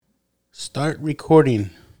Start recording.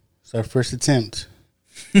 It's our first attempt.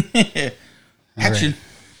 Action.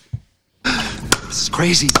 Right. This is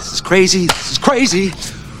crazy. This is crazy. This is crazy.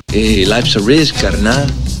 Hey, life's a risk, carnal.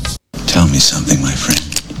 Tell me something, my friend.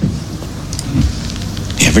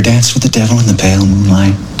 You ever dance with the devil in the pale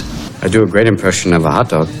moonlight? I do a great impression of a hot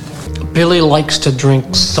dog. Billy likes to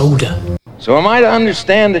drink soda. So am I to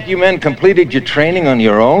understand that you men completed your training on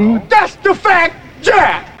your own? That's the fact,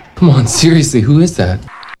 Jack! Come on, seriously, who is that?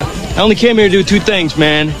 I only came here to do two things,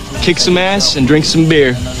 man. Kick some ass and drink some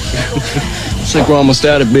beer. Looks like we're almost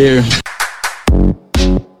out of beer.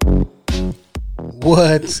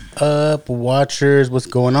 What's up, watchers? What's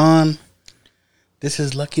going on? This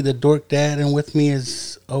is Lucky the Dork Dad, and with me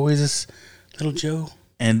is always this little Joe.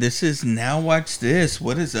 And this is Now Watch This.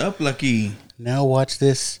 What is up, Lucky? Now watch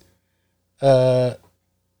this. We're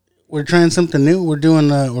trying something new.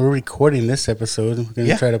 We're recording this episode. We're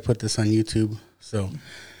gonna try to put this on YouTube. So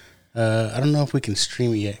I don't know if we can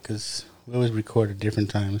stream it yet because we always record at different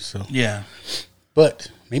times. So yeah, but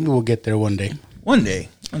maybe we'll get there one day. One day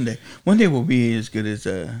will be as good as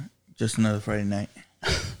Just Another Friday Night.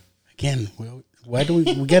 Again, why do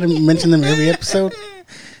we got to mention them every episode?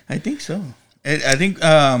 I think so. I think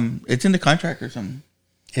it's in the contract or something.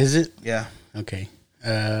 Is it? Yeah. Okay.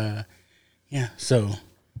 Yeah. So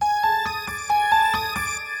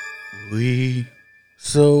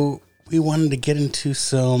we wanted to get into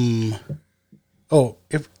some. Oh,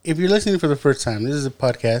 if you're listening for the first time, this is a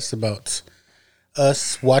podcast about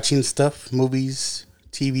us watching stuff, movies,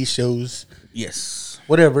 TV shows. Yes.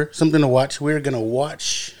 Whatever, something to watch. We're gonna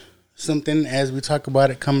watch something as we talk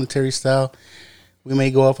about it, commentary style. We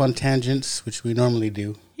may go off on tangents, which we normally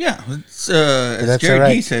do. Yeah, it's, as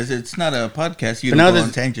Jared D says, it's not a podcast. You don't go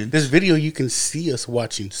on tangents. This video, you can see us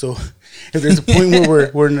watching. So if there's a point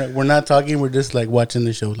where we're not talking, we're just like watching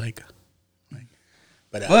the show,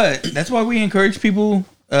 But that's why we encourage people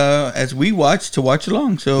as we watch to watch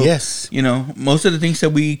along. So yes, most of the things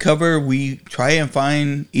that we cover, we try and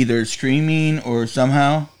find either streaming or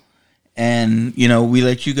somehow, and we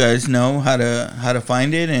let you guys know how to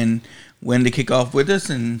find it and when to kick off with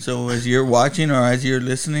us. And so as you're watching or as you're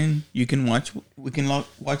listening, we can watch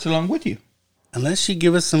along with you. Unless you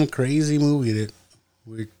give us some crazy movie that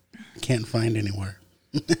we can't find anywhere.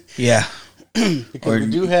 Yeah.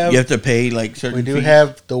 Because you have to pay like certain We do fees.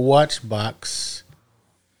 have the watch box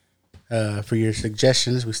for your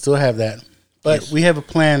suggestions. We still have that. But we have a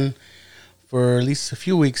plan for at least a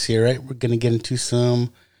few weeks here, right? We're going to get into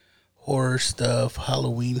some horror stuff,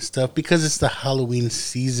 Halloween stuff, because it's the Halloween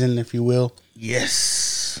season, if you will.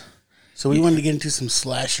 Yes. So we wanted to get into some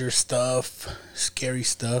slasher stuff, scary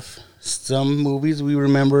stuff. Some movies we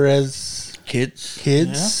remember as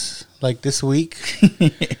kids, like this week.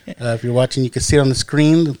 If you're watching, you can see it on the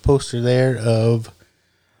screen, the poster there of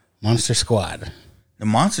Monster Squad. The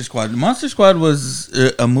Monster Squad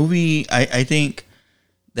was a movie, I think,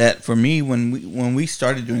 that for me, when we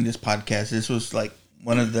started doing this podcast, this was like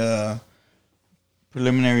one of the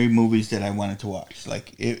preliminary movies that I wanted to watch.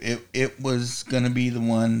 Like it was gonna be the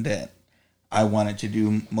one that I wanted to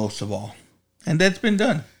do most of all, and that's been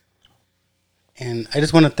done. And I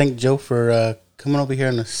just want to thank Joe for coming over here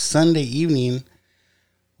on a Sunday evening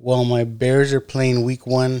while my Bears are playing Week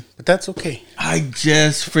 1. But that's okay. I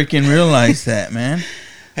just freaking realized that, man.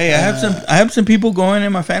 Hey, I have some people going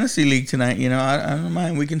in my fantasy league tonight. I don't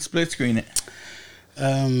mind. We can split screen it.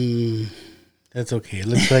 That's okay. It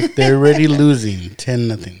looks like they're already losing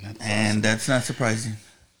 10-0. And that's not surprising.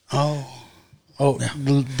 Oh,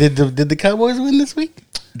 did the Cowboys win this week?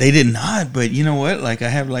 They did not, but you know what? Like I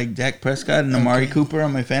have like Dak Prescott and Amari Cooper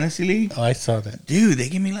on my fantasy league. Oh, I saw that. Dude, they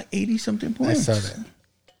give me like 80-something points. I saw that.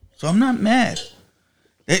 So I'm not mad.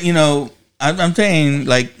 I'm saying,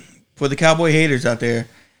 like, for the Cowboy haters out there,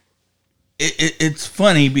 it's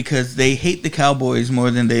funny because they hate the Cowboys more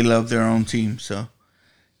than they love their own team. So,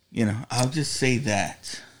 I'll just say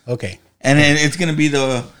that. Okay. And then it's going to be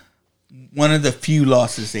one of the few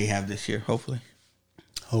losses they have this year, hopefully.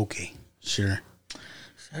 Okay, sure.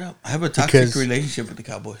 Shut up. I have a toxic relationship with the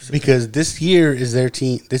Cowboys. Okay? Because this year is their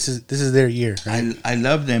team. This is their year. Right? I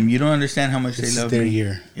love them. You don't understand how much they love me. This is their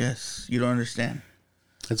year. Yes, you don't understand.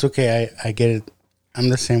 It's okay. I get it. I'm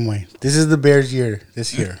the same way. This is the Bears' year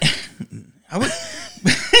this year.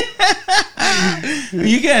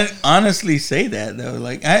 You can't honestly say that though.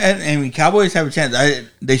 Like I mean, Cowboys have a chance.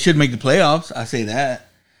 They should make the playoffs. I say that.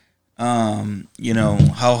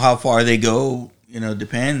 How far they go,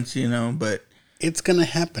 depends. But it's gonna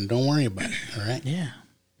happen. Don't worry about it. All right. Yeah,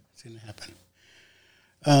 it's gonna happen.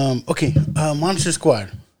 Okay. Monster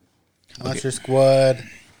Squad. Monster Squad.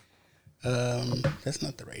 That's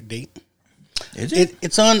not the right date. Is it?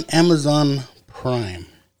 It's on Amazon Prime.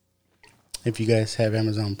 If you guys have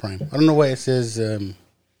Amazon Prime, I don't know why it says It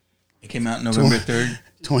came out November 3rd,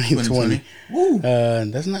 2020. Woo.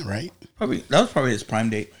 That's not right. That was probably his prime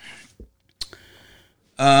date.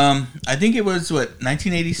 I think it was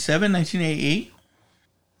 1987, 1988.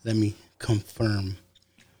 Let me confirm.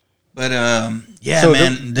 But yeah, So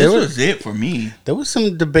man, this was it for me There was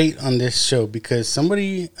some debate on this show because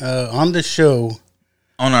somebody on the show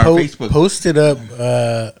on our Facebook posted up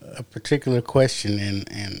a particular question,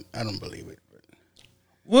 and I don't believe it.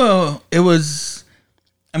 Well, it was.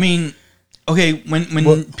 I mean, okay, when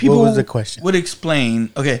people what was the question? would explain.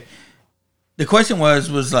 Okay, the question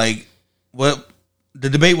was like, what the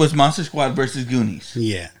debate was: Monster Squad versus Goonies.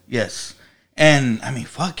 Yeah. Yes, and I mean,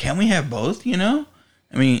 fuck, can't we have both? You know,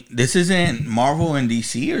 I mean, this isn't Marvel and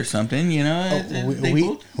DC or something. You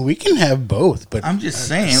know, we can have both, but I'm just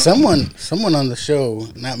saying, someone on the show,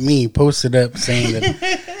 not me, posted up saying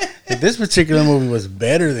that this particular movie was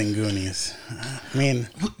better than Goonies. I mean,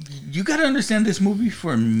 you got to understand this movie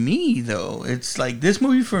for me, though. It's like this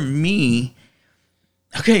movie for me.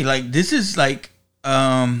 Okay, like this is like,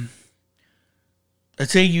 let's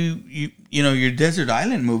say you know your Desert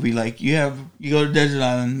Island movie. Like you go to Desert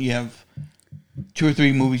Island, you have 2 or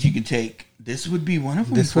 3 movies you can take. This would be one of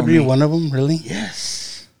them. This would be one of them, really?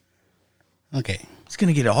 Yes. Okay. It's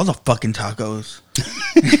gonna get all the fucking tacos.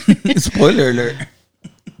 Spoiler alert.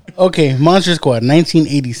 Okay, Monster Squad,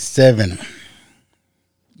 1987.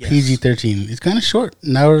 Yes. PG-13. It's kind of short,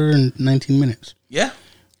 an hour and 19 minutes. Yeah.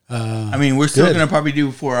 I mean, we're still good. gonna probably do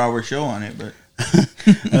a 4-hour show on it, but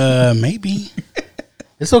Maybe.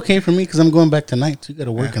 It's okay for me because I'm going back tonight. So you got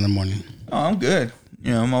to work in the morning. oh, I'm good.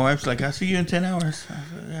 You know, my wife's like, "I'll see you in 10 hours."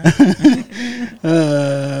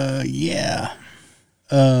 Yeah.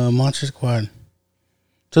 Monster Squad.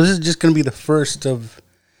 So this is just going to be the first of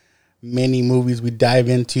many movies we dive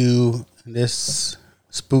into this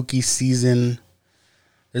spooky season.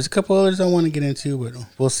 There's a couple others I want to get into, but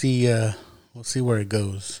we'll see. We'll see where it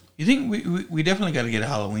goes. You think we definitely got to get a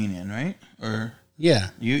Halloween in, right? Or Yeah.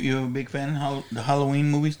 you a big fan of the Halloween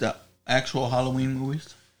movies, the actual Halloween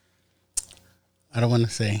movies? I don't want to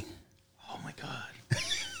say. Oh my god!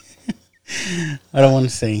 I don't want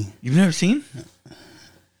to say. You've never seen?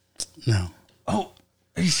 No. Oh,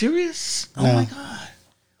 are you serious? Oh No. my god,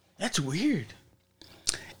 that's weird.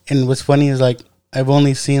 And what's funny is like I've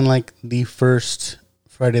only seen like the first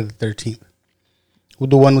Friday the 13th. With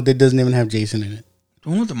the one that doesn't even have Jason in it. The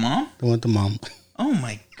one with the mom? The one with the mom. Oh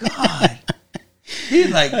my god! Dude,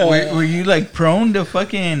 like, were you like prone to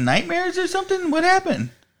fucking nightmares or something? What happened?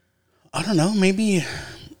 I don't know. Maybe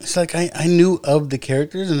it's like I knew of the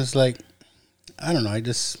characters, and it's like I don't know. I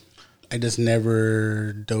just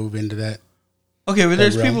never dove into that. Okay, but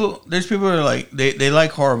there's realm. people who are like they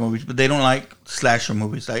like horror movies, but they don't like slasher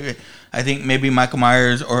movies. Like I think maybe Michael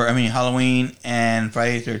Myers Halloween and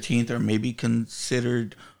Friday the 13th are maybe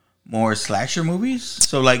considered more slasher movies.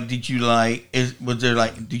 So like, did you like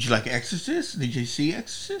Exorcist? Did you see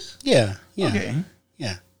Exorcist? Yeah. Okay.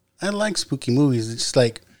 Yeah. I like spooky movies. It's just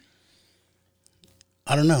like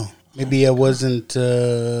I don't know. Maybe I wasn't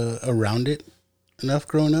around it enough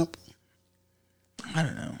growing up. I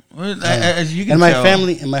don't know. Well, as you can And my tell,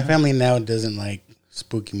 family now doesn't like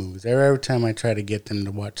spooky movies. Every time I try to get them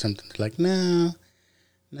to watch something, they're like, no.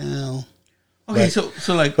 Okay, But- so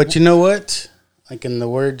like, But you know what? Like in the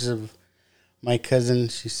words of my cousin,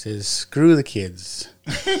 she says, "Screw the kids."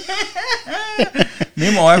 me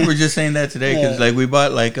and my wife were just saying that today because like we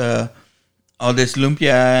bought like all this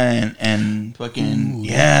lumpia and fucking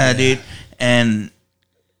dude, and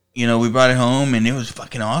you know we brought it home and it was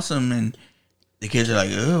fucking awesome and. The kids are like,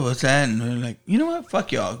 "Oh, what's that?" And we're like, "You know what?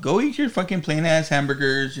 Fuck y'all. Go eat your fucking plain ass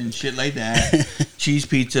hamburgers and shit like that, cheese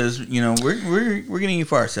pizzas. You know, we're gonna eat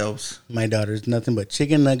for ourselves." My daughter's nothing but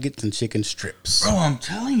chicken nuggets and chicken strips. Bro, I'm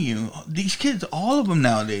telling you, these kids, all of them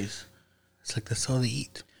nowadays. It's like that's all they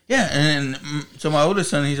eat. Yeah, and so my oldest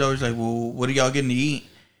son, he's always like, "Well, what are y'all getting to eat?"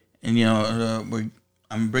 And you know,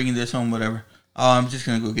 I'm bringing this home, whatever. Oh, I'm just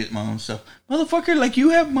gonna go get my own stuff, motherfucker. Like you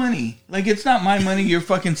have money. Like it's not my money. You're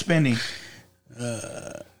fucking spending.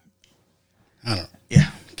 I don't know. Yeah.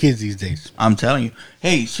 Kids these days. I'm telling you.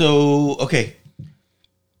 Hey, so okay.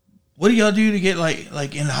 What do y'all do to get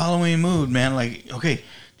like in the Halloween mood, man? Like, okay,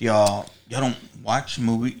 y'all don't watch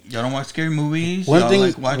y'all don't watch scary movies? One Y'all, thing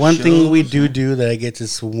like, watch one thing we shows? do that I guess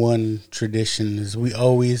is one tradition is we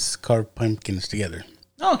always carve pumpkins together.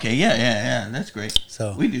 Okay, yeah. That's great.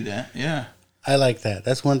 So we do that, yeah. I like that.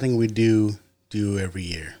 That's one thing we do every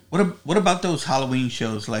year. What about those Halloween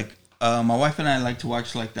shows? Like my wife and I like to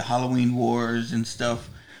watch like the Halloween Wars and stuff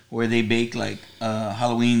where they bake like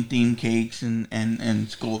Halloween themed cakes and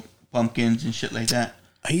sculpt pumpkins and shit like that.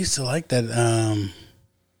 I used to like that.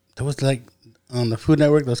 There was like on the Food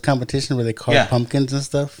Network those competitions where they carve pumpkins and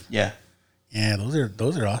stuff. Yeah, yeah,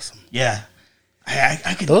 those are awesome. Yeah,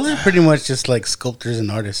 I could. Those are pretty much just like sculptors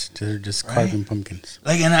and artists. They're just carving pumpkins.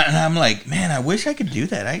 Like, and I'm like, man, I wish I could do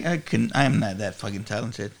that. I couldn't. I am not that fucking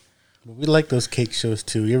talented. But we like those cake shows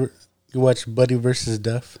too. You watch Buddy versus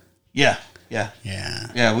Duff? Yeah.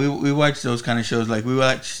 We watch those kind of shows. Like we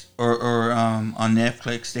watch or on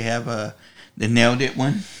Netflix they have the Nailed It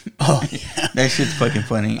one. Oh yeah, that shit's fucking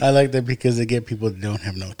funny. I like that because they get people that don't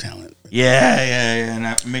have no talent. Yeah, and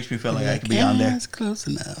that makes me feel like I could be on there. It's close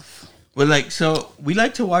enough. But like, so we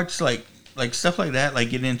like to watch like stuff like that. Like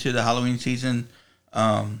get into the Halloween season.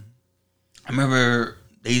 I remember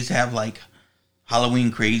they used to have like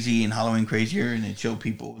Halloween Crazy and Halloween Crazier, and they'd show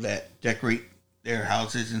people that decorate their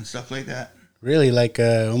houses and stuff like that. Really, like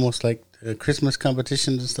almost like Christmas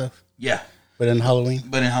competitions and stuff. Yeah, but in Halloween.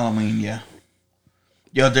 Yeah.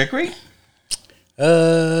 Y'all decorate?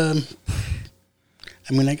 I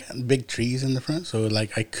mean, I got big trees in the front, so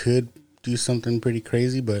like I could do something pretty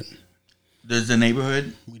crazy, but does the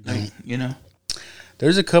neighborhood? We don't. Like,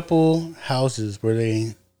 there's a couple houses where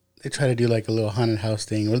they try to do like a little haunted house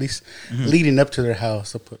thing, or at least leading up to their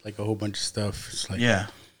house, they'll put like a whole bunch of stuff. It's like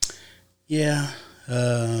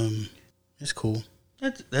it's cool.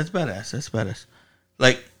 That's badass. That's badass.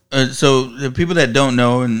 Like, so the people that don't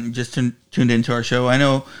know and just tuned into our show, I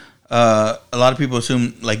know a lot of people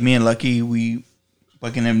assume like me and Lucky, we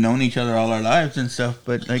fucking have known each other all our lives and stuff,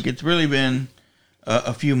 but like it's really been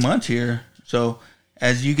a few months here. So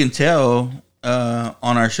as you can tell on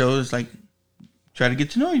our shows, like try to get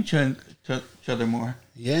to know each other more.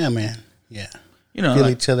 Yeah, man. Yeah. You know, feel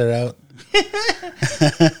each other out.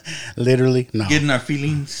 Literally, no. Getting our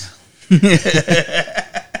feelings. But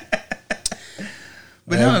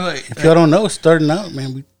well, no, like if y'all don't know, starting out,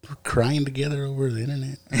 man, we were crying together over the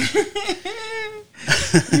internet.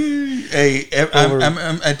 Hey,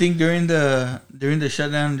 I think during the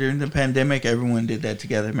shutdown, during the pandemic, everyone did that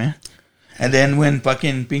together, man. And then when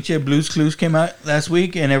fucking pinche Blue's Clues came out last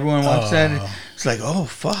week, and everyone watched that, it's like, oh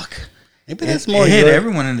fuck. Maybe that's more hit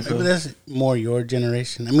everyone in the field. Maybe that's more your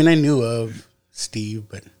generation. I mean, I knew of Steve,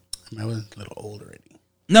 but I was a little old already.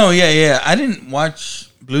 No, yeah. I didn't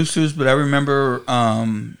watch Blue's Clues, but I remember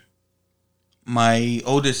my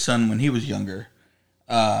oldest son when he was younger,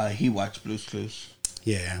 he watched Blue's Clues.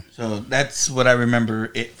 Yeah. So that's what I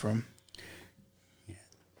remember it from. Yeah.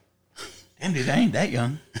 Damn, dude, I ain't that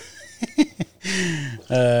young.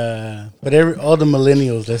 But all the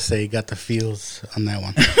millennials, let's say, got the feels on that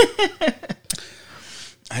one.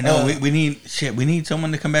 I know we need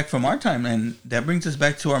someone to come back from our time, and that brings us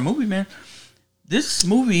back to our movie, man. This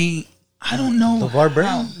movie, I don't know. LeVar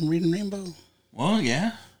Burton, Reading Rainbow. Well,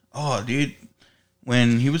 yeah. Oh, dude,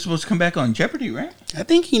 when he was supposed to come back on Jeopardy, right? I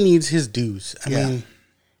think he needs his dues. I mean,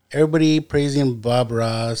 everybody praising Bob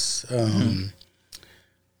Ross.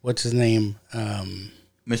 What's his name?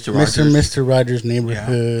 Mr. Rogers. Mr. Rogers'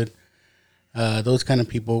 Neighborhood. Yeah. Those kind of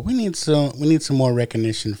people. We need some more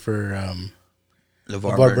recognition for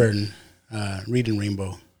LeVar Burton, Reading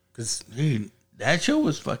Rainbow. Cause dude, that show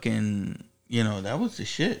was fucking. That was the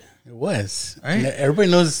shit. It was. Right?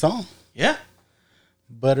 Everybody knows the song. Yeah.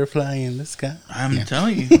 Butterfly in the Sky. I'm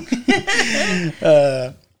telling you.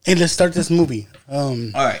 Hey, let's start this movie. All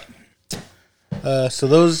right. So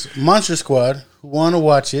those Monster Squad who want to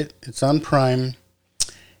watch it, it's on Prime.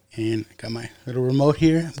 And I got my little remote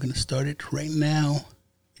here. I'm going to start it right now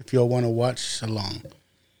if y'all want to watch along.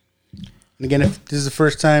 And again, if this is the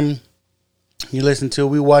first time you listen to it,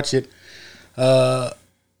 we watch it on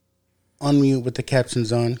mute with the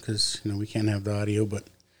captions on because, we can't have the audio. But,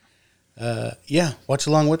 watch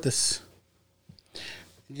along with us.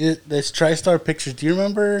 This TriStar Pictures, do you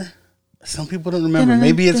remember? Some people don't remember.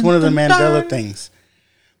 Maybe it's one of the Mandela things.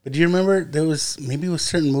 But do you remember there was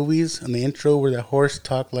certain movies on the intro where the horse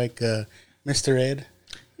talked like Mr. Ed?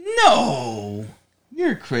 No.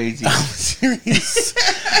 You're crazy. I'm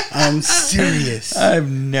serious. I've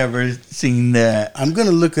never seen that. I'm going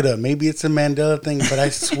to look it up. Maybe it's a Mandela thing, but I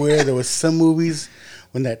swear there was some movies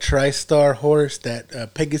when that TriStar horse,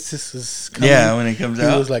 that Pegasus is coming. Yeah, when it comes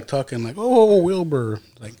out. He was like talking like, oh, Wilbur.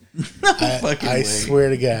 Like, I swear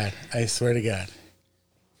to God. I swear to God.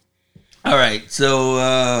 All right,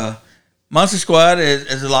 so Monster Squad,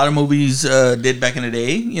 as a lot of movies did back in the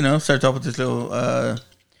day, starts off with this little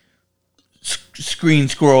screen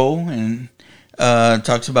scroll and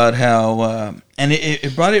talks about how, and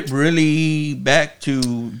it brought it really back to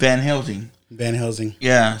Van Helsing. Van Helsing.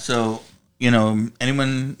 Yeah, so,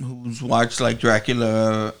 anyone who's watched like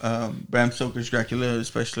Dracula, Bram Stoker's Dracula,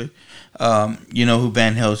 especially, who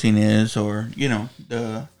Van Helsing is, or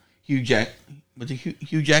the Hugh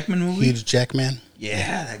Jackman movie. Hugh Jackman.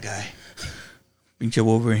 Yeah, that guy. Pinche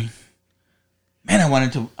Wolverine. Man, I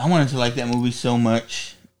wanted to like that movie so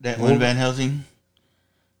much. That one, Van Helsing.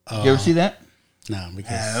 Did you ever see that? No,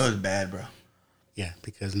 because that was bad, bro. Yeah,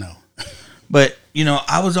 because no. But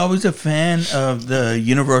I was always a fan of the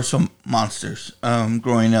Universal monsters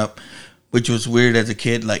growing up, which was weird as a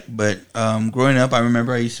kid. But growing up, I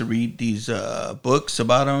remember I used to read these books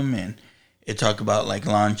about them, and it talked about like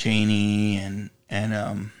Lon Chaney and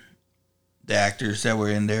the actors that were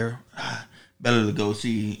in there, Bela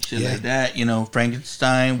Lugosi, shit like that.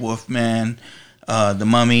 Frankenstein, Wolfman, the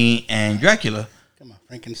Mummy, and Dracula. Got my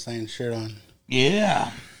Frankenstein shirt on.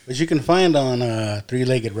 Yeah, which you can find on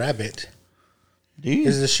Three-Legged Rabbit. Dude.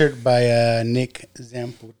 This is a shirt by Nick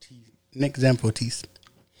Zampotis.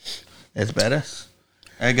 That's badass.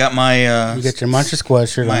 I got my... you got your Monster Squad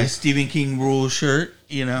shirt my on. Stephen King Rules shirt,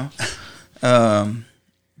 Don't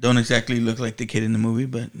exactly look like the kid in the movie,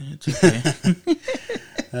 but it's okay.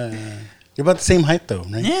 You're about the same height, though,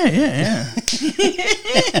 right? Yeah.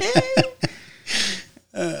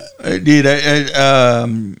 Dude,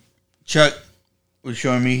 Chuck was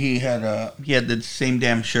showing me he had the same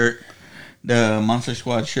damn shirt. The Monster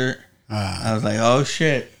Squad shirt. I was like, oh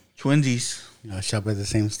shit, twinsies. Shop at the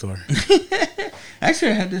same store. Actually,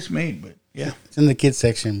 I had this made, but yeah, it's in the kids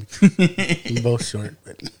section. We're both short,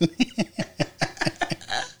 but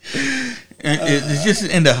it's just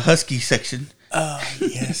in the husky section. Oh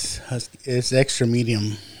yes, husky. It's extra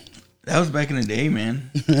medium. That was back in the day, man.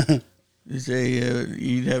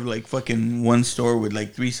 You'd have like fucking one store with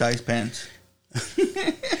like 3 size pants.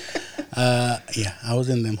 Yeah, I was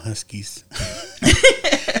in them Huskies.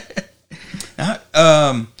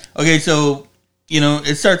 Okay, so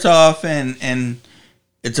it starts off and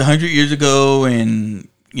it's 100 years ago, and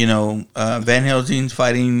Van Helsing's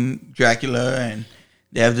fighting Dracula, and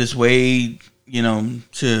they have this way,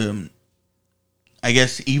 to, I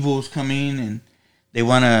guess, evil's coming, and they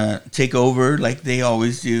want to take over like they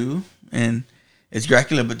always do, and it's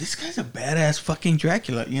Dracula, but this guy's a badass fucking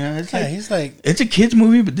Dracula. It's a kid's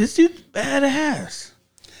movie, but this dude's badass.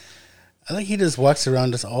 I think he just walks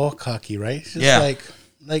around just all cocky, right? It's just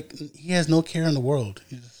like he has no care in the world.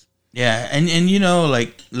 Yeah, and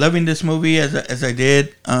like loving this movie as I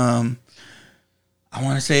did. I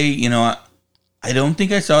want to say, I don't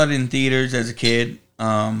think I saw it in theaters as a kid,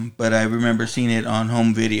 but I remember seeing it on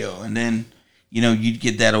home video, and then you'd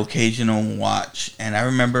get that occasional watch, and I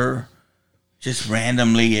remember just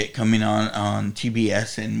randomly it coming on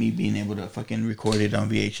TBS and me being able to fucking record it on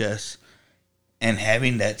VHS and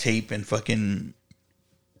having that tape and fucking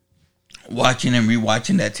watching and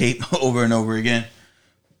rewatching that tape over and over again.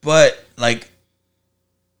 But like,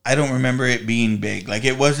 I don't remember it being big. Like,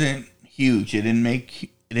 it wasn't huge. It didn't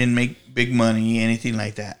make big money, anything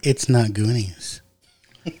like that. It's not Goonies.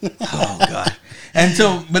 Oh God. And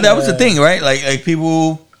so, but that was the thing, right? Like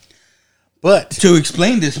people. But to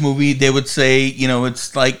explain this movie, they would say,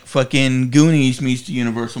 it's like fucking Goonies meets the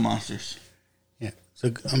Universal Monsters. Yeah.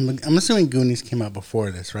 So I'm assuming Goonies came out before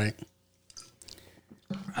this, right?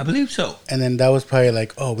 I believe so. And then that was probably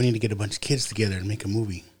like, oh, we need to get a bunch of kids together and make a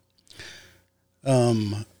movie.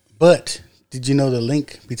 But did you know the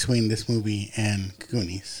link between this movie and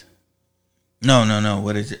Goonies? No.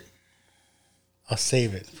 What is it? I'll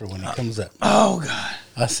save it for when it comes up. Oh God.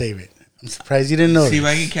 I'll save it. I'm surprised you didn't know this. See if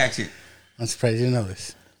I can catch it. I'm surprised you didn't know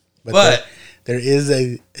this. But there is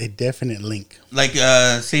a definite link. Like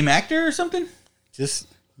same actor or something? Just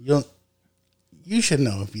you should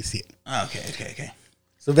know if you see it. Okay.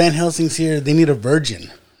 So Van Helsing's here. They need a virgin,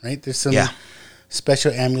 right? There's some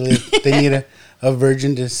special amulet. They need a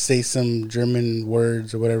virgin to say some German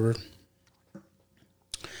words or whatever.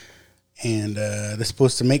 And they're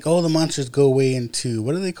supposed to make all the monsters go away into,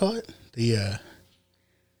 what do they call it?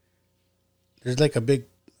 There's like a big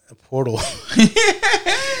portal.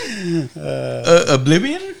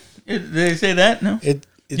 Oblivion? Did they say that? No.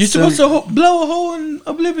 You're some, supposed to blow a hole in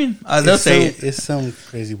Oblivion. They'll say it. It's some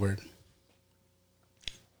crazy word.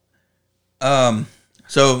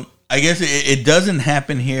 So I guess it doesn't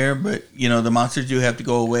happen here, but the monsters do have to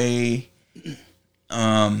go away.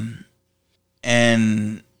 And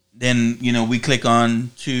then we click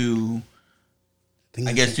on to,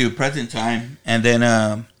 I guess, to present time, and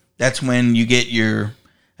then that's when you get your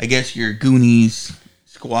Goonies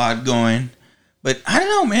squad going. But I don't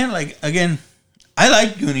know, man. Like, again, I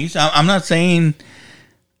like Goonies. I'm not saying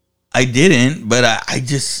I didn't, but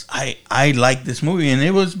I like this movie, and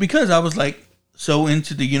it was because I was like so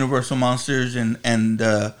into the Universal monsters and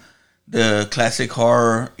the classic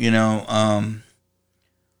horror, you know.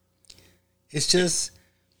 It's just,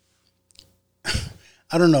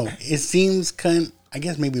 I don't know. It seems I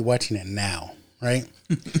guess maybe watching it now, right?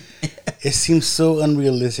 It seems so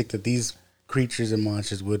unrealistic that these creatures and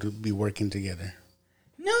monsters would be working together.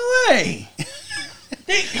 No way.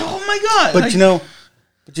 Oh my God. But you know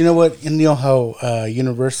what? You know how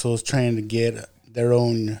Universal is trying to get their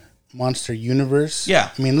own monster universe?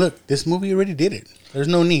 Yeah. I mean, look, this movie already did it. There's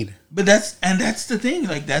no need. But that's the thing.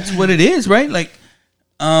 Like, that's what it is, right? Like,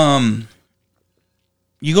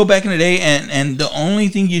 you go back in the day, and the only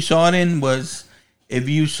thing you saw it in was if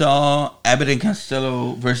you saw Abbott and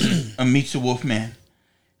Costello versus Meets the Wolfman.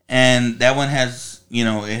 And that one has, you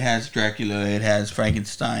know, it has Dracula, it has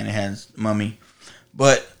Frankenstein, it has Mummy.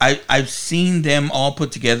 But I've seen them all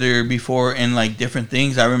put together before in, like, different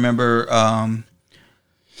things. I remember,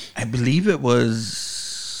 I believe it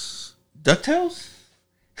was DuckTales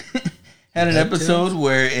had an episode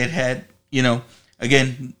where it had, you know,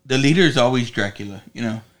 again, the leader is always Dracula, you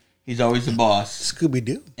know. He's always the boss.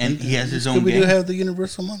 Scooby-Doo. And he has his own gang. Scooby-Doo have the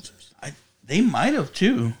Universal monsters? They might have,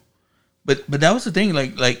 too. But that was the thing.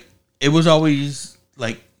 Like it was always,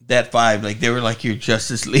 like, that vibe. Like, they were like your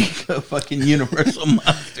Justice League of fucking Universal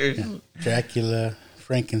monsters. Yeah. Dracula,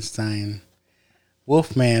 Frankenstein,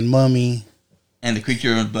 Wolfman, Mummy. And the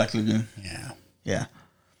creature of Black Lagoon. Yeah. Yeah.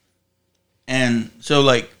 And so,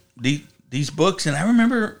 like, these books, and I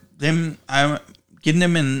remember I'm getting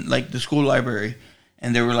them in, like, the school library.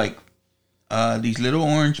 And they were, like, these little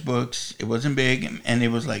orange books. It wasn't big. And it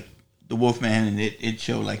was, like, the Wolfman. And it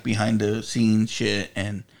showed, like, behind the scenes shit.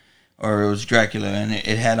 Or it was Dracula. And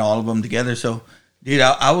it had all of them together. So, dude,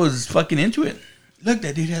 I was fucking into it. Look,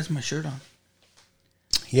 that dude has my shirt on.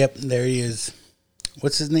 Yep, there he is.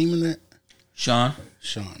 What's his name in there? Sean.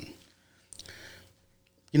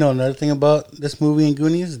 You know, another thing about this movie and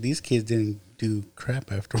Goonies, these kids didn't do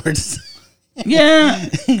crap afterwards. Yeah.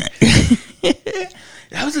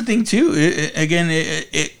 That was the thing too.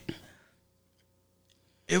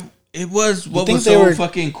 It was what was so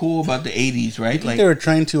fucking cool about the 80s, right? I think they were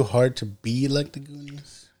trying too hard to be like the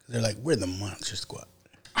Goonies. They're like, we're the Monster Squad.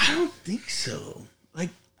 I don't think so.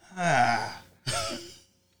 Like,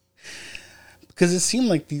 because it seemed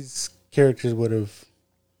like these characters would have,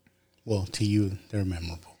 well, to you, they're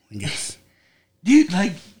memorable, I guess. Dude,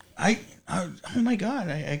 like, oh my God,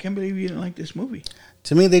 I can't believe you didn't like this movie.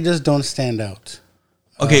 To me, they just don't stand out.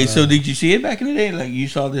 Okay, so did you see it back in the day? Like, you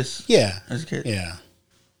saw this as a kid? Yeah.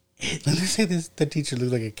 And they say the teacher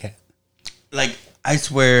looked like a cat. Like, I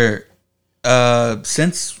swear,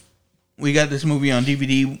 since we got this movie on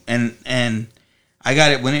DVD, and I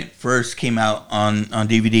got it when it first came out on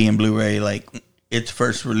DVD and Blu-ray, like, its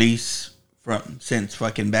first release since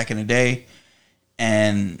fucking back in the day.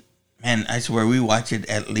 And, man, I swear, we watch it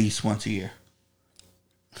at least once a year.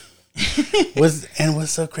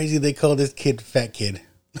 What's so crazy, they call this kid Fat Kid.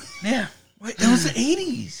 Yeah. Wait, that was the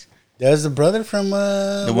 80s. That was the brother from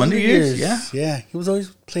the Wonder Years. Yeah. He was always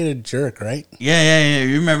played a jerk, right? Yeah.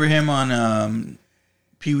 You remember him on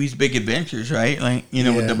Pee-wee's Big Adventures, right? Like, you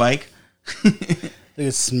know, with the bike.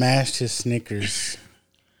 They smashed his Snickers.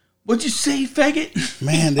 What'd you say, faggot?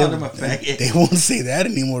 Man, they won't say that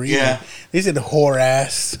anymore either. Yeah. They said whore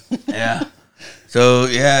ass. Yeah. So,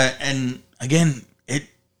 yeah, and again,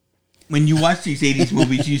 when you watch these 80s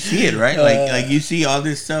movies, you see it, right? Like you see all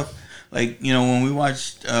this stuff. Like, you know, when we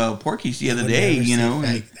watched Porky's the other day, you know.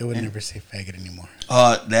 They would never say faggot anymore.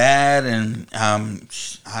 That and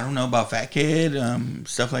I don't know about Fat Kid,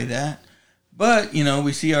 stuff like that. But, you know,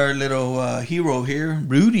 we see our little hero here,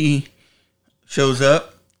 Rudy, shows up.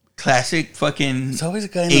 Classic fucking It's always a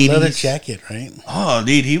guy in 80s. a leather jacket, right? Oh,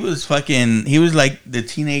 dude, he was like the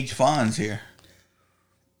teenage Fonz here.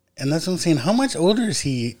 And that's what I'm saying. How much older is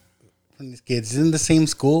he from these kids? He's in the same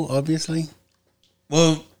school, obviously.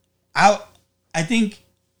 Well, I think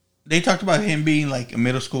they talked about him being like a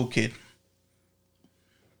middle school kid.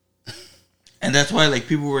 And that's why, like,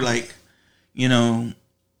 people were like, you know,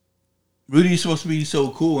 Rudy's supposed to be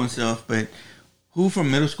so cool and stuff, but who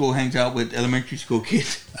from middle school hangs out with elementary school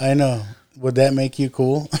kids? I know. Would that make you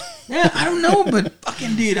cool? Yeah, I don't know, but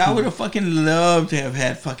fucking dude, I would have fucking loved to have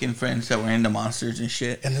had fucking friends that were into monsters and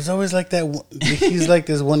shit. And there's always like that. He's like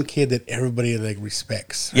this one kid that everybody like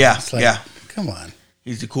respects. Right? Yeah, it's like, yeah. Come on.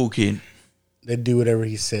 He's the cool kid. They do whatever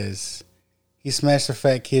he says. He smashed a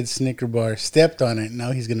fat kid's Snicker bar, stepped on it.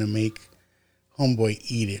 Now he's gonna make homeboy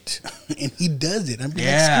eat it, and he does it. I'm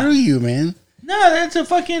like, screw you, man. No, that's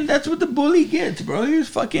what the bully gets, bro. He was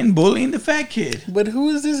fucking bullying the fat kid. But who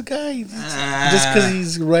is this guy? Just because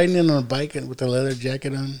he's riding in on a bike with a leather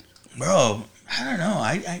jacket on? Bro, I don't know.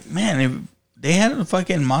 Man, if they had a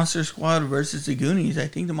fucking Monster Squad versus the Goonies, I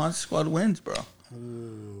think the Monster Squad wins, bro.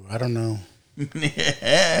 Ooh, I don't know.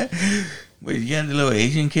 Yeah. But you got the little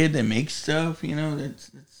Asian kid that makes stuff, you know, that's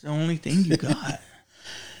the only thing you got.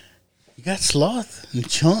 You got Sloth and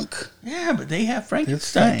Chunk. Yeah, but they have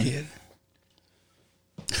Frankenstein.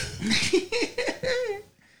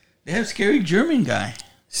 They have Scary German Guy.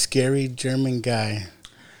 Scary German Guy.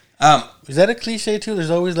 Is that a cliche too?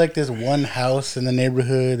 There's always like this one house in the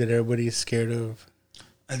neighborhood that everybody is scared of.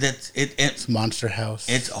 That's it. It's Monster House.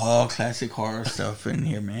 It's all classic horror stuff in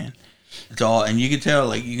here, man. It's all, and you can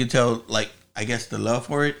tell, I guess the love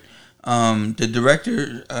for it. The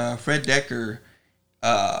director, Fred Decker,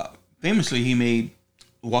 famously he made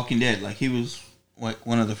Walking Dead. Like he was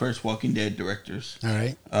one of the first Walking Dead directors. All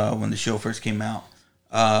right. When the show first came out,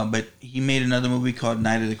 but he made another movie called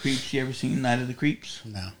Night of the Creeps. You ever seen Night of the Creeps?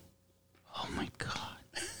 No. Oh my god.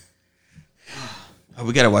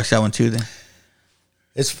 We gotta watch that one too then.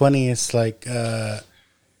 It's funny. It's like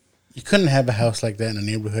you couldn't have a house like that in a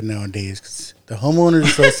neighborhood nowadays because the homeowners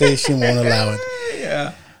association won't allow it.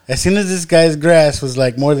 Yeah. As soon as this guy's grass was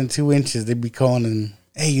like more than 2 inches, they'd be calling him,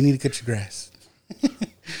 "Hey, you need to cut your grass."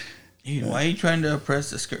 Why are you trying to oppress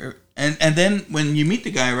the skirt? And then when you meet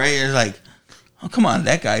the guy, right, it's like, oh come on,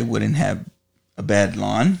 that guy wouldn't have a bad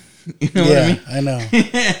lawn. You know what I mean? I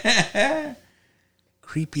know.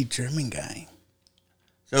 Creepy German guy.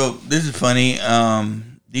 So this is funny.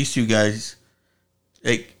 These two guys,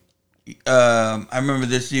 like, I remember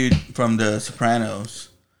this dude from The Sopranos,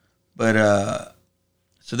 but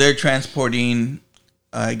so they're transporting,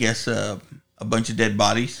 I guess, a bunch of dead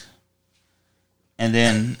bodies, and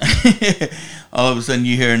then all of a sudden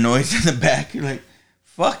you hear a noise in the back. You're like,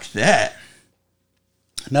 "Fuck that!"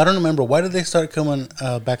 Now I don't remember, why did they start coming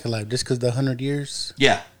back alive? Just because the 100 years?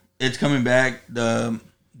 Yeah, it's coming back. The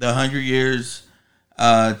 100 years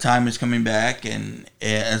time is coming back, and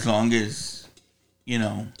as long as, you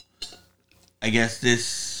know, I guess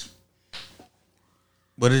this,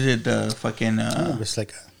 what is it? The fucking it's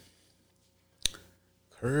like a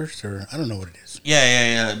curse, or I don't know what it is.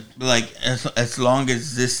 Yeah. Like as long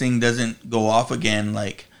as this thing doesn't go off again,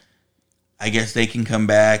 like, I guess they can come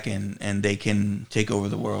back and they can take over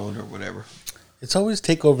the world or whatever. It's always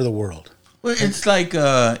take over the world. Well, it's like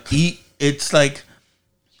it's like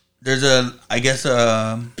there's I guess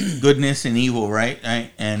goodness and evil, right?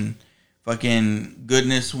 And fucking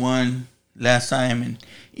goodness won last time, and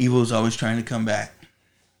evil's always trying to come back.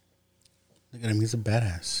 Look at him, he's a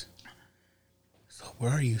badass. So where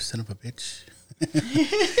are you, son of a bitch?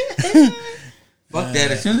 Fuck that.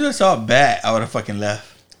 As soon as I saw a bat, I would have fucking left.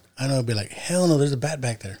 I know, I'd be like, hell no, there's a bat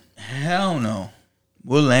back there. Hell no.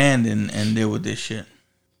 We'll land and deal with this shit.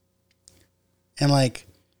 And like,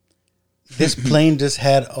 this plane just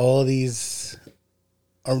had all these,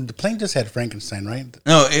 or the plane just had Frankenstein, right?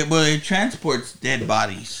 No, it transports dead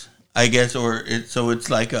bodies, I guess, so it's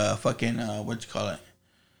like a fucking what you call it?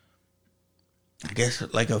 I guess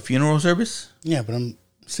like a funeral service. Yeah, but I'm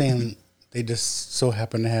saying they just so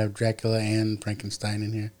happen to have Dracula and Frankenstein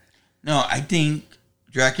in here. No, I think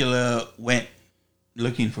Dracula went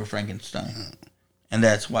looking for Frankenstein, and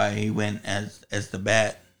that's why he went as the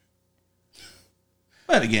bat.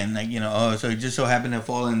 But again, like, you know, so it just so happened to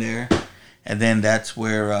fall in there, and then that's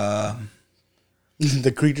where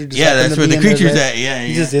the creature. That's where the creature's at. Yeah,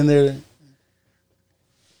 he's just in there.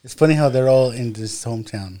 It's funny how they're all in this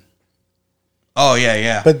hometown. Oh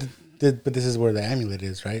yeah. But this is where the amulet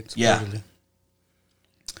is, right? Supposedly. Yeah.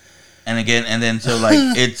 And then so like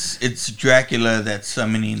it's Dracula that's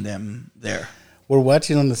summoning them there. We're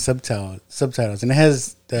watching on the subtitles, and it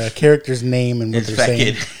has the character's name and what they're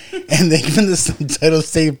saying. Kid. And they even the subtitles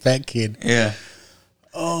say "fat kid." Yeah.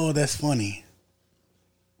 Oh, that's funny.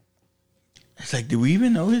 It's like, do we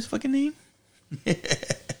even know his fucking name?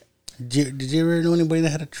 Did you ever know anybody that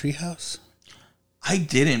had a treehouse? I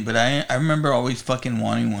didn't, but I remember always fucking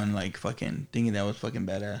wanting one, like fucking thinking that was fucking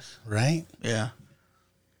badass. Right? Yeah.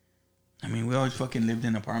 I mean, we always fucking lived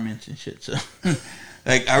in apartments and shit, so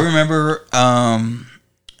like I remember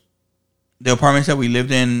the apartments that we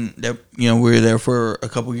lived in, that, you know, we were there for a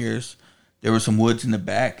couple years. There was some woods in the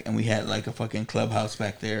back, and we had like a fucking clubhouse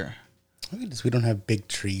back there. Look at this, we don't have big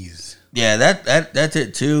trees. Yeah, that's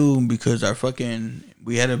it too, because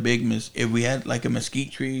we had a big if we had like a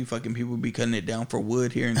mesquite tree, fucking people would be cutting it down for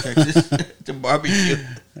wood here in Texas to barbecue.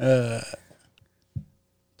 The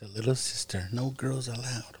little sister, no girls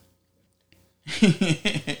allowed.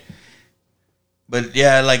 But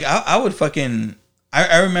yeah, like I would fucking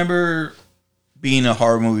I remember being a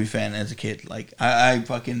horror movie fan as a kid. Like I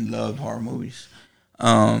fucking loved horror movies.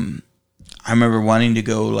 I remember wanting to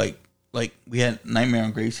go like like we had Nightmare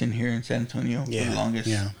on Grayson here in San Antonio for the longest.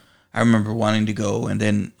 Yeah. I remember wanting to go, and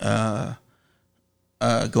then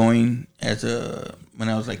going when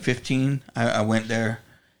I was like 15, I went there,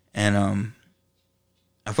 and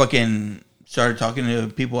I fucking started talking to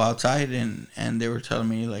people outside, and they were telling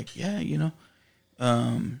me like, yeah, you know,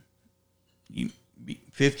 you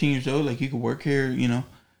 15 years old, like you could work here, you know,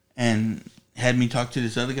 and had me talk to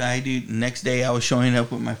this other guy, dude. The next day I was showing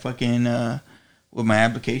up with my fucking with my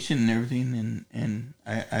application and everything, and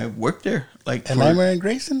I worked there like At Nightmare and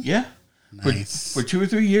Grayson. Yeah, Nice. For 2 or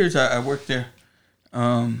 3 years I worked there.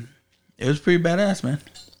 It was pretty badass, man.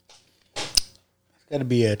 It's got to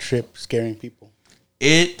be a trip scaring people.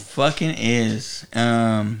 It fucking is.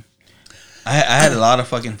 I had a lot of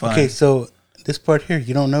fucking fun. Okay, so this part here,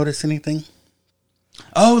 you don't notice anything?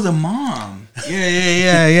 Oh, the mom.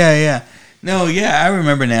 Yeah. No, yeah, I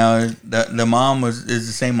remember now. The mom is the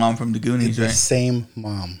same mom from the Goonies, It's the right? same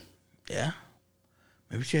mom. Yeah.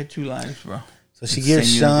 Maybe she had 2 lives, bro. So she It's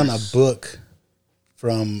gives same Sean universe. a book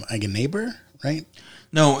from like a neighbor, right?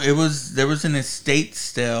 No, there was an estate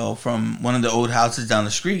sale from one of the old houses down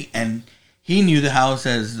the street, and he knew the house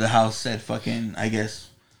as the house that fucking, I guess,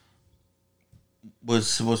 was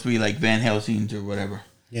supposed to be like Van Helsing's or whatever.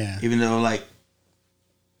 Yeah. Even though, like,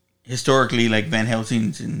 historically, like Van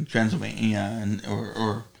Helsing's in Transylvania and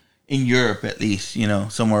or in Europe at least, you know,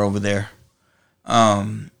 somewhere over there.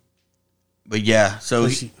 But yeah, so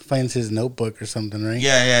She finds his notebook or something, right?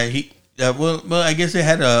 yeah, he well, I guess they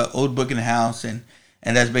had a old book in the house, and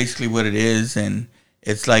that's basically what it is, and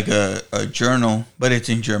it's like a journal, but it's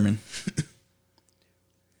in German.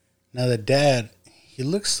 Now the dad, he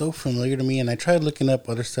looks so familiar to me, and I tried looking up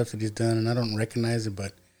other stuff that he's done, and I don't recognize it,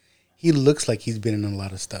 but he looks like he's been in a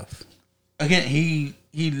lot of stuff. Again, he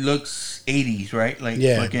looks 80s, right? Like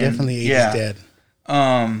Yeah, fucking, definitely 80s dad.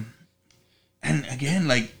 And again,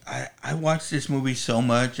 like I watched this movie so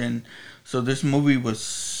much, and so this movie was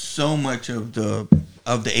so much of the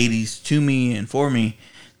 80s to me and for me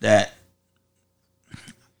that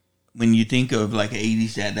when you think of like an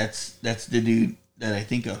 80s dad, that's the dude that I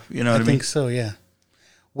think of. You know what I mean? I think so, yeah.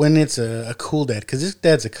 When it's a cool dad, because this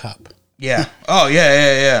dad's a cop. Yeah. Oh,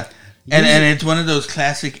 yeah. And it's one of those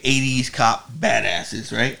classic 80s cop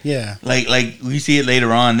badasses, right? Yeah. Like we see it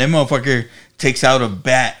later on. That motherfucker takes out a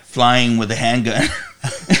bat flying with a handgun.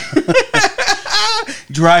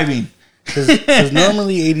 Driving. Because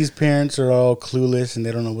normally 80s parents are all clueless and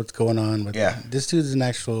they don't know what's going on. But Yeah. this dude's an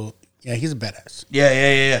actual, he's a badass.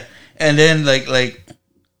 Yeah. And then like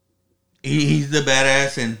he's the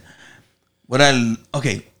badass. And what I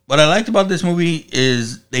liked about this movie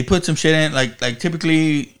is they put some shit in. Like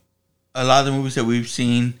typically a lot of the movies that we've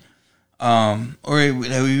seen, or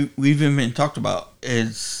that we've even talked about,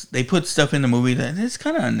 is they put stuff in the movie that is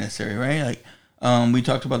kind of unnecessary, right? Like we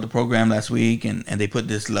talked about The Program last week, and they put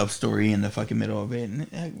this love story in the fucking middle of it,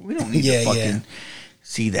 and we don't need to fucking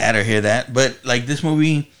see that or hear that. But like this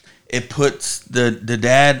movie, it puts the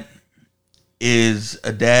dad is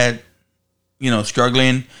a dad, you know,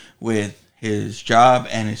 struggling with his job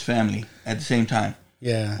and his family at the same time.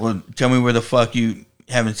 Yeah. Well, tell me where the fuck you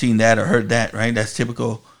haven't seen that or heard that, right? That's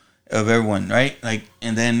typical of everyone, right? Like,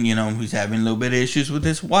 and then, you know, he's having a little bit of issues with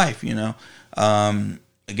his wife, you know.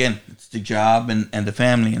 Again, it's the job and the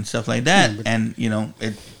family and stuff like that. Yeah, and,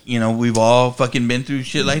 you know, we've all fucking been through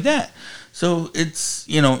shit like that. So it's,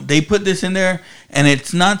 you know, they put this in there, and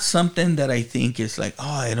it's not something that I think is like, oh,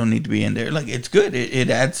 I don't need to be in there. Like, it's good. It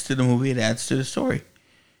adds to the movie. It adds to the story.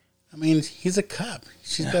 I mean, he's a cop.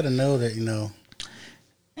 She's got to know that, you know,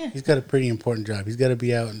 he's got a pretty important job. He's got to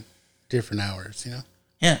be out in different hours, you know?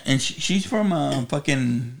 Yeah, and she's from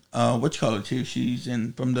fucking, what you call it, too? She's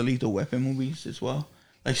from the Lethal Weapon movies as well.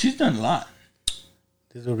 Like, she's done a lot.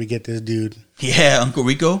 This is where we get this dude. Yeah, Uncle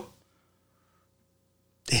Rico.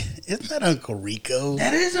 It's not Uncle Rico.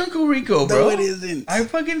 That is Uncle Rico, bro. No, it isn't. I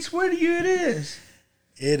fucking swear to you it is.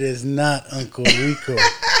 It is not Uncle Rico.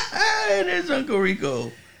 It is Uncle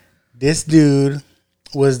Rico. This dude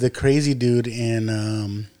was the crazy dude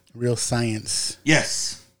in Real Science.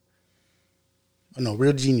 Yes. Oh, no,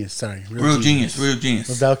 Real Genius. Sorry. Real Genius.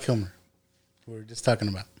 With Val Kilmer. We were just talking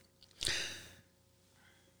about.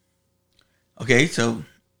 Okay, so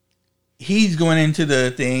he's going into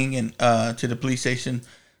the thing and to the police station,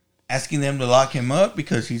 asking them to lock him up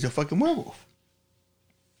because he's a fucking werewolf.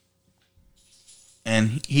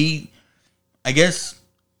 And he, I guess,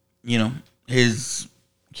 you know, his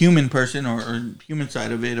human person or human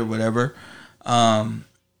side of it or whatever,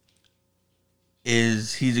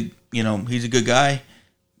 is he's a good guy.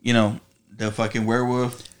 You know, the fucking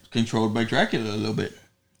werewolf controlled by Dracula a little bit.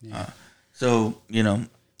 Yeah. So, you know,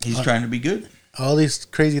 he's trying to be good. all these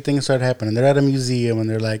crazy things start happening. They're at a museum and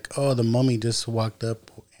they're like, "Oh, the mummy just walked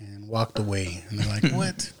up and walked away," and they're like,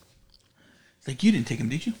 "What?" It's like, you didn't take him,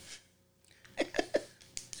 did you?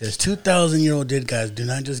 Says 2,000-year-old dead guys do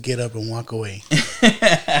not just get up and walk away. And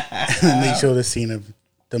then they show the scene of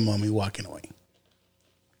the mummy walking away.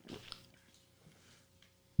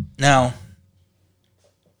 Now,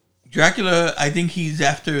 Dracula, I think he's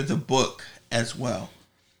after the book as well.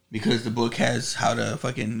 Because the book has how to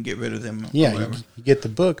fucking get rid of them. Yeah, you get the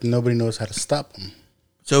book, nobody knows how to stop them.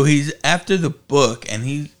 So he's after the book, and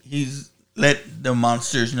he's let the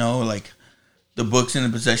monsters know, like, the book's in the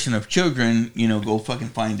possession of children, you know, go fucking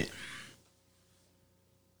find it.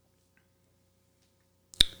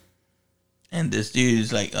 And this dude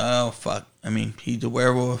is like, oh, fuck. I mean, he's a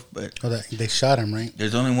werewolf, but... Oh, they shot him, right?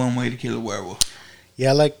 There's only one way to kill a werewolf. Yeah,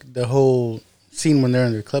 I like the whole scene when they're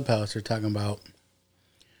in their clubhouse. They're talking about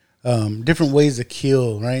different ways to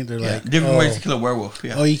kill, right? They're like... different ways to kill a werewolf,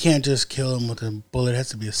 yeah. Oh, you can't just kill him with a bullet. It has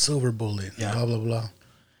to be a silver bullet. Yeah. Blah, blah, blah.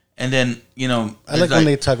 And then, you know... I like when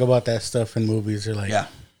they talk about that stuff in movies. They're like... Yeah.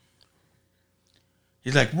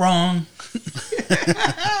 He's like, wrong.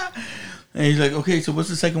 And he's like, okay, so what's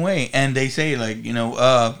the second way? And they say, like, you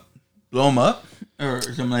know, blow him up or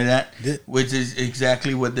something like that, which is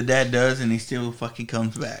exactly what the dad does, and he still fucking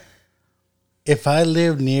comes back. If I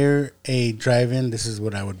lived near a drive-in, this is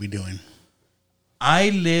what I would be doing.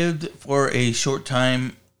 I lived for a short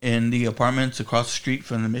time in the apartments across the street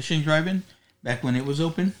from the Mission Drive-In, back when it was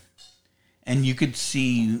open. And you could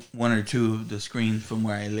see one or two of the screens from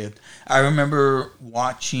where I lived. I remember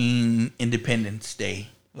watching Independence Day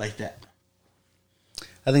like that.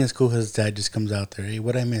 I think it's cool his dad just comes out there. Hey,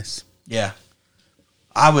 what'd I miss? Yeah.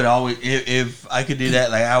 I would always, if I could do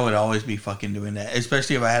that, like, I would always be fucking doing that.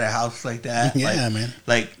 Especially if I had a house like that. Yeah, like, man.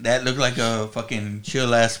 Like, that looked like a fucking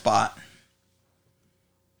chill-ass spot.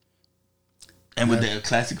 And with the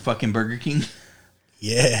classic fucking Burger King.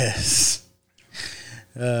 Yes.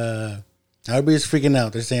 Everybody's freaking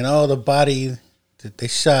out. They're saying, oh, the body that they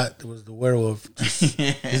shot was the werewolf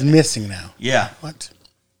is missing now. Yeah. What?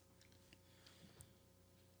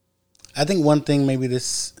 I think one thing maybe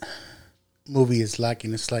this movie is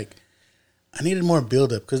lacking. It's like, I needed more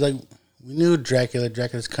build-up. Because, like, we knew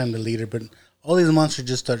Dracula's kind of the leader, but all these monsters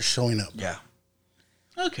just start showing up. Yeah.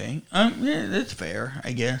 Okay. Yeah, that's fair,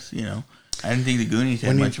 I guess, you know. I didn't think the Goonies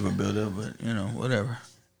had much of a build-up, but, you know, whatever.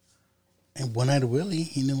 And One-Eyed Willie,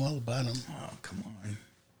 he knew all about him. Oh, come on.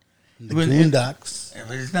 The Goondocks.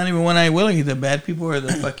 It's not even One-Eyed Willie. The bad people are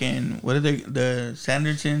the fucking, what are they, the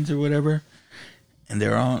Sandersons or whatever. And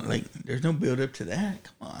they're all, like, there's no build-up to that.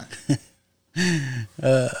 Come on.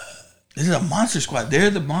 This is a monster squad. They're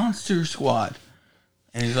the monster squad.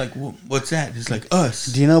 And he's like, well, what's that? It's like, us.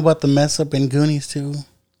 Do you know about the mess up in Goonies, too?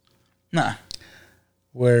 Nah.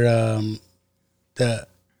 Where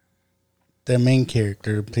the main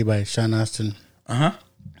character, played by Sean Astin,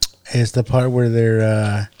 is the part where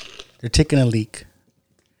they're taking a leak.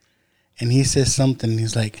 And he says something.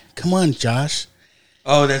 He's like, come on, Josh.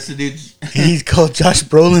 Oh, that's the dude. He's called Josh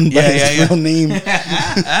Brolin by his real name.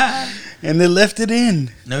 And they left it in.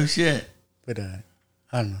 No shit. But I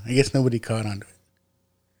don't know. I guess nobody caught on to it.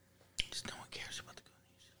 Just no one cares about the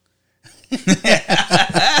Goonies.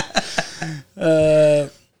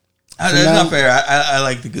 That's not fair. I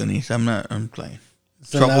like the Goonies. I'm playing.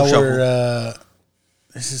 So now we're...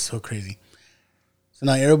 this is so crazy. So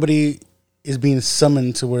now everybody is being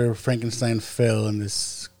summoned to where Frankenstein fell in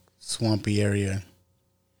this swampy area.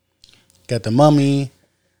 Got the mummy,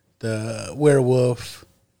 the werewolf,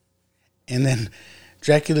 and then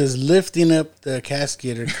Dracula's lifting up the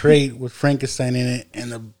casket or crate with Frankenstein in it, and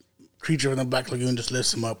the creature from the Black Lagoon just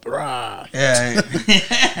lifts him up. Rah! Yeah.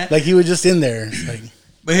 Like he was just in there. It's like,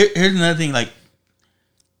 but here's another thing, like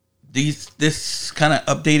this kind of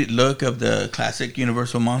updated look of the classic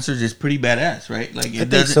Universal monsters is pretty badass, right? Like I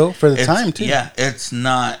think so for the time too. Yeah, it's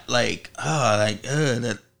not like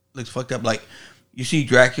that looks fucked up. Like you see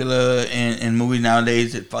Dracula in movies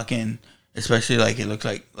nowadays, it fucking, especially like it looks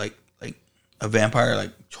like a vampire,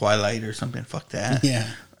 like Twilight or something. Fuck that. Yeah.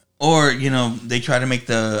 Or you know they try to make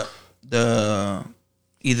the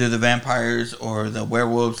either the vampires or the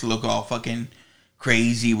werewolves look all fucking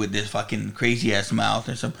crazy with this fucking crazy ass mouth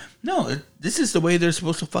or something. No, this is the way they're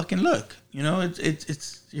supposed to fucking look. You know,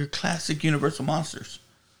 it's your classic Universal monsters.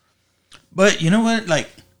 But you know what? Like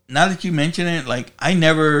now that you mention it, like I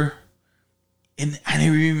never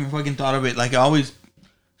even fucking thought of it. Like I always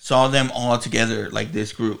saw them all together, like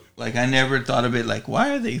this group. Like I never thought of it. Like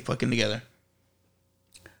why are they fucking together?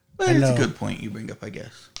 But it's a good point you bring up, I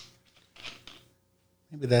guess.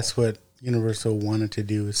 Maybe that's what Universal wanted to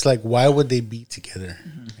do. It's like, why would they be together?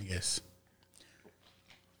 I guess.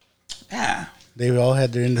 Yeah. They all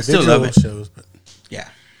had their still love individual it. shows, but Yeah.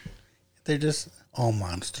 they're just all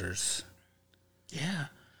monsters. Yeah.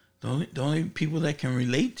 The only people that can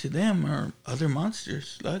relate to them are other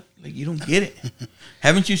monsters. Like you don't get it.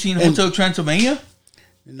 Haven't you seen Hotel Transylvania?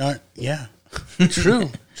 Yeah.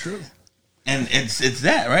 True. And it's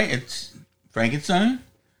that, right? It's Frankenstein,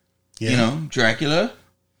 Dracula,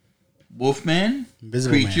 Wolfman,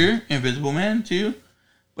 Invisible Man too.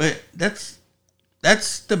 But that's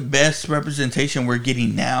the best representation we're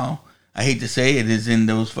getting now. I hate to say it, is in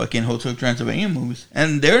those fucking Hotel Transylvania movies,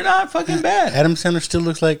 and they're not fucking bad. Adam Sandler still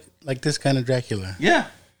looks like this kind of Dracula. Yeah,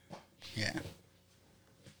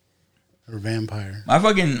 or vampire.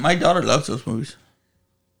 My daughter loves those movies.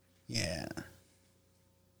 Yeah,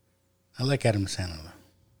 I like Adam Sandler.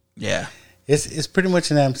 Yeah, it's pretty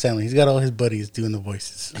much an Adam Sandler. He's got all his buddies doing the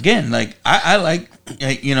voices. Again, like I like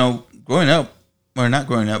growing up, or not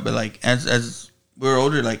growing up, but like as we're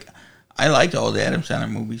older, like. I liked all the Adam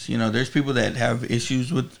Sandler movies. There's people that have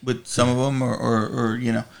issues with some of them, or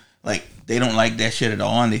like they don't like that shit at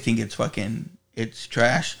all, and they think it's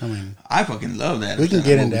trash. I mean, I fucking love that. We can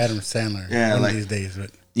get into Adam Sandler one of these days,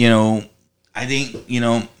 but I think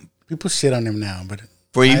people shit on him now, but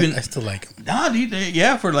I still like him. Nah, dude,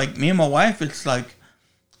 yeah. For like me and my wife, it's like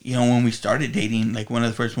when we started dating, like one of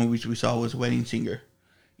the first movies we saw was Wedding Singer.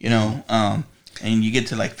 And you get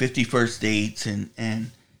to like 50 First Dates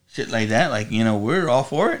and shit like that, like, we're all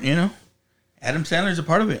for it, Adam Sandler's a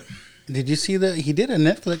part of it. Did you see he did a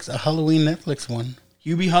Halloween Netflix one.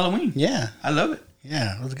 Hubie Halloween. Yeah. I love it.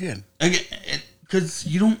 Yeah, it was good. Because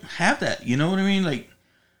you don't have that, you know what I mean? Like,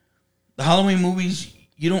 the Halloween movies,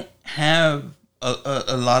 you don't have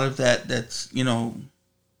a lot of that's, that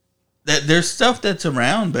there's stuff that's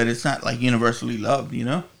around, but it's not, like, universally loved,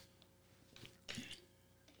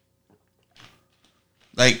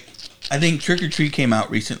 Like, I think Trick or Treat came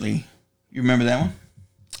out recently. You remember that one?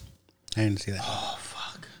 I didn't see that. Oh,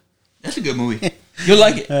 fuck. That's a good movie. You'll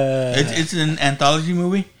like it. It's an anthology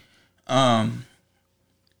movie.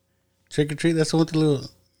 Trick or Treat, that's the one with the little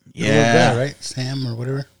guy, right? Sam or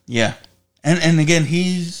whatever. Yeah. And again,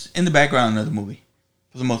 he's in the background of the movie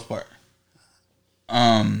for the most part.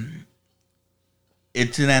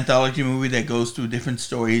 It's an anthology movie that goes through different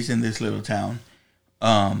stories in this little town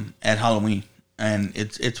at Halloween. And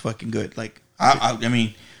it's fucking good. Like I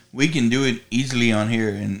mean, we can do it easily on here,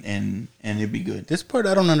 and it'd be good. This part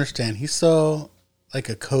I don't understand. He saw like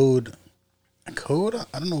a code. A code?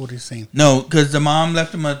 I don't know what he's saying. No, because the mom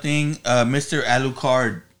left him a thing. Mr.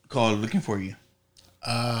 Alucard called looking for you.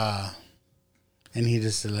 And he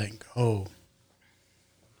just like, oh,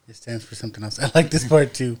 it stands for something else. I like this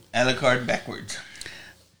part too. Alucard backwards.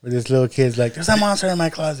 Where this little kid's like, there's a monster in my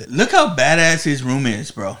closet. Look how badass his room is,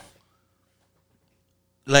 bro.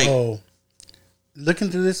 Like,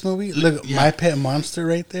 looking through this movie, look, My Pet Monster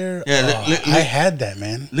right there. Yeah, look, I had that,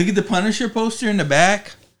 man. Look at the Punisher poster in the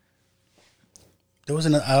back. There was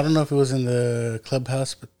I don't know if it was in the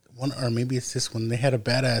clubhouse, but one, or maybe it's this one. They had a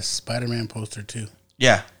badass Spider-Man poster too.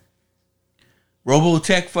 Yeah.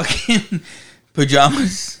 Robotech fucking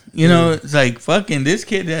pajamas. It's like fucking this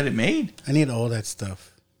kid had it made. I need all that stuff.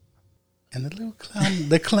 And the little clown,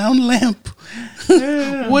 the clown lamp.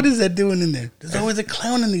 What is that doing in there? There's always a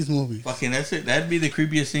clown in these movies. Fucking that's it. That'd be the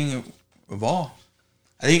creepiest thing of all.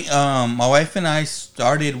 I think my wife and I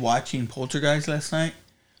started watching Poltergeist last night.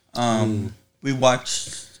 We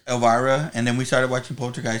watched Elvira, and then we started watching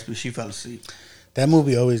Poltergeist, but she fell asleep. That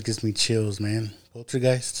movie always gives me chills, man.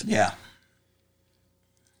 Poltergeist. Yeah.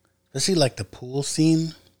 Especially like the pool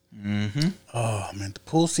scene. Mm-hmm. Oh man, the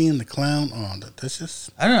pool scene, the clown. Oh, that's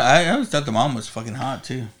just. I don't know. I always thought the mom was fucking hot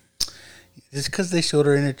too. It's because they showed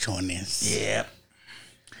her in her chones. Yeah.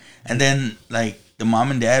 And then like the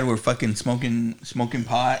mom and dad were fucking smoking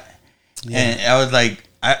pot, and I was like,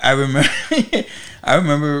 I remember, I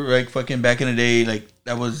remember like fucking back in the day, like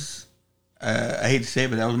that was, I hate to say it,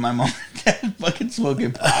 but that was my mom and dad fucking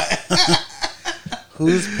smoking pot.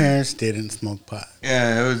 Whose parents didn't smoke pot?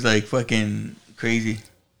 Yeah, it was like fucking crazy.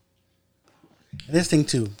 And this thing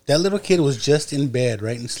too, that little kid was just in bed,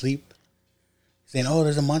 right, in sleep, saying, "Oh,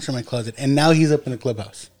 there's a monster in my closet," and now he's up in the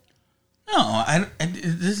clubhouse. No, this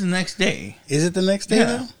is the next day. Is it the next day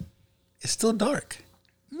though? It's still dark.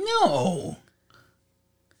 No.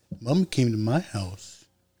 Mom came to my house.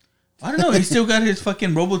 I don't know. He still got his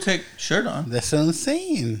fucking Robotech shirt on. That's what I'm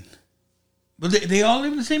saying. But they all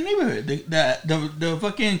live in the same neighborhood. The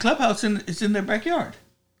fucking clubhouse is in their backyard.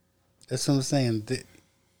 That's what I'm saying.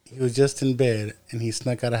 He was just in bed, and he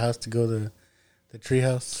snuck out of house to go to the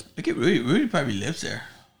treehouse. I think Rudy probably lives there.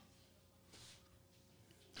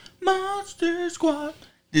 Monster Squad.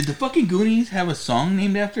 Did the fucking Goonies have a song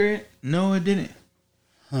named after it? No, it didn't.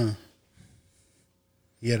 Huh.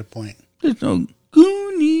 You got a point. There's no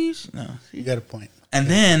Goonies. No. See? You got a point. And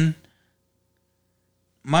then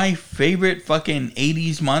my favorite fucking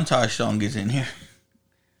 80s montage song is in here.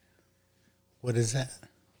 What is that?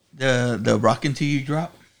 The Rockin' Till You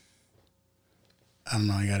Drop. I don't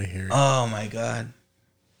know. I gotta hear it. Oh my god.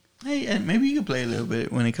 Hey, maybe you can play a little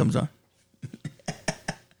bit when it comes on.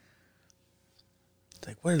 It's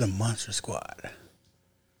like, where's the Monster Squad?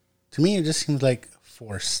 To me, it just seems like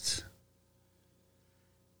forced.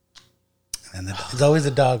 And it's always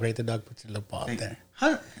the dog, right? The dog puts a little paw up there.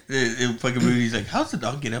 How the fucking movie's like, how's the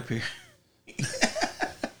dog get up here?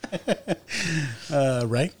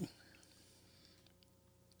 Right?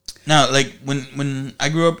 Now, like when I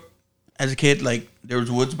grew up as a kid, like there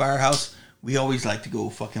was woods by our house. We always like to go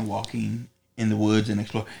fucking walking in the woods and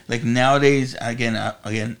explore. Like nowadays, again,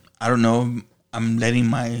 I don't know. I'm letting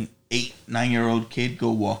my 8-9-year-old kid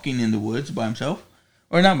go walking in the woods by himself,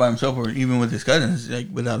 or not by himself, or even with his cousins, like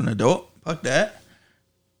without an adult. Fuck that.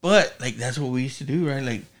 But like that's what we used to do, right?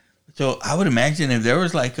 Like, so I would imagine if there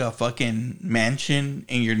was like a fucking mansion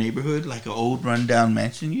in your neighborhood, like an old rundown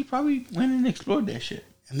mansion, you probably went and explored that shit.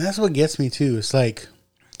 And that's what gets me too. It's like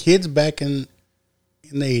kids back in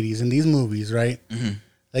the 80s in these movies, right? Mm-hmm.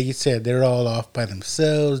 Like you said, they're all off by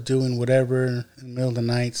themselves, doing whatever in the middle of the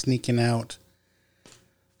night, sneaking out.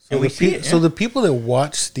 So, so the people that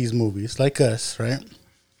watch these movies, like us, right?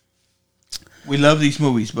 We love these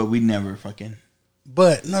movies, but we never fucking...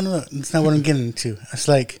 But, no, that's not what I'm getting into. It's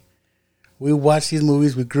like, we watch these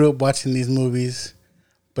movies, we grew up watching these movies,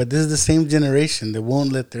 but this is the same generation that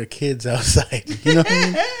won't let their kids outside. You know what I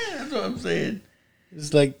mean? That's what I'm saying.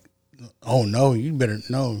 It's like, oh, no, you better,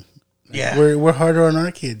 no. Yeah. We're harder on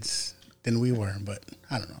our kids than we were, but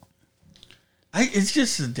I don't know. It's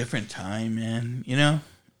just a different time, man, you know?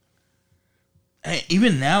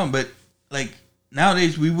 Even now, but, like,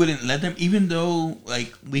 nowadays we wouldn't let them, even though,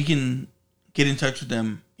 like, we can get in touch with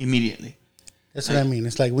them immediately. That's what I mean.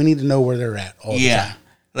 It's like we need to know where they're at all the time.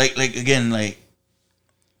 Like again, like,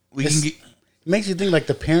 we can get... It makes you think, like,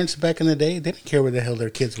 the parents back in the day, they didn't care where the hell their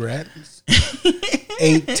kids were at.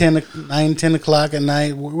 8, 10, 9, 10 o'clock at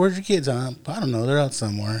night. Where's your kids? I don't know. They're out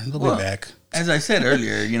somewhere. They'll be back. As I said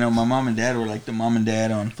earlier, you know, my mom and dad were like the mom and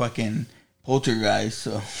dad on fucking Poltergeist,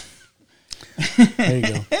 so... There you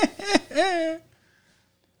go.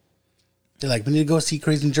 They're like, we need to go see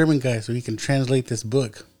Crazy German Guy so he can translate this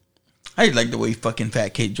book. I like the way fucking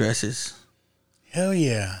Fat Kate dresses. Hell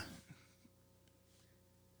yeah.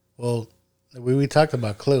 Well, we talked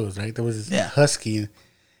about clothes, right? There was this husky.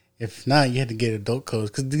 If not, you had to get adult clothes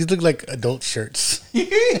because these look like adult shirts.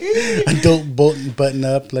 Adult button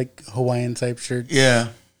up, like Hawaiian type shirts. Yeah.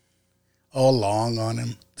 All long on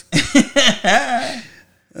him.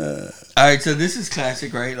 All right, so this is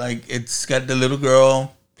classic, right? Like, it's got the little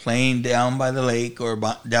girl playing down by the lake or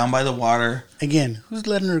down by the water. Again, who's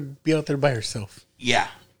letting her be out there by herself? Yeah.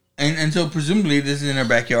 And so presumably this is in her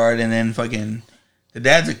backyard, and then fucking the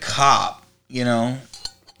dad's a cop, you know,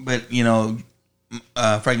 but, you know,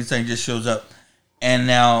 Frankenstein just shows up. And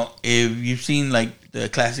now if you've seen, like, the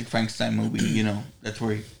classic Frankenstein movie, you know, that's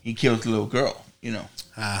where he kills the little girl, you know.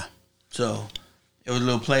 So it was a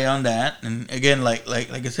little play on that. And again, like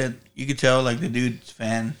I said, you could tell, like, the dude's a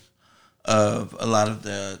fan of a lot of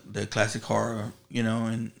the classic horror, you know,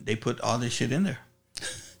 and they put all this shit in there.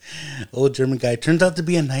 Old German guy turns out to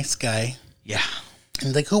be a nice guy. Yeah. And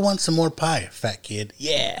he's like, who wants some more pie, fat kid?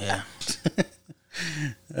 Yeah.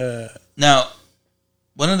 Now,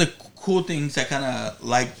 one of the cool things I kind of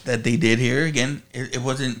like that they did here, again, it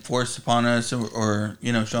wasn't forced upon us or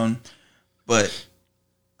you know, shown, but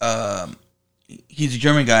he's a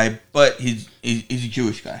German guy, but he's a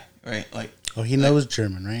Jewish guy, right? Like, oh, he knows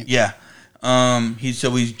German, right? Yeah. He's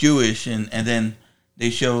Jewish, and then they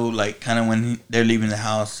show, like, kind of when they're leaving the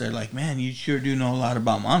house, they're like, man, you sure do know a lot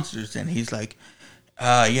about monsters. And he's like,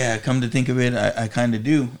 yeah, come to think of it, I kind of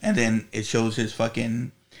do. And then it shows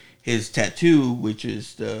his tattoo, which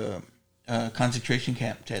is the concentration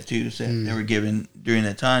camp tattoos that they were given during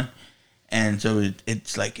that time. And so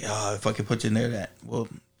it's like, if I could put in there that, well,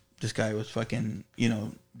 this guy was fucking, you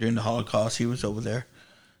know, during the Holocaust, he was over there.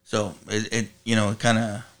 So it you know, kind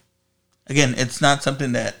of, again, it's not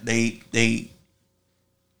something that they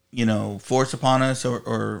you know, force upon us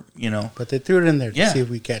or you know. But they threw it in there to see if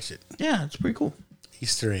we catch it. Yeah, it's pretty cool.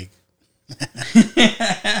 Easter egg.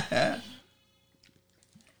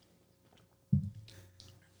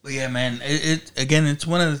 But yeah, man, it's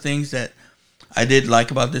one of the things that I did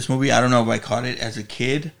like about this movie. I don't know if I caught it as a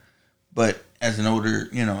kid, but as an older,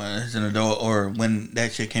 you know, as an adult, or when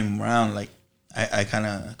that shit came around, like, I kind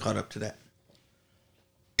of caught up to that.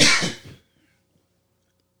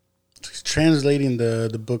 He's translating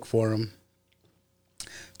the book for him,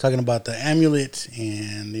 talking about the amulet,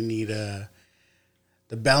 and they need the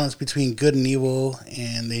balance between good and evil,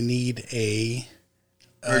 and they need a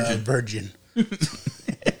virgin.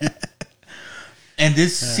 And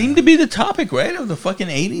this seemed to be the topic, right, of the fucking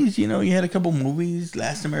 80s. You know, you had a couple movies,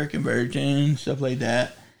 Last American Virgin, stuff like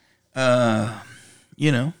that.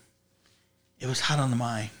 You know, it was hot on the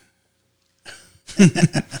mind.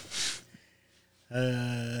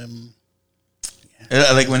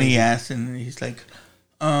 Like when he asked, and he's like,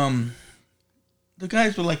 the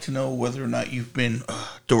guys would like to know whether or not you've been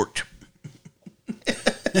dorked.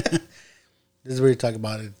 This is where you talk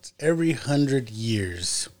about it. It's every 100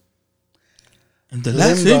 years. And the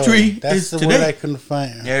last century That's is the today. word I couldn't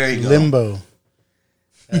find. There you go. Limbo.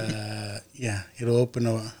 Yeah, it'll open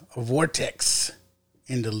a vortex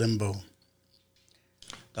into limbo.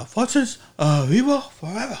 The forces are evil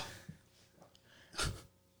forever.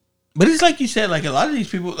 But it's like you said, like a lot of these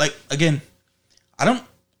people, like, again, I don't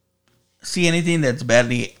see anything that's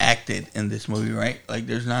badly acted in this movie, right? Like,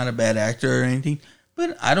 there's not a bad actor or anything.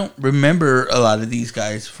 But I don't remember a lot of these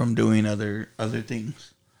guys from doing other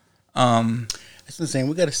things. That's the same.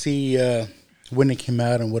 We got to see when it came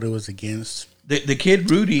out and what it was against. The kid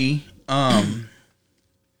Rudy,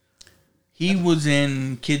 he was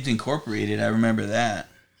in Kids Incorporated. I remember that.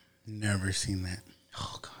 Never seen that.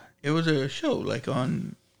 Oh God, it was a show like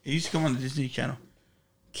on. It used to come on the Disney Channel.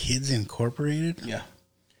 Kids Incorporated? Yeah.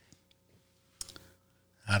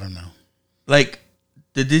 I don't know. Like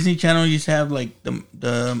the Disney Channel used to have like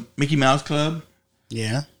the Mickey Mouse Club.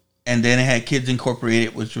 Yeah. And then it had Kids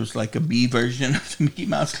Incorporated, which was like a B version of the Mickey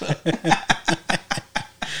Mouse Club.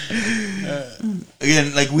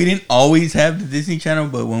 Again, like we didn't always have the Disney Channel,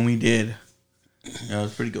 but when we did, it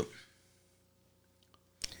was pretty good.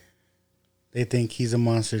 They think he's a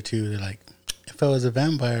monster too. They're like, if I was a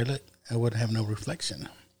vampire, look, I would have no reflection.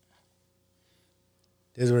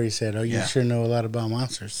 This is where he said, "Oh, you sure know a lot about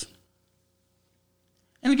monsters."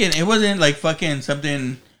 And again, it wasn't like fucking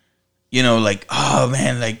something, you know, like, oh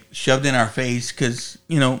man, like shoved in our face, because,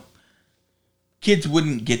 you know, kids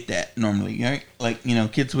wouldn't get that normally, right? Like, you know,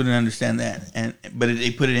 kids wouldn't understand that, but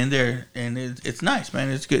they put it in there, and it's nice, man.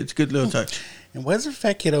 It's good. It's a good little touch. And why's the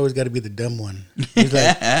fat kid always got to be the dumb one? He's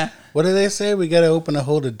like, what do they say? We got to open a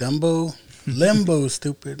hole to Dumbo? Limbo,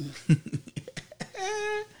 stupid.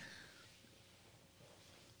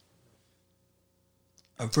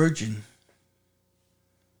 A virgin.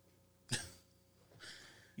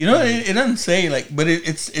 You know, it doesn't say like, but it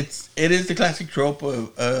is the classic trope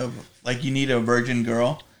of like you need a virgin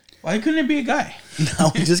girl. Why couldn't it be a guy?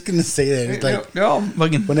 No, I'm just gonna say that. It's like they're all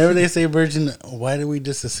fucking. Whenever they say virgin, why do we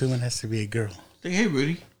just assume it has to be a girl? Like, hey,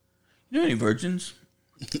 Rudy, you know any virgins?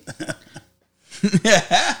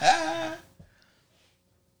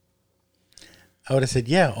 I would have said,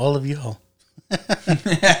 yeah, all of y'all.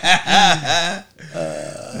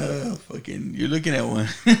 Fucking, you're looking at one.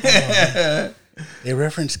 They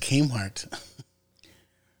reference Kmart.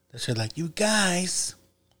 They said, like, you guys.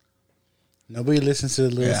 Nobody listens to the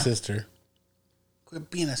little sister. Quit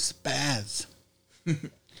being a spaz.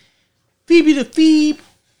 Phoebe the Phoebe.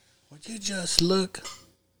 Would you just look?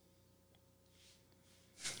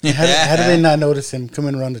 How do they not notice him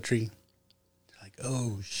coming around the tree? They're like,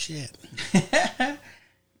 oh, shit.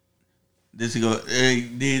 This is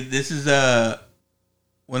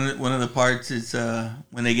one of the parts is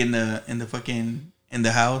when they get in the fucking in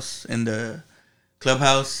the house, in the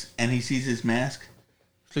clubhouse, and he sees his mask.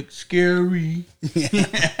 It's like scary.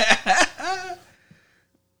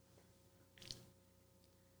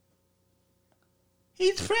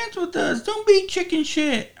 He's friends with us. Don't be chicken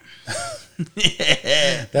shit.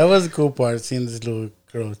 That was a cool part, seeing this little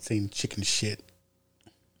girl saying chicken shit.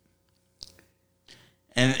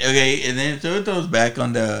 And okay, and then so it throws back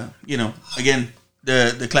on the, you know, again,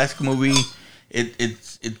 the classic movie. It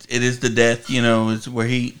is the death, you know, it's where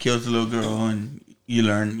he kills the little girl, and you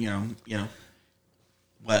learn, you know,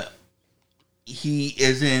 but he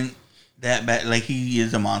isn't that bad. Like, he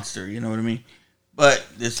is a monster, you know what I mean? But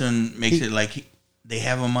this one makes it like they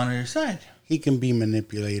have him on their side. He can be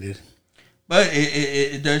manipulated. But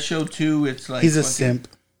it does show too. It's like he's a simp.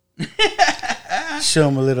 Show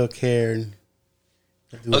him a little care and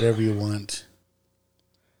do whatever you want.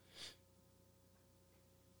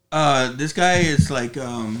 This guy is like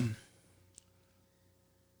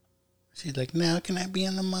she's like, now can I be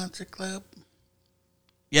in the Monster Club?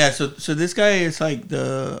 Yeah, so this guy is like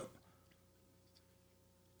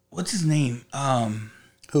what's his name?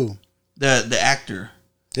 Who? The actor.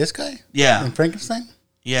 This guy? Yeah. In Frankenstein?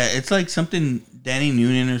 Yeah, it's like something Danny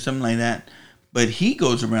Noonan or something like that. But he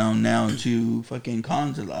goes around now to fucking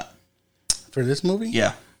cons a lot. For this movie?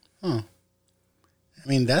 Yeah. Huh. I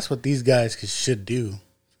mean, that's what these guys should do.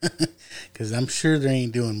 Because I'm sure they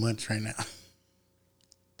ain't doing much right now.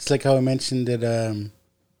 It's like how I mentioned that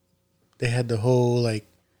they had the whole, like,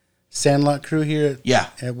 Sandlot crew here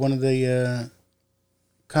at one of the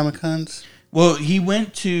Comic-Cons. Well, he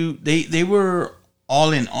went to... They were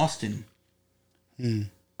all in Austin.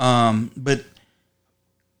 But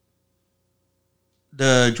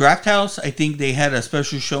the Draft House, I think they had a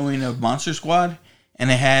special showing of Monster Squad, and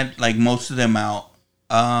they had like most of them out.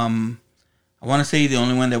 I want to say the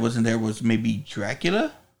only one that wasn't there was maybe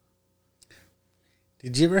Dracula.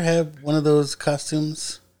 Did you ever have one of those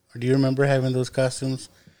costumes, or do you remember having those costumes,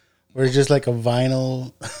 where it's just like a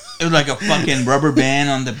vinyl? It was like a fucking rubber band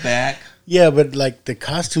on the back. Yeah, but like the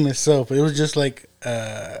costume itself, it was just like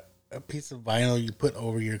a piece of vinyl you put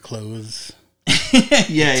over your clothes.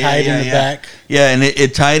 Tied in the back. Yeah, and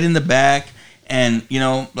it tied in the back, and you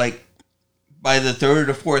know, like by the third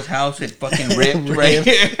or fourth house, it fucking ripped right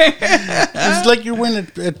here. It's like you're wearing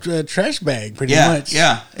a trash bag, pretty much.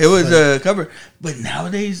 Yeah, it was a cover. But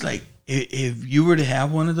nowadays, like if you were to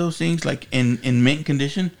have one of those things, like in mint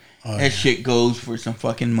condition, that shit goes for some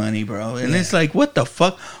fucking money, bro. And it's like, what the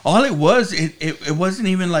fuck? All it was, it wasn't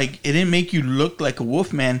even like, it didn't make you look like a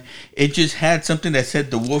Wolfman. It just had something that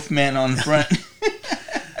said the Wolfman on the front.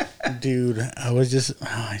 Dude,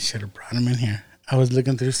 I should have brought him in here. I was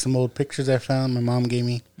looking through some old pictures I found my mom gave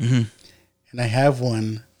me. Mm-hmm. And I have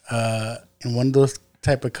one in one of those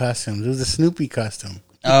type of costumes. It was a Snoopy costume.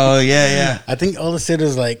 Oh, yeah. I think all it said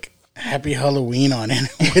was like, Happy Halloween on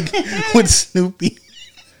it with Snoopy.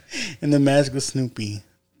 And the mask was Snoopy.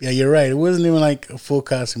 Yeah, you're right. It wasn't even like a full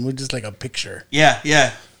costume. It was just like a picture.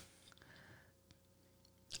 Yeah.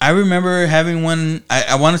 I remember having one.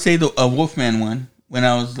 I want to say a Wolfman one when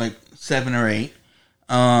I was like 7 or 8.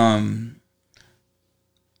 I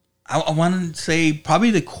want to say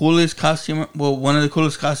probably the coolest costume. Well, one of the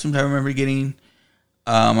coolest costumes I remember getting.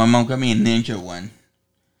 My mom got me a ninja one.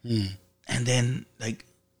 And then like.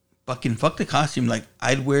 Fuck the costume. Like,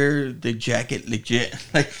 I'd wear the jacket legit,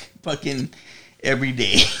 like, fucking every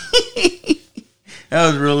day. I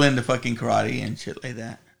was real into fucking karate and shit like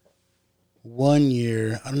that. One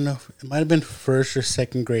year, I don't know, it might have been first or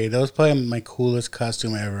second grade. That was probably my coolest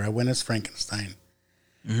costume ever. I went as Frankenstein.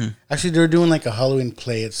 Mm-hmm. Actually, they were doing, like, a Halloween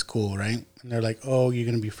play at school, right? And they're like, oh, you're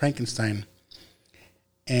going to be Frankenstein.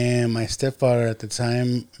 And my stepfather at the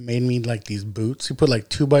time made me, like, these boots. He put, like,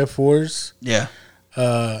 2x4s. Yeah.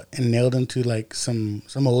 And nailed them to like some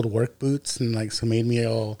old work boots, and like so made me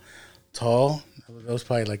all tall. That was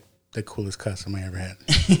probably like the coolest costume I ever had.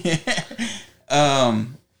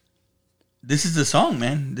 This is the song,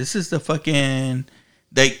 man. This is the fucking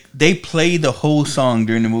they play the whole song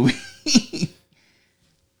during the movie.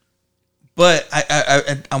 But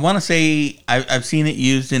I want to say I've seen it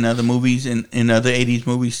used in other movies and in other 80s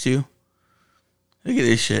movies too. Look at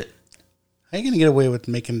this shit. How are you going to get away with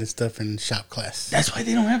making this stuff in shop class? That's why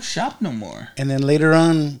they don't have shop no more. And then later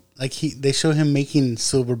on, like they show him making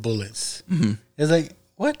silver bullets. Mm-hmm. It's like,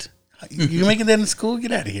 what? You're making that in school?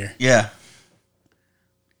 Get out of here. Yeah.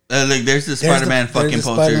 Look, there's the Spider-Man fucking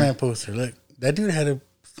poster. Spider-Man poster. Look, that dude had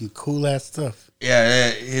some cool ass stuff. Yeah,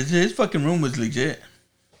 his fucking room was legit.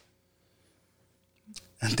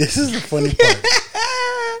 And this is the funny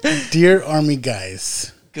part. Dear Army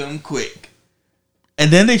guys, come quick.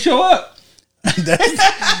 And then they show up.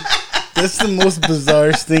 That's the most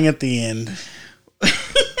bizarre thing at the end.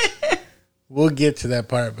 We'll get to that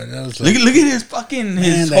part, but that was like, look at his fucking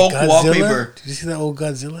Hulk wallpaper. Did you see that old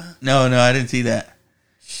Godzilla? No, I didn't see that.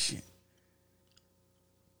 Shit.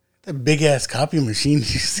 That big ass copy machine.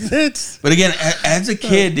 But again, as a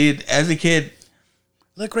kid, dude,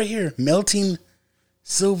 look right here, melting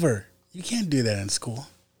silver. You can't do that in school.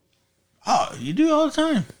 Oh, you do it all the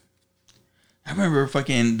time. I remember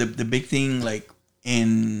fucking the big thing, like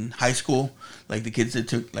in high school, like the kids that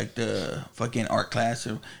took like the fucking art class,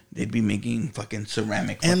 or they'd be making fucking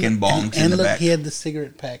ceramic fucking bongs in the back. He had the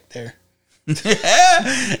cigarette pack there. They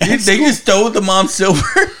just stole the mom's silver.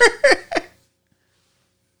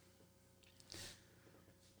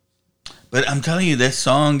 But I'm telling you, this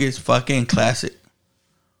song is fucking classic.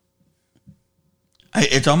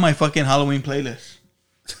 It's on my fucking Halloween playlist.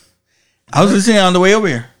 I was listening on the way over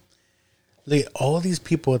here. Look at all these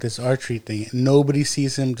people at this archery thing. Nobody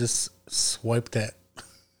sees him just swipe that.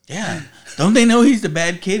 Yeah. Don't they know he's the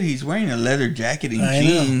bad kid? He's wearing a leather jacket and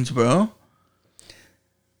jeans, bro.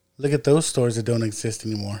 Look at those stores that don't exist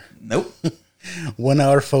anymore. Nope. 1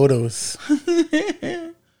 hour photos.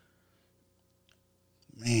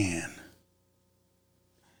 Man.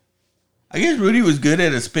 I guess Rudy was good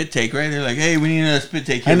at a spit take, right? They're like, hey, we need another spit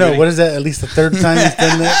take here, I know. Rudy. What is that? At least the third time he's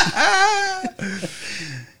done that?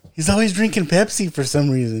 He's always drinking Pepsi for some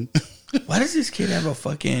reason. Why does this kid have a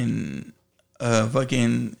fucking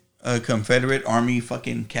Confederate Army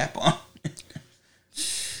fucking cap on? I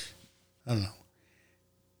don't know.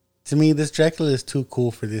 To me, this Dracula is too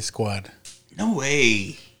cool for this squad. No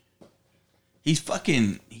way. He's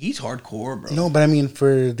hardcore, bro. No, but I mean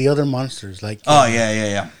for the other monsters, like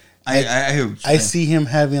yeah. I hear what you're saying. see him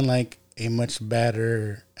having like a much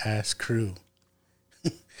badder ass crew.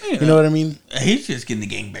 You know what I mean? He's just getting the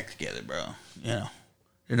gang back together, bro. You know,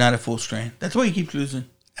 they're not at full strength. That's why he keeps losing.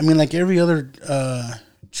 I mean, like every other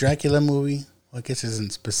Dracula movie. Well, I guess it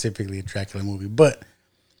isn't specifically a Dracula movie, but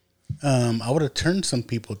I would have turned some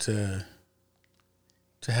people to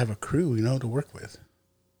have a crew, you know, to work with.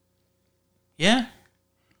 Yeah.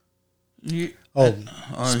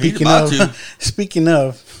 Speaking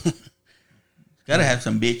of, gotta have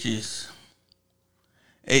some bitches.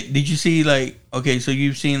 Hey, did you see so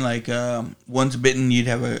you've seen Once Bitten, you'd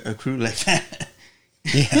have a crew like that.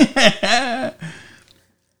 Yeah.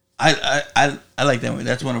 I like that movie.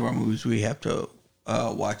 That's one of our movies we have to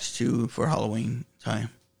watch too for Halloween time.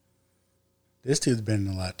 This dude's been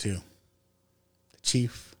in a lot too. The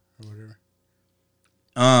Chief or whatever.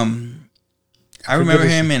 I remember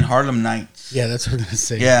him in Harlem Nights. Yeah, that's what I was gonna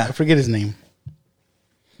say. Yeah, I forget his name.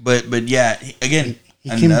 But yeah, again, he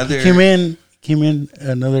came in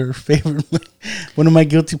another favorite, one of my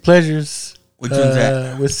guilty pleasures. Which one's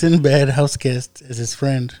that? With Sinbad Houseguest as his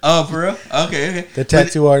friend. Oh, for real? Okay. The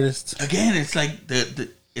tattoo artist. Again, it's like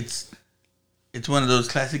it's one of those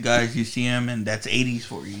classic guys. You see him, and that's 80s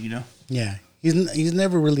for you, you know. Yeah, he's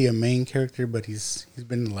never really a main character, but he's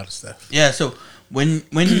been in a lot of stuff. Yeah, so when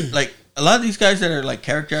like a lot of these guys that are like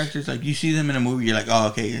character actors, like you see them in a movie, you're like, oh,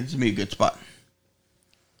 okay, this would be a good spot.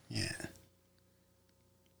 Yeah.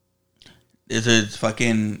 He's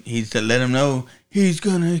to let him know he's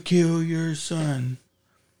gonna kill your son.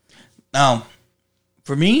 Now,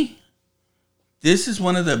 for me, this is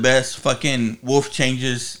one of the best fucking wolf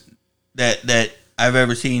changes that I've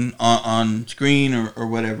ever seen on screen or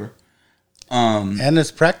whatever. And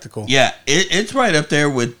it's practical. Yeah, it's right up there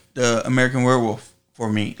with the American Werewolf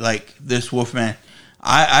for me. Like this Wolfman,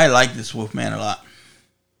 I like this Wolfman a lot.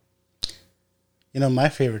 You know, my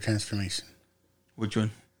favorite transformation. Which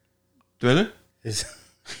one? Thriller? Is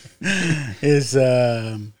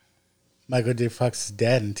Michael J. Fox's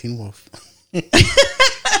dad in Teen Wolf.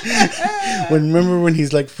 Remember when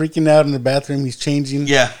he's like freaking out in the bathroom, he's changing.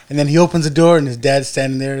 Yeah. And then he opens the door and his dad's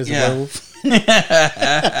standing there as a werewolf.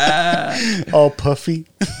 All puffy.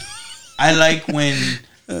 I like when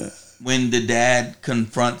the dad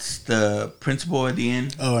confronts the principal at the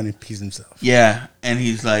end. Oh, and he pees himself. Yeah. And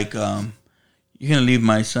he's like, you're gonna leave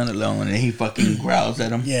my son alone, and he fucking growls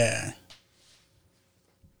at him. Yeah.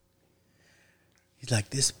 He's like,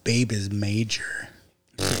 this babe is major.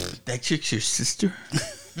 That chick's your sister?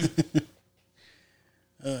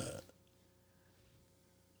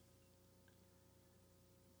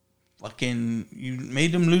 Fucking, you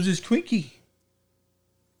made him lose his Twinkie.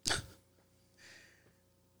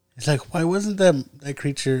 It's like, why wasn't that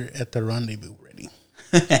creature at the rendezvous ready?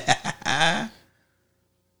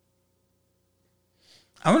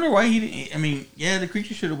 I wonder why he didn't. I mean, yeah, the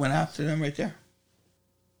creature should have went after them right there.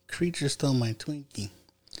 Creature stole my Twinkie.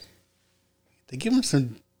 They give him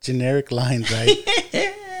some generic lines, right?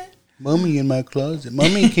 Mommy in my closet.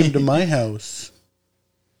 Mommy came to my house.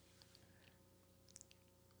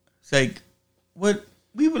 It's like, what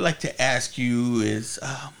we would like to ask you is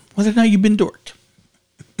whether or not you've been dorked.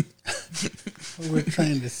 What we're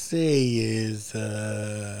trying to say is,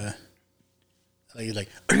 like,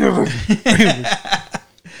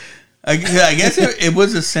 I guess it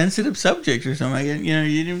was a sensitive subject or something. You know,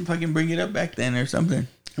 you didn't fucking bring it up back then or something.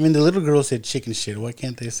 I mean, the little girl said chicken shit. Why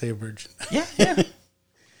can't they say virgin? Yeah.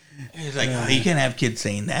 It's like, oh, you can't have kids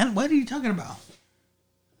saying that. What are you talking about?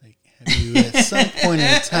 Like, have you at some point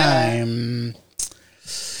in time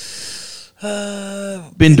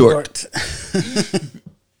been dorked?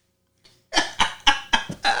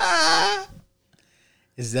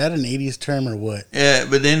 Is that an 80s term or what? Yeah,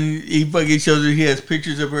 but then he fucking shows her he has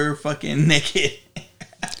pictures of her fucking naked.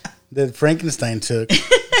 That Frankenstein took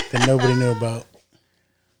that nobody knew about.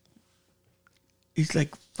 He's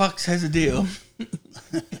like, Fox has a deal.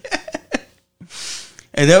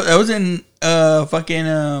 And that was in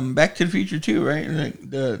fucking Back to the Future too, right? Like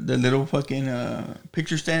the little fucking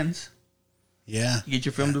picture stands. Yeah. You get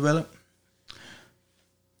your film developed.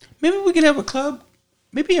 Maybe we could have a club.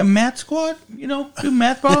 Maybe a math squad, you know, do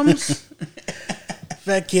math problems.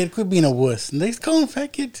 Fat kid, quit being a wuss. And they call him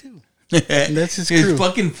Fat Kid too. And that's his crew.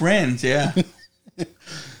 fucking friends, yeah.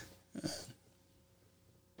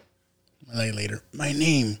 Like later, my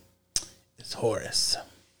name is Horace.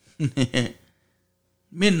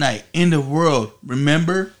 Midnight, end of world.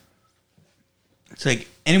 Remember? It's like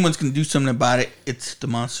anyone's gonna do something about it. It's the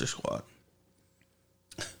Monster Squad.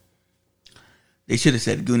 They should have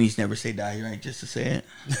said Goonies never say die, right? Just to say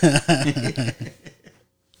it.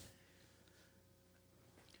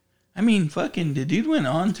 I mean, fucking, the dude went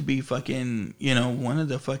on to be fucking, you know, one of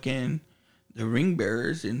the fucking, the ring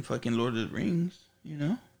bearers in fucking Lord of the Rings, you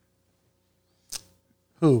know?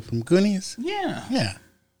 Who, from Goonies? Yeah. Yeah.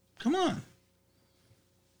 Come on.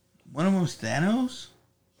 One of them was Thanos.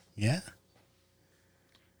 Yeah.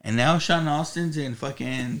 And now Sean Austin's in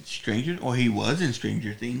fucking Stranger, or he was in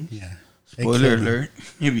Stranger Things. Yeah. Spoiler alert,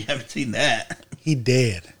 if you haven't seen that. He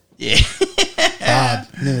dead. Yeah. Bob.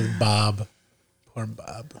 His name was Bob. Poor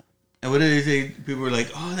Bob. And what did they say? People were like,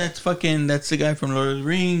 oh, that's the guy from Lord of the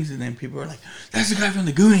Rings. And then people were like, that's the guy from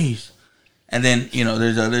the Goonies. And then, you know,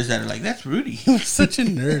 there's others that are like, that's Rudy. He was such a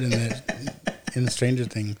nerd in that, in Stranger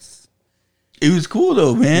Things. It was cool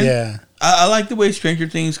though, man. Yeah. I like the way Stranger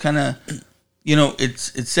Things kind of, you know,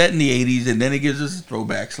 it's set in the 80s and then it gives us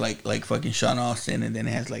throwbacks like fucking Sean Austin, and then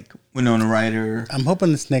it has like Winona Ryder. I'm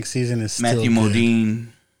hoping this next season is still Matthew good, Modine.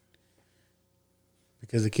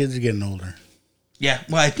 because the kids are getting older. Yeah,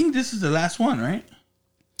 well, I think this is the last one, right?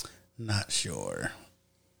 Not sure.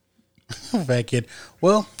 Fat kid.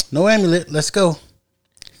 Well, no amulet. Let's go.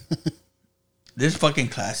 This fucking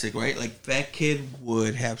classic, right? Like, Fat Kid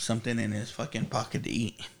would have something in his fucking pocket to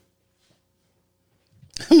eat.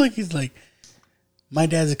 Like, he's like, my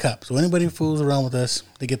dad's a cop, so anybody who fools around with us,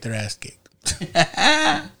 they get their ass kicked.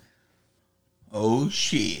 Oh,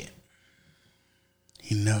 shit.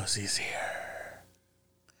 He knows he's here.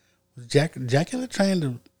 Was Dracula trying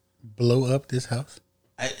to blow up this house?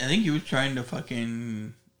 I think he was trying to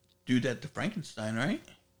fucking do that to Frankenstein, right?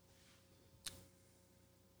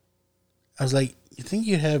 I was like, you think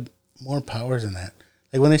you'd have more powers than that?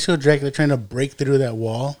 Like, when they showed Dracula trying to break through that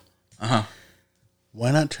wall,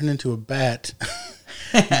 why not turn into a bat,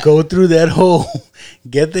 go through that hole,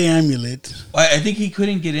 get the amulet? Well, I think he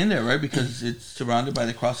couldn't get in there, right? Because it's surrounded by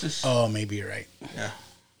the crosses. Oh, maybe you're right. Yeah.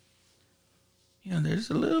 You know, there's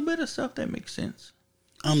a little bit of stuff that makes sense.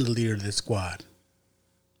 I'm the leader of this squad.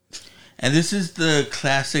 And this is the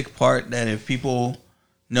classic part that if people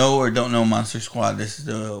know or don't know Monster Squad, this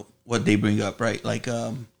is what they bring up, right? Like,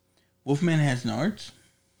 Wolfman has nards.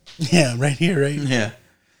 Yeah, right here, right? Yeah.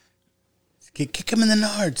 Kick him in the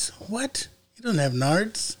nards. What? You don't have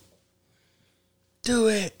nards. Do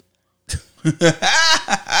it.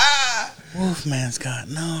 Wolfman's got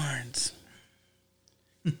nards.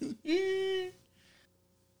 And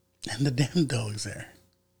the damn dog's there.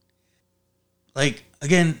 Like,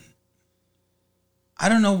 again, I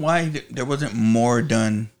don't know why there wasn't more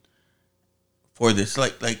done for this.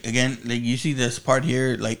 Like again, like you see this part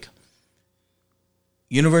here, like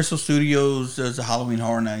Universal Studios does the Halloween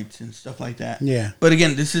Horror Nights and stuff like that. Yeah. But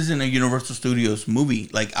again, this isn't a Universal Studios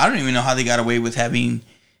movie. Like, I don't even know how they got away with having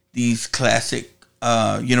these classic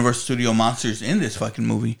Universal Studio monsters in this fucking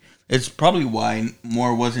movie. It's probably why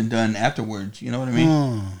more wasn't done afterwards. You know what I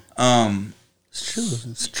mean?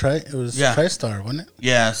 It's true. It was TriStar, wasn't it?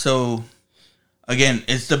 Yeah. So again,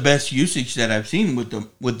 it's the best usage that I've seen with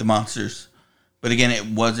the monsters. But again, it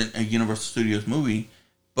wasn't a Universal Studios movie.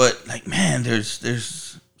 But like, man,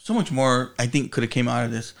 there's so much more I think could have came out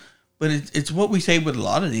of this. But it's what we say with a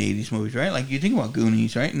lot of the 80s movies, right? Like, you think about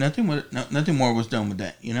Goonies, right? Nothing more was done with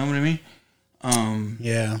that. You know what I mean?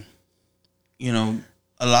 Yeah. You know,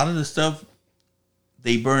 a lot of the stuff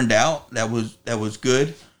they burned out that was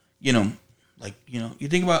good. You know, like, you know, you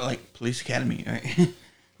think about like Police Academy, right?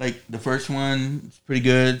 Like, the first one is pretty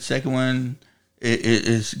good. Second one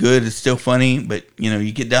is good. It's still funny, but you know,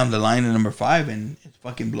 you get down the line to number 5 and it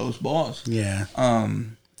fucking blows balls. Yeah.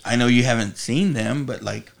 I know you haven't seen them, but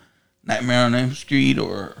like Nightmare on Elm Street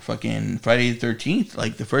or fucking Friday the 13th,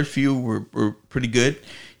 like the first few were pretty good.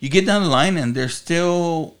 You get down the line and they're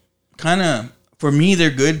still kind of, for me,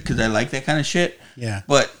 they're good because I like that kind of shit. Yeah.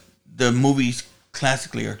 But the movies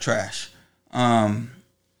classically are trash. A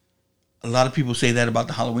lot of people say that about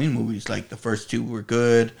the Halloween movies. Like, the first 2 were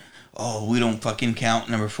good. Oh, we don't fucking count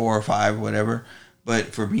number 4 or 5 or whatever. But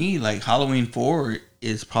for me, like, Halloween 4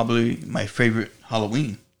 is probably my favorite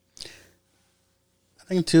Halloween. I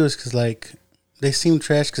think too is because like they seem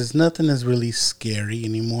trash because nothing is really scary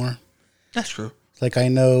anymore. That's true. Like, I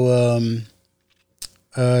know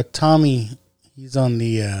Tommy, he's on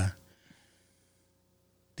the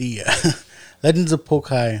Legends of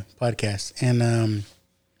Pokai podcast, and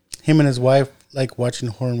him and his wife like watching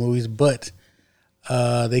horror movies, but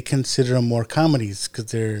they consider them more comedies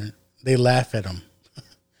because they laugh at them.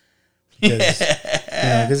 Because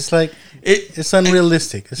it's like it's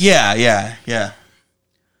unrealistic. Yeah.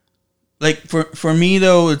 Like for me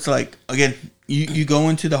though, it's like again, you go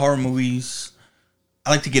into the horror movies.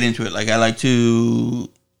 I like to get into it. Like I like to,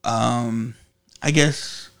 I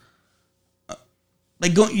guess,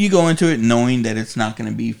 you go into it knowing that it's not going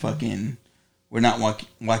to be fucking. We're not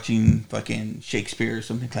watching fucking Shakespeare or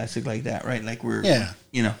something classic like that, right? Like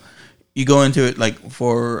you go into it like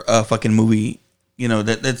for a fucking movie.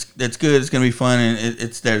 That's good. It's gonna be fun, and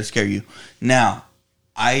it's there to scare you. Now,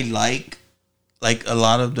 I like a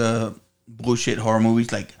lot of the bullshit horror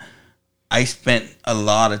movies. Like, I spent a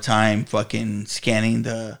lot of time fucking scanning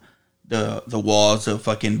the walls of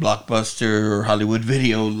fucking Blockbuster or Hollywood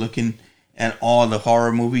Video, looking at all the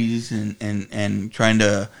horror movies and trying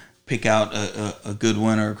to pick out a good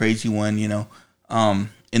one or a crazy one. In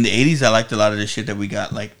the 80s, I liked a lot of the shit that we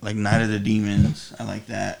got, like Night of the Demons. I like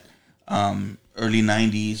that. Early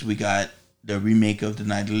 90s, we got the remake of the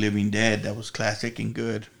Night of the Living Dead. That was classic and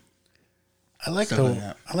good. I like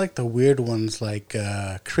the weird ones like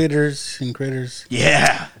Critters.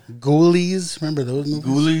 Yeah. Ghoulies. Remember those movies?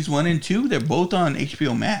 Ghoulies 1 and 2. They're both on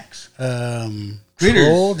HBO Max.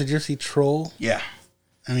 Troll. Did you see Troll? Yeah.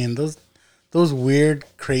 I mean those weird,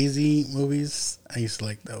 crazy movies. I used to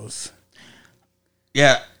like those.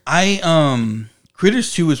 Yeah,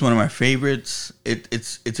 Critters 2 is one of my favorites.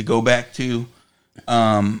 It's a go back to.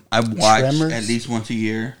 I've watched Tremors. At least once a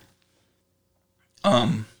year.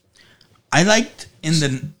 I liked in the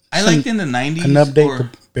 90s. An update: the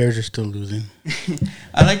Bears are still losing.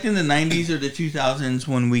 I liked in the 90s or the 2000s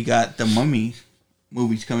when we got the Mummy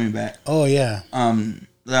movies coming back. Oh yeah.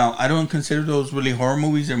 Now I don't consider those really horror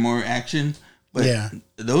movies; they're more action. But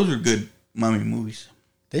those are good Mummy movies.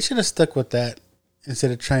 They should have stuck with that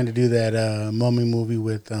instead of trying to do that Mummy movie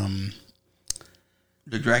with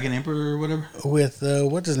the Dragon Emperor or whatever. With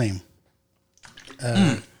what's his name?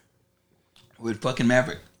 With fucking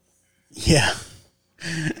Maverick. Yeah.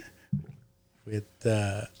 With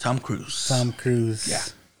Tom Cruise. Tom Cruise. Yeah.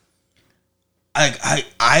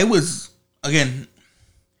 I was again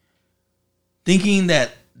thinking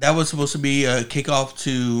that was supposed to be a kickoff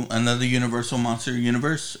to another Universal Monster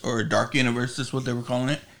Universe or Dark Universe is what they were calling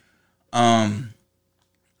it.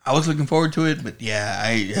 I was looking forward to it, but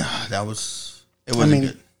it wasn't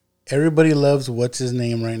good. Everybody loves what's his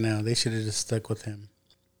name right now. They should have just stuck with him.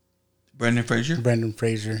 Brendan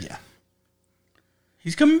Fraser. Yeah.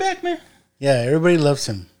 He's coming back, man. Yeah, everybody loves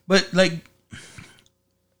him. But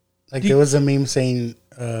there was a meme saying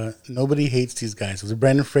nobody hates these guys. It was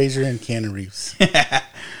Brendan Fraser and Keanu Reeves.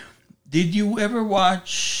 Did you ever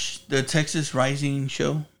watch the Texas Rising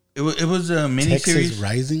show? It was a mini series. Texas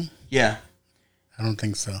Rising? Yeah. I don't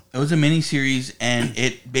think so. It was a mini series, and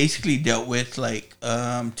it basically dealt with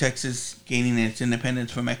Texas gaining its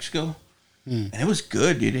independence from Mexico, and it was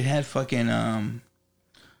good, dude. It had fucking I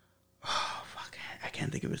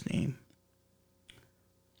can't think of his name.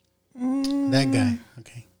 That guy.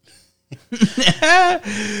 Okay.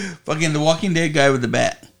 Fucking the Walking Dead guy with the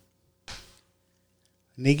bat.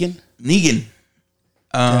 Negan.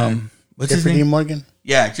 What's his Jeffrey name? D. Morgan.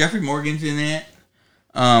 Yeah, Jeffrey Morgan's in it.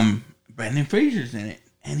 Brendan Fraser's in it,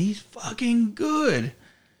 and he's fucking good,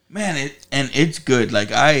 man. It's good.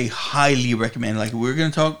 Like, I highly recommend. Like, we're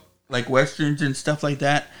gonna talk like westerns and stuff like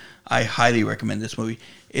that. I highly recommend this movie.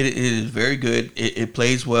 It is very good. It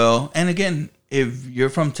plays well, and again, if you're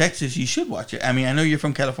from Texas, you should watch it. I mean, I know you're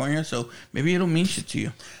from California, so maybe it'll mean shit to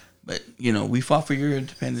you, but we fought for your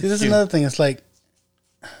independence. See, this is another thing. It's like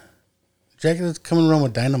Dracula's coming around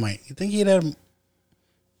with dynamite. You think he'd have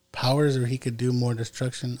powers, or he could do more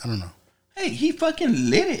destruction? I don't know. Hey, he fucking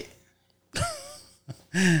lit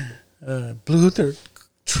it. Blew their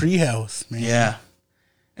treehouse, man. Yeah.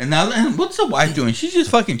 And now, what's the wife doing? She's just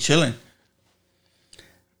fucking chilling.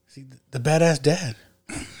 See, the badass dad.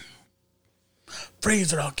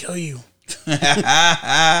 Fraser, I'll kill you. He's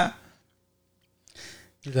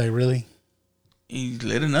like, really? He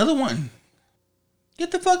lit another one.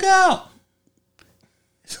 Get the fuck out.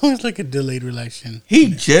 It's always like a delayed reaction.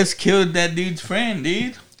 He just killed that dude's friend,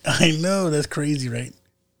 dude. I know, that's crazy, right?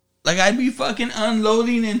 Like, I'd be fucking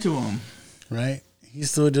unloading into him. Right? He's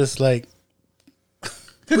still just like...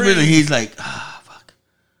 Because really, he's like, fuck.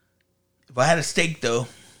 If I had a steak, though.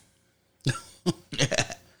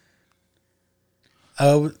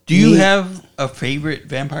 Do you have a favorite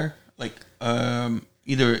vampire? Like,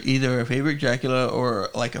 either a favorite Dracula or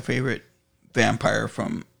like a favorite vampire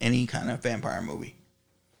from any kind of vampire movie?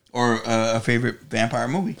 Or a favorite vampire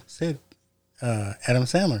movie? Said Adam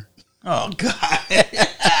Sandler. Oh, God.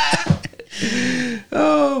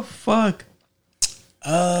 Oh, fuck.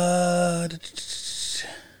 I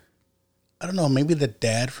don't know. Maybe the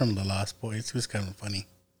dad from The Lost Boys. He was kind of funny.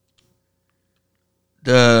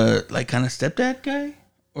 The, like, kind of stepdad guy?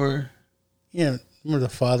 Or? Yeah, remember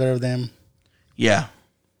the father of them? Yeah.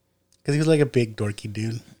 Because he was like a big dorky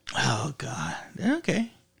dude. Oh, God.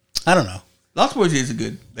 Okay. I don't know. Lost Boys is a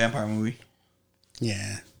good vampire movie.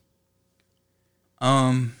 Yeah.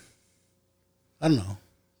 I don't know.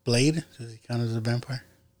 Blade? Does he count as a vampire?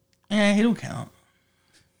 Yeah, he don't count.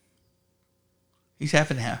 He's half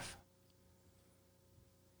and half.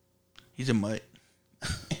 He's a mutt.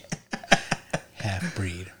 Half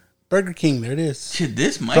breed. Burger King, there it is. Shit,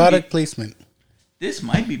 this might Product placement. This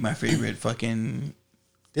might be my favorite fucking...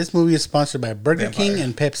 This movie is sponsored by Burger King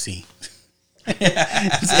and Pepsi.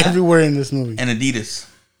 It's everywhere in this movie. And Adidas.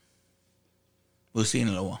 We'll see in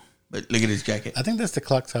a little while. But look at his jacket. I think that's the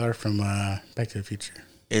clock tower from Back to the Future.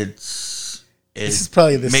 This is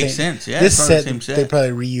probably the makes same. sense. Yeah, this it's set, the same set. They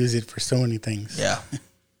probably reuse it for so many things. Yeah.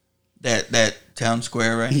 That town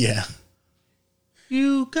square, right? Yeah.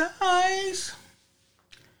 You guys.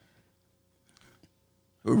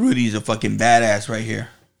 Rudy's a fucking badass right here.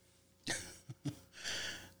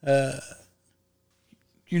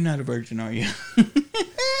 You're not a virgin, are you?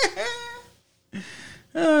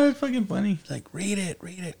 Oh, it's fucking funny. Like, read it.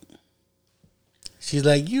 She's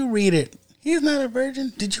like, you read it. He's not a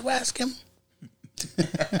virgin. Did you ask him?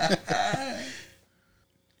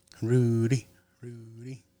 Rudy.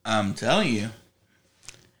 I'm telling you.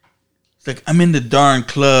 It's like, I'm in the darn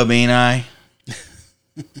club, ain't I?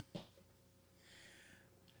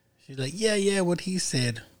 She's like, yeah, what he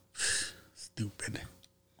said. Stupid.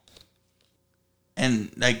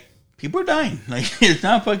 And, like, people are dying. Like, it's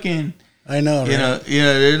not fucking... I know, you know,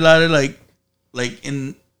 there's a lot of, like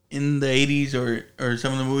in the 80s or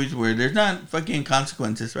some of the movies where there's not fucking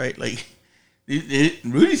consequences, right? Like,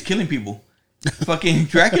 Rudy's killing people. Fucking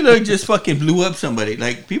Dracula just fucking blew up somebody.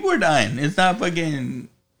 Like, people are dying. It's not,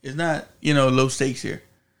 low stakes here.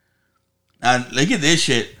 Now, look at this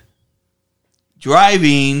shit.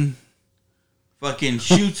 Driving, fucking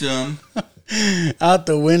shoots him. Out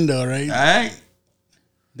the window, right? All right.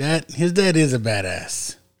 His dad is a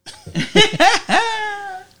badass.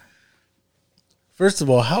 First of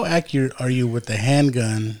all, how accurate are you with the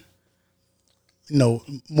handgun? No,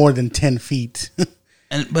 more than 10 feet.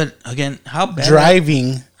 But again, how bad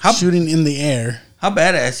driving, shooting in the air. How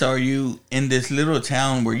badass are you in this little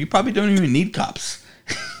town where you probably don't even need cops?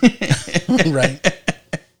 Right.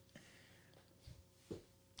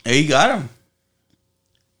 Hey, you got him.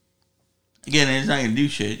 Again, it's not gonna do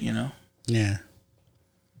shit, Yeah.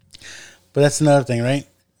 But that's another thing, right?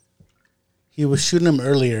 He was shooting him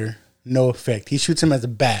earlier, no effect. He shoots him as a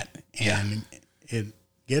bat, and it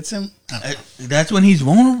gets him. That's when he's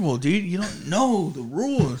vulnerable, dude. You don't know the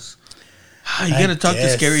rules. You gotta talk to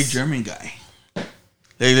scary German guy.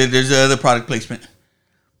 There's the other product placement.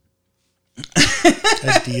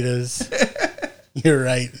 Adidas. You're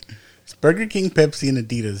right. It's Burger King, Pepsi, and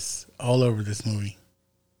Adidas all over this movie.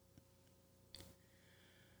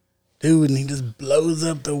 Dude, and he just blows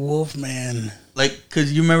up the Wolfman. Like,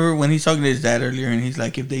 cause you remember when he's talking to his dad earlier, and he's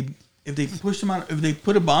like, if they push him out, if they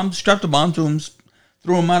put a bomb, strapped a bomb to him,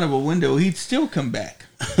 throw him out of a window, he'd still come back.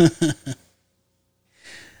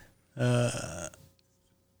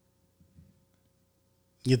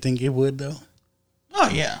 You think it would though? Oh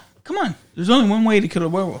yeah, come on. There's only one way to kill a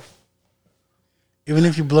werewolf. Even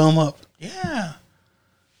if you blow him up. Yeah.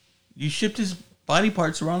 You shipped his body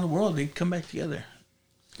parts around the world, they'd come back together.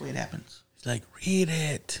 That's the way it happens. It's like, read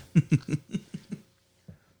it.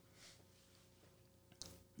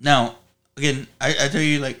 Now, again, I tell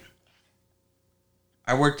you, like,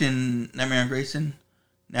 I worked in Nightmare on Grayson.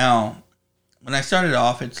 Now, when I started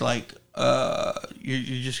off, it's like,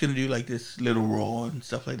 you're just going to do, like, this little role and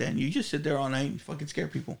stuff like that. And you just sit there all night and fucking scare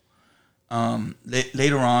people.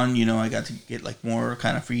 Later on, I got to get, like, more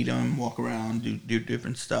kind of freedom, walk around, do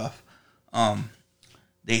different stuff.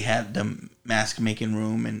 They had the mask making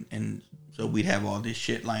room, and so we'd have all this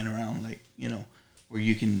shit lying around, like, where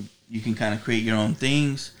you can kind of create your own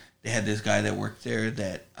things. They had this guy that worked there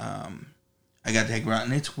that I got to hang around,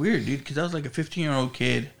 and it's weird, dude, because I was like a 15-year-old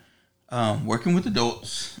kid working with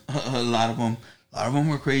adults. A lot of them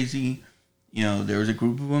were crazy. There was a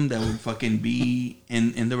group of them that would fucking be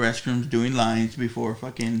in the restrooms doing lines before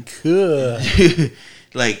fucking good.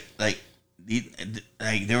 like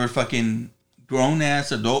there were fucking grown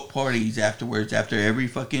ass adult parties afterwards, after every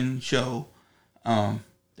fucking show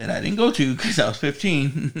that I didn't go to because I was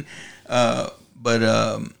 15.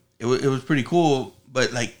 But it was pretty cool.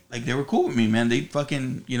 But like they were cool with me, man. They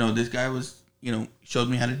fucking, this guy was, showed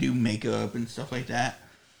me how to do makeup and stuff like that.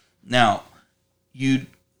 Now, you'd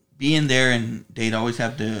be in there and they'd always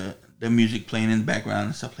have the music playing in the background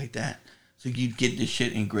and stuff like that. So you'd get this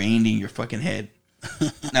shit ingrained in your fucking head.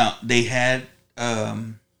 Now, they had,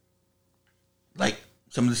 like,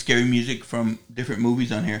 some of the scary music from different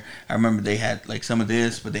movies on here. I remember they had, like, some of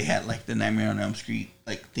this, but they had, like, the Nightmare on Elm Street,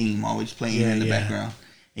 like, theme always playing in the background.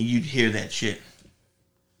 And you'd hear that shit.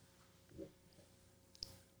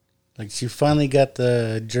 Like, she finally got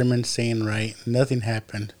the German saying right. Nothing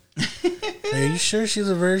happened. Like, are you sure she's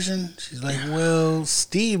a virgin? She's like, well,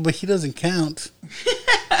 Steve, but he doesn't count.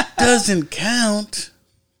 Doesn't count.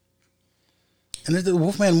 And there's the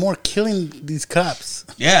Wolfman Moore killing these cops.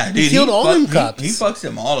 Yeah, dude. He killed all them cops. He fucks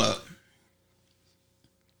them all up.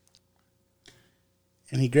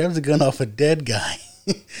 And he grabs a gun off a dead guy.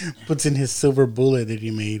 Puts in his silver bullet that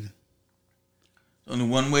he made. Only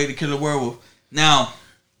one way to kill a werewolf. Now,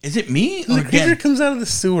 is it me? And the creature comes out of the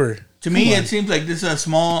sewer. To me, it seems like this is a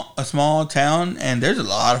small town, and there's a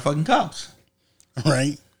lot of fucking cops.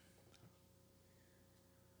 Right?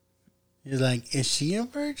 He's like, is she a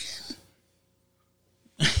virgin?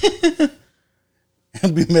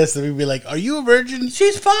 It'd be messed up. He'd be like, are you a virgin?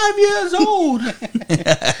 She's 5 years old.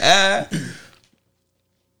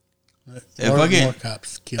 More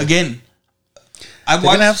cops killed. Again, they're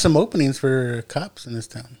going to have some openings for cops in this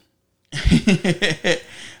town.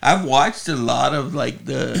 I've watched a lot of like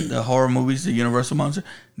the horror movies, the Universal Monster.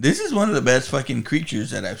 This is one of the best fucking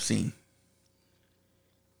creatures that I've seen.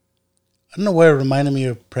 I don't know why it reminded me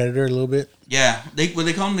of Predator a little bit. Yeah, they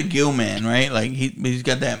call him the Gill Man, right? Like he's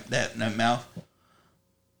got that mouth.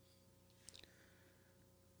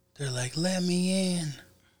 They're like, let me in.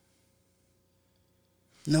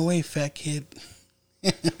 No way, fat kid.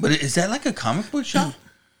 But is that like a comic book shop?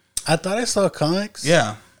 I thought I saw comics.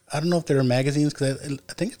 Yeah. I don't know if they were magazines because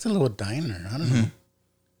I think it's a little diner. I don't know.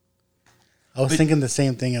 I was thinking the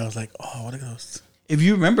same thing. I was like, oh, what are those? If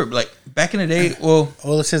you remember, like back in the day, well,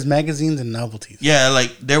 it says magazines and novelties. Yeah,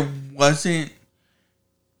 like there wasn't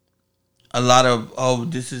a lot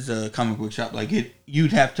of this is a comic book shop. Like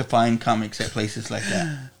you'd have to find comics at places like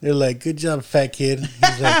that. They're like, good job, fat kid.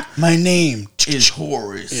 He's like, my name is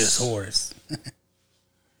Horace. Is Horace.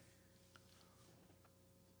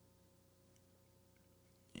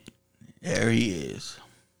 There he is.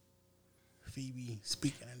 Phoebe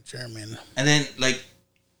speaking in German. And then, like,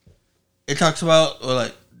 it talks about,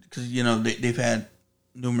 because, they've had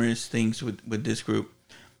numerous things with this group.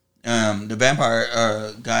 The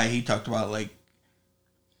vampire guy, he talked about, like,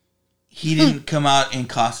 he didn't come out in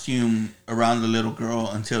costume around the little girl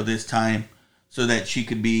until this time so that she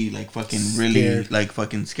could be, like, fucking really, like,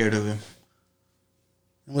 fucking scared of him.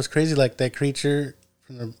 It was crazy, like, that creature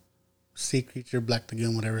from the sea creature, Black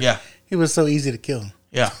Lagoon, whatever. Yeah. He was so easy to kill.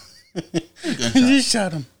 Yeah. Just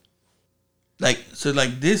shot him. Like, so,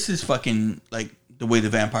 like, this is fucking, like, the way the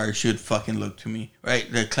vampire should fucking look to me,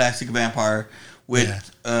 right? The classic vampire with,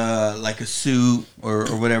 like, a suit or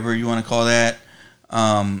whatever you want to call that,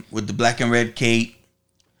 with the black and red cape.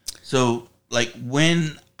 So, like,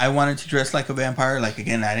 when I wanted to dress like a vampire, like,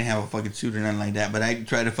 again, I didn't have a fucking suit or nothing like that, but I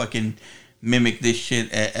try to fucking mimic this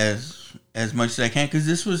shit as much as I can, because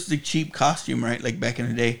this was the cheap costume, right? Like, back in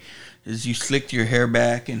the day, is you slicked your hair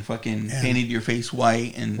back and fucking painted your face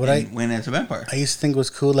white and went as a vampire. I used to think it was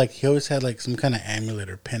cool, like, he always had, like, some kind of amulet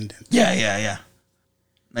or pendant. Yeah.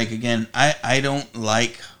 Like, again, I don't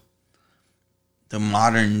like the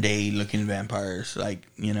modern day looking vampires, like,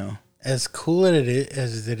 As cool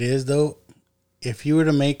as it is, though, if you were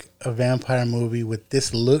to make a vampire movie with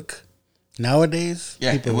this look nowadays,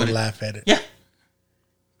 people would laugh at it. Yeah.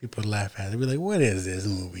 People would laugh at it. They'd be like, what is this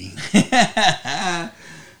movie?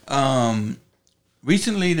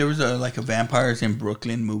 Recently there was a Vampires in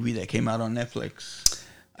Brooklyn movie that came out on Netflix.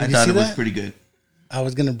 I Did thought you see it was that? pretty good. I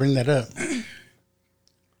was going to bring that up.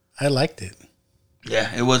 I liked it.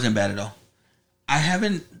 Yeah, it wasn't bad at all. I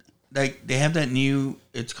haven't, like, they have that new,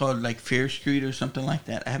 it's called, like, Fear Street or something like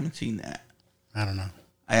that. I haven't seen that. I don't know.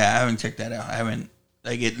 I haven't checked that out. I haven't,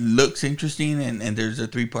 like, it looks interesting, and there's a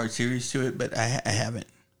 3-part series to it, but I haven't.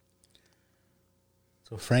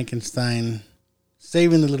 So Frankenstein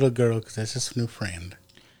saving the little girl because that's his new friend.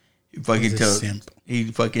 He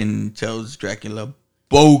fucking tells Dracula,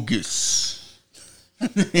 bogus.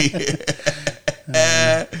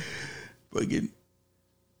 Fucking.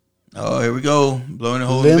 Oh, here we go. Blowing a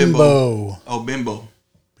hole in Bimbo. Oh, Bimbo.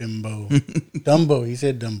 Dumbo. He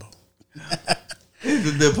said Dumbo.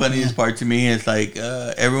 The funniest part to me is like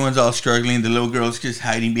everyone's all struggling. The little girl's just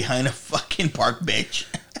hiding behind a fucking park bench.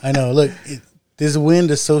 I know. Look, This wind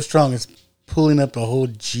is so strong, it's pulling up a whole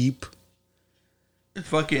Jeep. It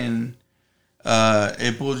fucking,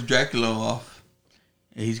 it pulls Dracula off.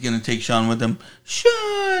 He's gonna take Sean with him.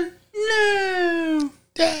 Sean, no,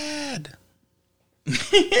 Dad.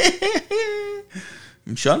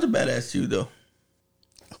 Sean's a badass too, though.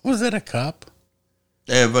 Was that a cop?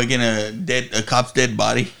 Fucking a cop's dead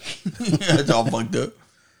body. That's all fucked up.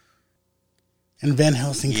 And Van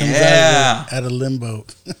Helsing comes out of limbo.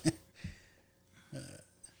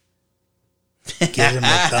 Gives him a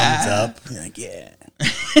thumbs up. Like, yeah.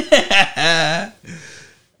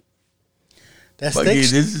 This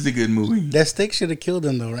is a good movie. That steak should have killed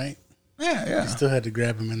him, though, right? Yeah. You still had to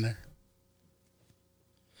grab him in there.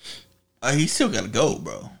 He still got to go,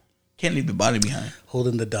 bro. Can't leave the body behind.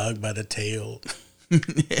 Holding the dog by the tail.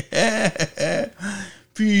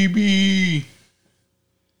 Phoebe.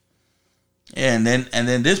 Yeah, and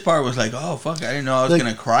then this part was like, oh fuck, I didn't know I was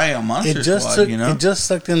gonna cry on Monster Squad. It just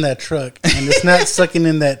sucked in that truck, and it's not sucking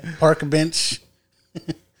in that park bench.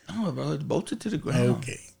 Oh, bro, it's bolted to the ground.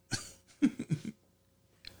 Okay.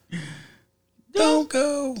 Don't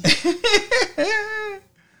go.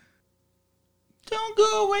 Don't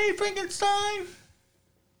go away, Frankenstein.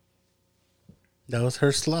 That was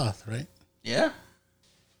her sloth, right? Yeah.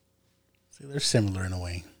 See, they're similar in a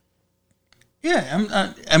way.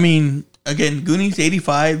 Yeah, I mean, again, Goonies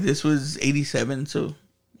 85. This was 87, so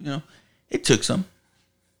it took some.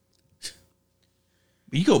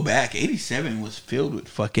 But you go back, 87 was filled with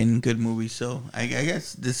fucking good movies. So I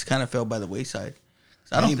guess this kind of fell by the wayside.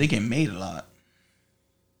 I don't think it made a lot.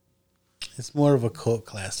 It's more of a cult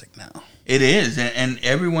classic now. It is, and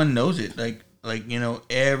everyone knows it. Like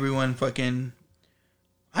everyone fucking.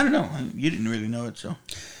 I don't know. You didn't really know it, so.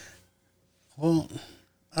 Well,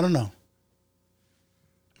 I don't know.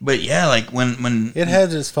 But yeah, like when it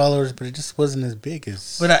had its followers, but it just wasn't as big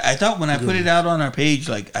as. But I thought when I put it out on our page,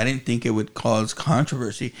 like I didn't think it would cause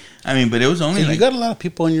controversy. I mean, but it was only you got a lot of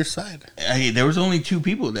people on your side. There was only 2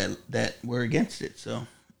 people that were against it, so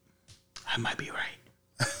I might be right.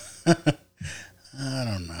 I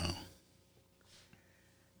don't know.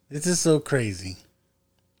 This is so crazy.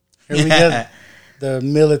 Here we got the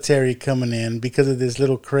military coming in because of this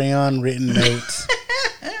little crayon written notes.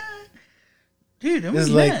 Dude, it's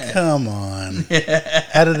like, come on.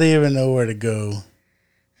 How do they even know where to go?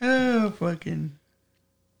 Oh, fucking.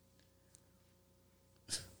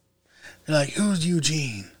 They're like, who's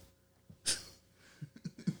Eugene?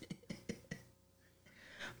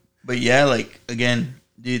 But yeah, like, again,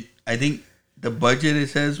 dude, I think the budget it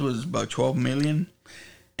says was about $12 million,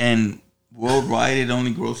 and worldwide it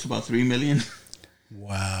only grossed about $3 million.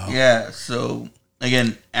 Wow. Yeah, so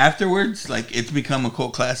again, afterwards, like, it's become a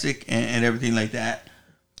cult classic and everything like that.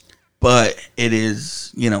 But it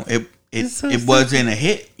is, it wasn't a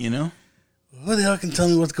hit, Who the hell can tell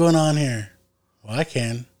me what's going on here? Well, I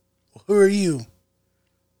can. Well, who are you?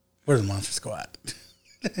 We're the Monster Squad.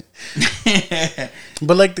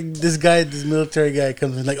 But like this military guy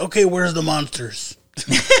comes in like, okay, where's the monsters?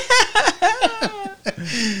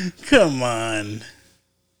 Come on.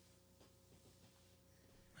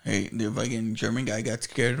 Hey, the fucking German guy got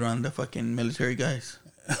scared around the fucking military guys.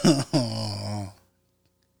 Oh,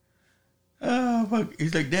 fuck.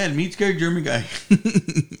 He's like, Dad, meet scared German guy.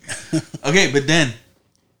 Okay, but then,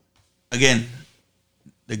 again,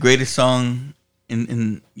 the greatest song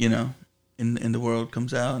in the world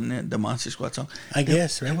comes out, and the Monster Squad song. I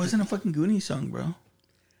guess, right? It wasn't a fucking Goonies song, bro.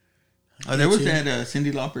 Oh, there was that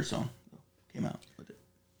Cyndi Lauper song came out with it.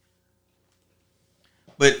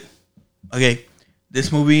 But okay,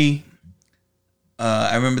 this movie.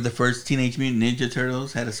 I remember the first Teenage Mutant Ninja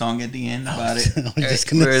Turtles had a song at the end about it. I was just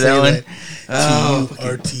gonna say that.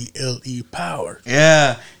 TURTLE power.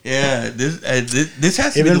 Yeah. This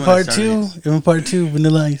has to even be part 2. Even part 2,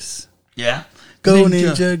 Vanilla Ice. Yeah. Go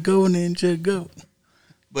ninja, go ninja, go.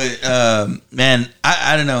 But man,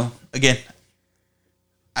 I don't know. Again,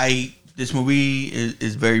 this movie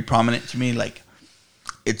is very prominent to me. Like,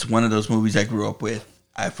 it's one of those movies I grew up with.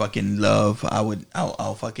 I fucking love.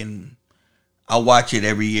 I'll watch it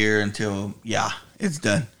every year until it's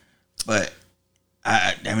done. But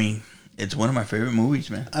I mean, it's one of my favorite movies,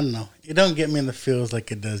 man. I don't know. It don't get me in the feels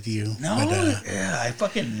like it does you. No, but, yeah, I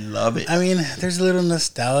fucking love it. I mean, there's a little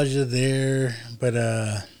nostalgia there, but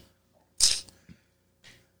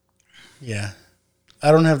yeah,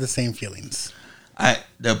 I don't have the same feelings.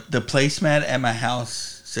 The placemat at my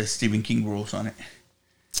house says Stephen King rules on it.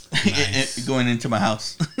 Nice. Going into my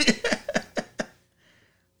house.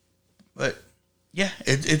 But yeah,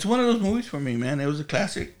 it's one of those movies for me, man. It was a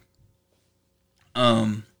classic.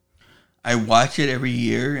 I watch it every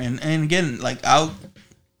year, and again, like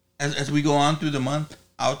as we go on through the month,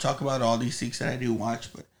 I'll talk about all these things that I do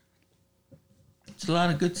watch, but it's a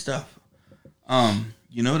lot of good stuff.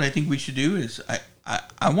 You know what I think we should do is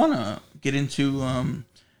I want to get into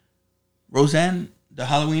Roseanne. The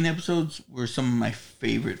Halloween episodes were some of my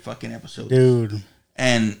favorite fucking episodes, dude.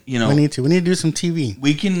 And you know, we need to do some TV.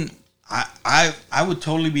 We can. I would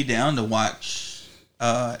totally be down to watch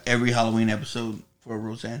every Halloween episode for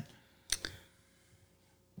Roseanne.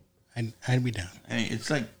 I'd be down. I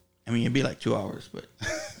mean, it'd be like 2 hours, but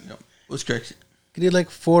you know, we'll stretch it. Could do like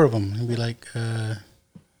 4 of them. It'd be like a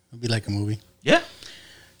movie. Yeah.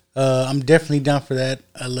 I'm definitely down for that.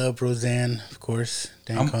 I love Roseanne, of course.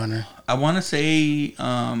 Dan Connor. I want to say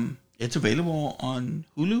it's available on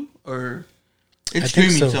Hulu or it's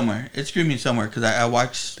streaming somewhere. It's streaming somewhere because I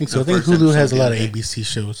watched. I think so. I think Hulu has a lot of ABC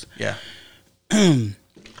shows. Yeah.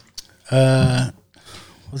 What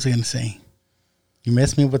was I gonna say? You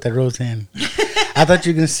messed me up with that Roseanne. I thought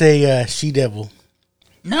you were gonna say She Devil.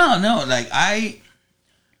 No. Like I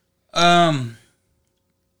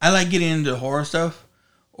like getting into horror stuff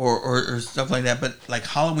or stuff like that. But like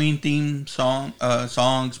Halloween theme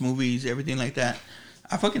songs, movies, everything like that.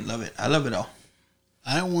 I fucking love it. I love it all.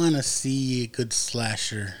 I want to see a good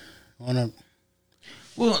slasher.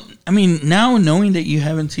 Well, I mean, now knowing that you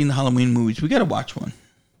haven't seen the Halloween movies, we got to watch one.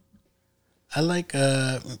 I like.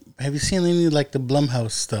 Have you seen any like the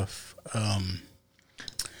Blumhouse stuff? I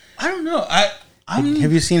don't know.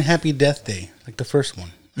 Have you seen Happy Death Day, like the first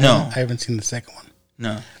one? No, I haven't seen the second one.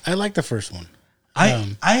 No, I like the first one.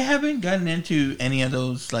 I haven't gotten into any of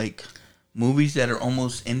those like movies that are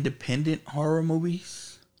almost independent horror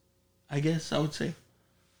movies. I guess I would say.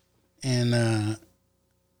 And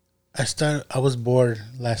I was bored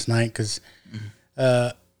last night because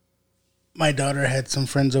my daughter had some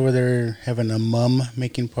friends over there having a mum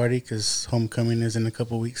making party because homecoming is in a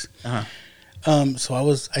couple weeks.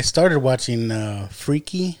 So I started watching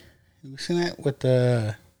Freaky. Have you seen that with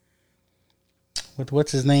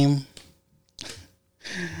what's his name?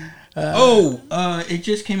 It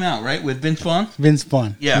just came out, right, with Vince Vaughn. Vince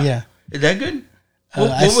Vaughn. Yeah. Is that good? What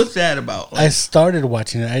was that about? I started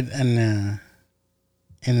watching it, and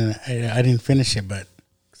I didn't finish it, but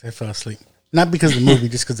because I fell asleep. Not because of the movie,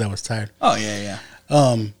 just because I was tired. Oh yeah.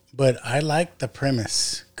 But I like the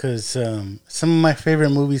premise because some of my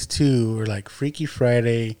favorite movies too are like Freaky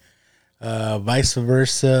Friday, Vice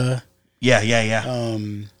Versa. Yeah.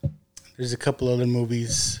 There's a couple other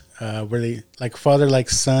movies where they like Father Like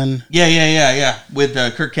Son. Yeah. With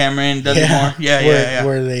Kirk Cameron, Dudley Moore. Yeah.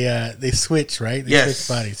 Where they switch, right? They switch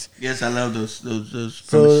bodies. Yes, I love those.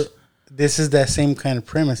 So this is that same kind of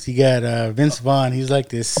premise. You got Vince Vaughn. He's like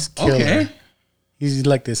this killer. Okay. He's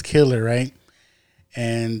like this killer, right?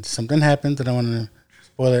 And something happens. I don't want to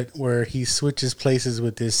spoil it. Where he switches places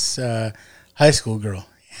with this high school girl.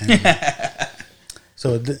 And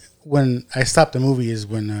so when I stopped the movie is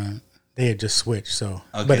when they had just switched. So,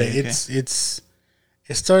 but it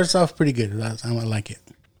starts off pretty good. I like it.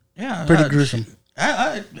 Yeah, pretty gruesome.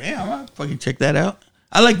 I'm gonna fucking check that out.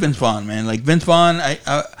 I like Vince Vaughn, man. Like Vince Vaughn,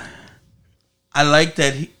 I like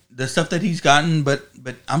that the stuff that he's gotten, but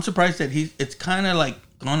I'm surprised that it's kind of like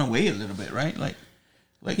gone away a little bit, right? Like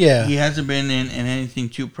he hasn't been in anything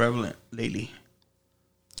too prevalent lately.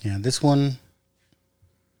 Yeah, this one,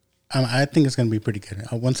 I think it's gonna be pretty good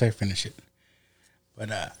once I finish it.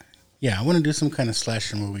 But I want to do some kind of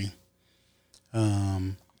slasher movie.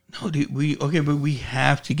 No, dude, but we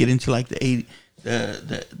have to get into like the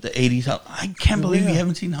 80s. I can't believe you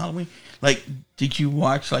haven't seen Halloween. Like, did you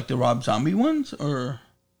watch like the Rob Zombie ones or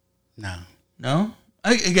no? No.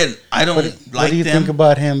 I don't like them. What do you think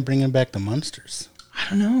about him bringing back the monsters? I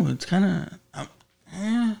don't know. It's kind of.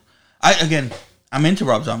 I'm into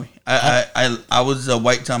Rob Zombie. I was a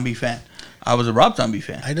White Zombie fan. I was a Rob Zombie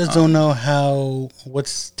fan. I just don't know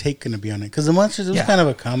what's take going to be on it because the monsters was kind of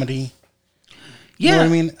a comedy. You know what I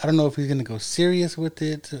mean? I don't know if he's going to go serious with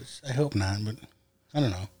it. I hope not, but I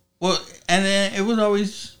don't know. Well, and then it was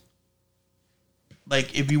always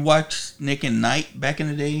like if you watched Nick and Night back in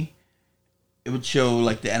the day, it would show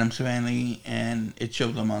like the Addams Family and it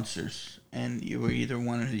showed the monsters, and you were either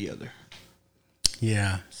one or the other.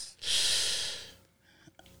 Yeah.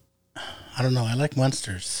 I don't know. I like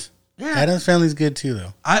monsters. Yeah. Addams Family's good too,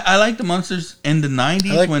 though. I like the monsters in the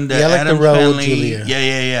 90s when the like Addams the Raul Family.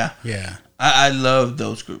 Julia. Yeah. I love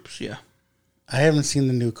those groups. Yeah. I haven't seen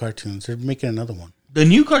the new cartoons. They're making another one. The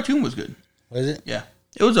new cartoon was good. Was it? Yeah.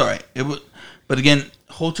 It was all right. It was, but again,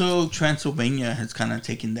 Hotel Transylvania has kind of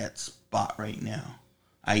taken that spot right now,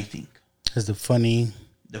 I think. As the funny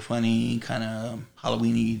kind of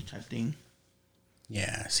Halloween-y type thing.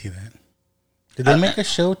 Yeah, I see that. Did they make a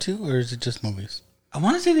show too, or is it just movies? I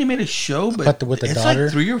want to say they made a show, but But with the it's daughter?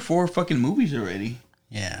 like 3 or 4 fucking movies already.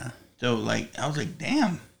 Yeah. So like, I was like,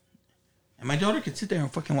 damn. And my daughter could sit there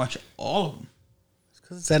and fucking watch all of them. It's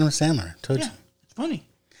because it's Adam Sandler. Told Yeah, you. it's funny.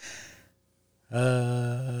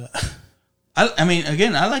 Uh, I mean,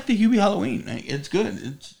 again, I like the Hubie Halloween. Like, it's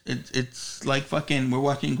good. It's like fucking. We're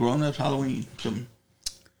watching Grown Ups Halloween. have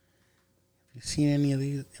you seen any of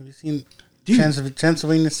these? Have you seen Dude.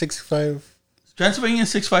 Transylvania 65? Transylvania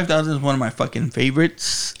 65000 is one of my fucking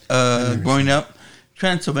favorites. Growing up,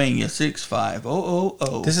 Transylvania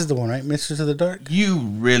 65000. This is the one, right? Mistress of the Dark? You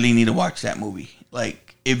really need to watch that movie.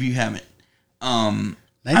 Like, if you haven't.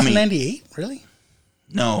 1998? Really?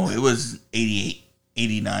 No, it was 88,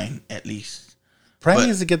 89 at least. Prime But-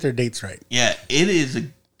 needs to get their dates right. Yeah, it is a.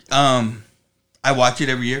 I watch it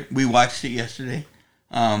every year. We watched it yesterday.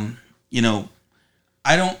 You know,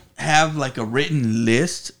 I don't have like a written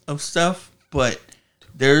list of stuff, but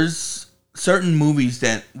there's certain movies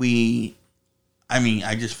that I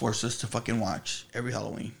just force us to fucking watch every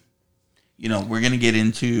Halloween. You know, we're gonna get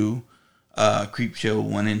into Creepshow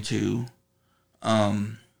 1 and 2.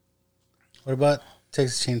 What about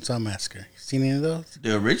Texas Chainsaw Massacre? You seen any of those?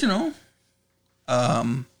 The original.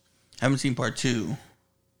 Haven't seen part 2.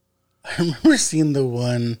 I remember seeing the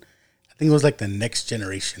one, I think it was like the Next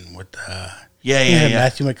Generation with Yeah.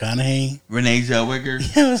 Matthew McConaughey. Renee Zellweger.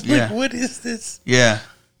 Yeah, I was like, what is this? Yeah.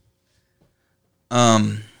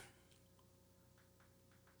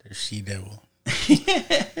 There's She-Devil.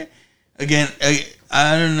 Again,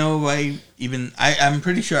 I don't know if I'm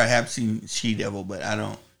pretty sure I have seen She-Devil, but I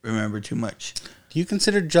don't remember too much. Do you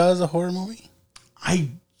consider Jaws a horror movie? I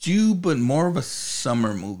do, but more of a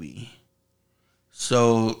summer movie.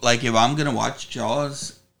 So, like, if I'm going to watch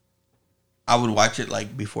Jaws, I would watch it,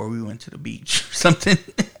 like, before we went to the beach or something.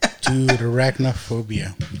 Dude,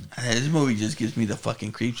 arachnophobia. This movie just gives me the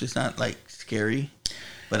fucking creeps. It's not, like, scary,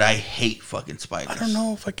 but I hate fucking spiders. I don't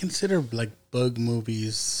know if I consider, like, bug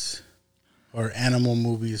movies or animal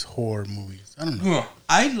movies horror movies. I don't know.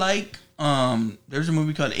 I like, there's a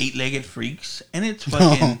movie called 8-Legged Freaks, and it's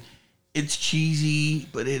fucking, it's cheesy,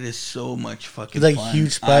 but it is so much fucking It's like fun.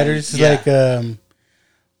 huge spiders. Yeah. It's like,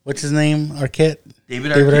 what's his name? Arquette?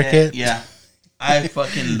 David Arquette. Yeah. I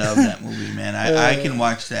fucking love that movie, man. I can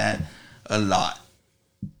watch that a lot.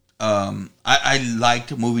 I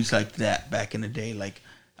liked movies like that back in the day. Like,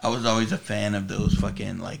 I was always a fan of those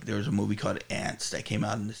fucking, like, there was a movie called Ants that came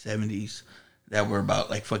out in the 70s that were about,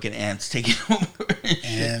 like, fucking ants taking over.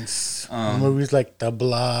 Ants. Movies like The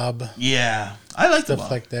Blob. Yeah. I like Stuff The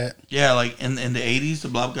Blob. like that. Yeah, like, in the 80s, The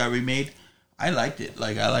Blob got remade. I liked it.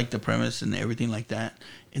 Like, I liked the premise and everything like that.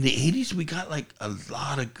 In the 80s, we got, like, a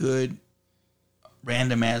lot of good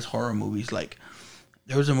random-ass horror movies. Like,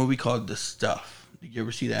 there was a movie called The Stuff. Did you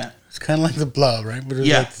ever see that? It's kind of like The Blob, right? But it was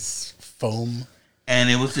Yeah. like this foam. And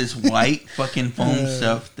it was this white fucking foam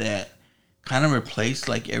stuff that kind of replaced,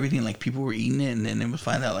 like, everything. Like, people were eating it, and then it was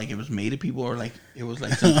find out, like, it was made of people, or, like, it was,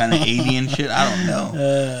 like, some kind of alien shit. I don't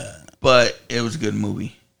know. But it was a good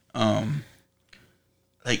movie.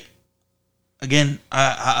 Like, again,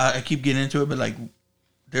 I keep getting into it, but, like,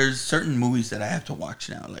 there's certain movies that I have to watch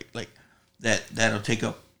now, like that'll take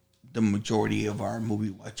up the majority of our movie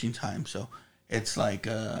watching time. So it's like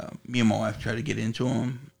me and my wife try to get into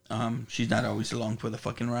them. She's not always along for the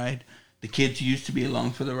fucking ride. The kids used to be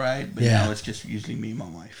along for the ride, but now it's just usually me and my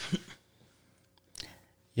wife.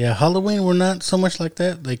 Yeah, Halloween, we're not so much like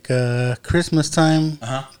that. Like Christmas time,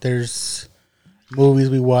 there's movies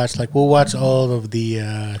we watch. Like, we'll watch all of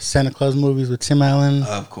the Santa Claus movies with Tim Allen.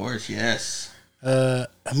 Of course, yes. A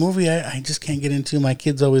movie I just can't get into. My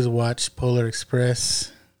kids always watch Polar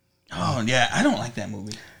Express. Oh, yeah. I don't like that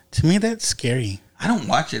movie. To me, that's scary. I don't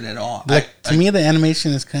watch it at all. Like, to me, the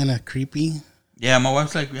animation is kind of creepy. Yeah, my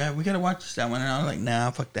wife's like, yeah, we got to watch that one. And I was like, nah,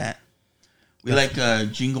 fuck that. We like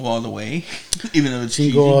Jingle All the Way, even though it's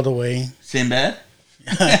Jingle cheesy. All the Way. Sinbad?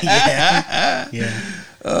 Yeah.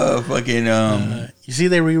 Fucking. You see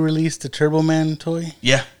they re-released the Turbo Man toy?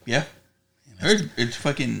 Yeah. Heard it's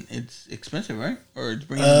fucking, it's expensive, right? Or it's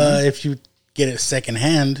bringing if you get it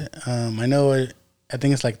secondhand, I know I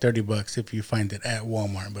think it's like $30 if you find it at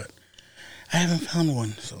Walmart, but I haven't found one.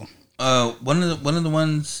 So one of the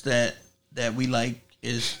ones that we like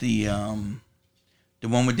is the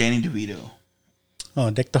one with Danny DeVito.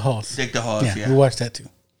 Oh, Deck the Halls. Deck the Halls, yeah. We watched that too.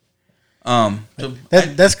 So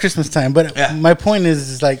that's Christmas time, but Yeah. my point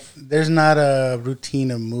is like there's not a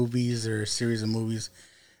routine of movies or a series of movies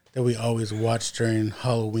that we always watch during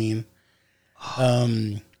Halloween.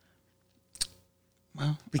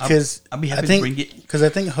 well, Because I'll be happy I think, to bring it. because I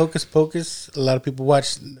think Hocus Pocus, a lot of people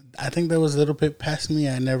watch. I think that was a little bit past me.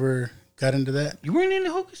 I never got into that. You weren't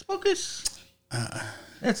into Hocus Pocus?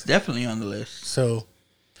 That's definitely on the list. So,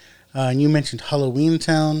 and you mentioned Halloween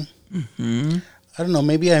Town. Mm-hmm. I don't know.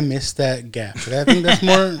 Maybe I missed that gap. But I think that's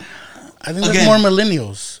more. I think that's more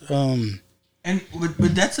millennials.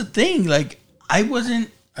 But that's the thing. Like I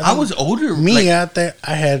was older. Me out there,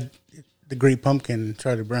 I had the Great Pumpkin,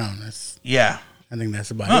 Charlie Brown. Yeah. I think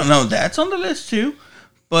that's about it. No, that's on the list too.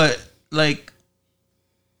 But like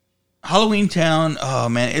Halloween Town, oh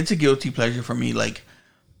man, it's a guilty pleasure for me. Like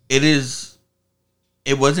it is.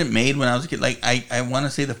 It wasn't made when I was a kid. Like I want to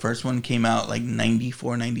say the first one came out like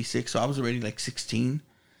 94, 96. So I was already like 16.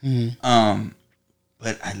 Mm-hmm.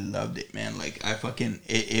 But I loved it, man. Like I fucking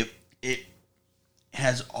it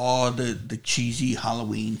has all the cheesy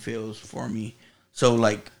Halloween feels for me. So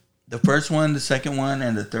like the first one, the second one,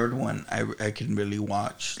 and the third one, I can really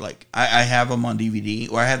watch. Like I have them on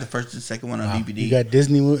DVD, or I have the first and second one on DVD. You got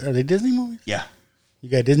Disney movies? Are they Disney movies? Yeah. You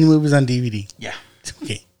got Disney movies on DVD? Yeah.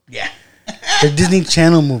 Okay. Yeah. They're Disney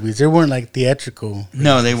Channel movies. They weren't like theatrical.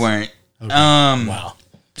 No, they weren't. Okay. Wow.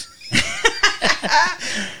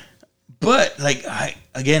 But like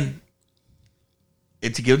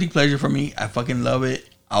it's a guilty pleasure for me. I fucking love it.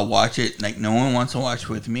 I'll watch it. Like no one wants to watch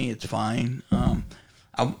with me. It's fine.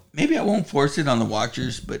 Maybe I won't force it on the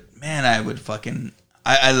watchers, but man, I would fucking.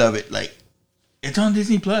 I love it. Like it's on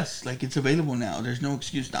Disney Plus. Like it's available now. There's no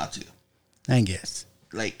excuse not to. I guess.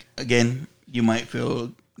 Like again, you might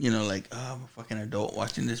feel like I'm a fucking adult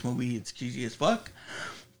watching this movie. It's cheesy as fuck,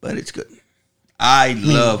 but it's good. I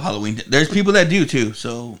love Halloween. There's people that do too,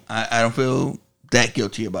 so I don't feel that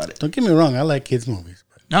guilty about it. Don't get me wrong, I like kids movies.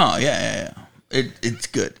 But no, yeah. It's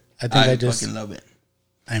good. I think I just fucking love it.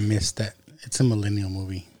 I missed that. It's a millennial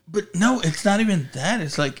movie. But no, it's not even that.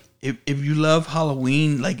 It's like if you love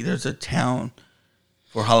Halloween, like there's a town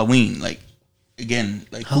for Halloween. Like again,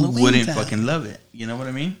 like Halloween who wouldn't fucking love it? You know what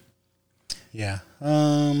I mean? Yeah.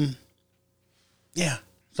 Yeah.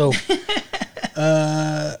 So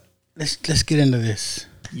let's get into this.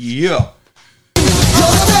 Yeah.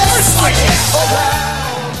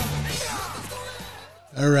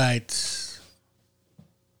 All right.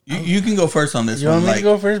 You can go first on this one. You want me to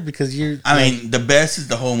go first? Because I mean, the best is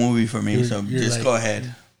the whole movie for me, so just like, go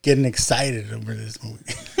ahead. Getting excited over this movie.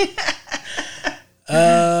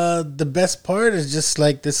 The best part is just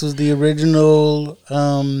like this was the original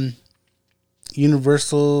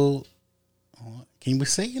Universal. Can we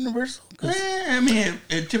say Universal? I mean,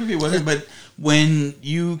 it typically wasn't, but when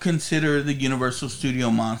you consider the Universal Studio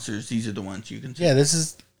monsters, these are the ones you consider. Yeah, this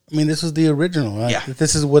was the original. Right? Yeah.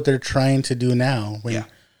 This is what they're trying to do now. When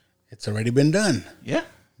it's already been done. Yeah.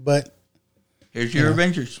 But here's your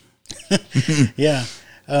Avengers. Yeah.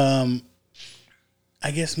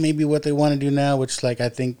 I guess maybe what they want to do now, which like I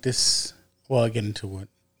think this. Well, I'll get into what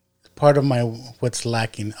part of my what's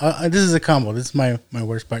lacking. This is a combo. This is my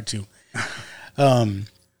worst part too. The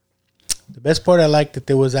best part I liked that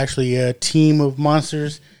there was actually a team of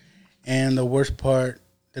monsters, and the worst part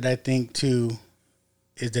that I think too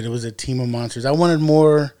is that it was a team of monsters. I wanted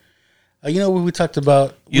more. What we talked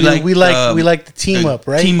about. We like the team up,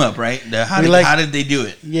 right? Team up, right? How did they do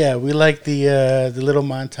it? Yeah, we like the little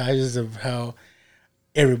montages of how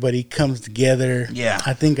everybody comes together. Yeah,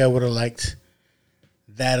 I think I would have liked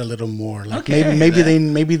that a little more. Like maybe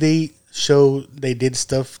they show they did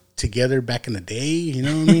stuff together back in the day. You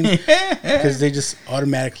know what I mean? Because they just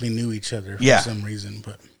automatically knew each other for some reason.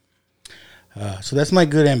 But so that's my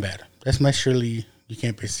good and bad. That's my Shirley. You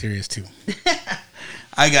can't be serious too.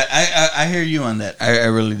 I hear you on that. I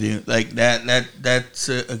really do. Like that's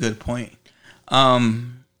a good point.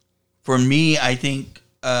 For me, I think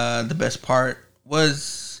the best part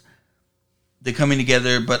was the coming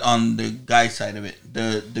together, but on the guy side of it,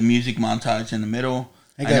 the music montage in the middle.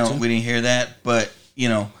 I know we didn't hear that, but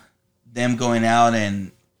them going out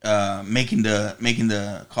and making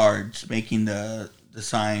the cards, making the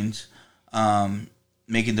signs,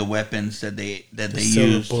 making the weapons that they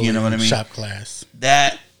use. You know what I mean? Shop class.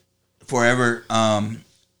 That forever.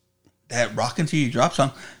 That Rock Until You Drop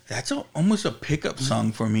song. That's almost a pickup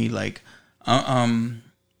song for me. Like, I'm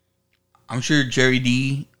sure Jerry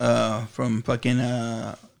D from fucking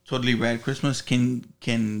Totally Rad Christmas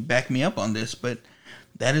can back me up on this, but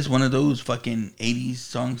that is one of those fucking 80s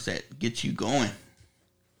songs that gets you going.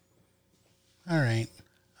 All right,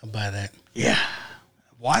 I'll buy that. Yeah.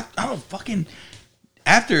 What? Oh, fucking.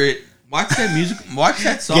 After it, watch that music, watch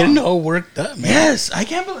that song. Getting all worked up, man. Yes, I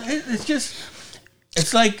can't believe it. It's just,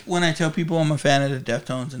 it's like when I tell people I'm a fan of the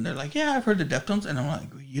Deftones, and they're like, "Yeah, I've heard the Deftones," and I'm like,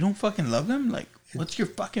 "You don't fucking love them? Like, what's your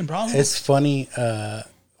fucking problem?" It's funny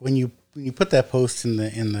when you put that post in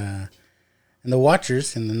the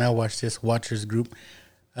watchers in the Now Watch This watchers group.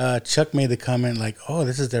 Chuck made the comment like, "Oh,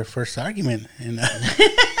 this is their first argument," and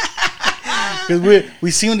because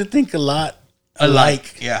we seem to think a lot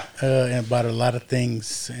alike, yeah, about a lot of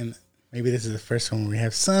things, and maybe this is the first one where we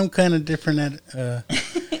have some kind of different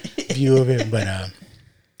view of it, but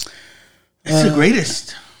it's the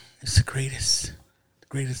greatest. It's the greatest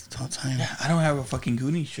of all time. Yeah, I don't have a fucking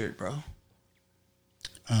Goonies shirt, bro.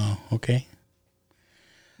 Oh, okay.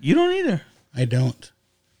 You don't either. I don't.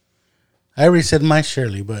 I already said my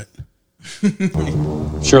Shirley, but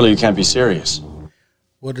surely you can't be serious.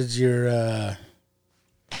 What is your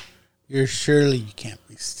Shirley? You can't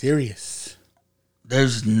be serious.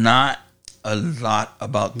 There's not a lot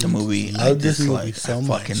about the movie I dislike. Movie so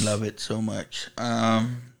much. Fucking love it so much.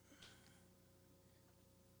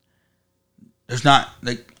 There's not,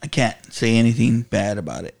 like, I can't say anything bad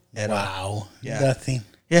about it at all. Wow. Yeah. Nothing.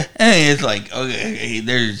 Yeah. And it's like, okay,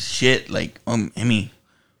 there's shit like, I mean,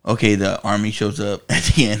 okay, the army shows up at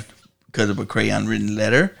the end because of a crayon written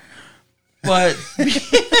letter. But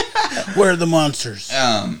where are the monsters?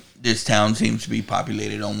 This town seems to be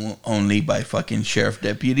populated only by fucking sheriff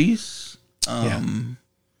deputies. Other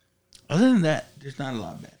than that, there's not a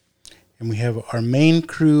lot bad. And we have our main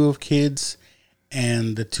crew of kids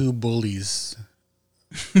and the two bullies.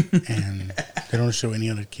 And they don't show any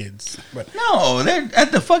other kids. But no, they're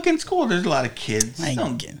at the fucking school. There's a lot of kids.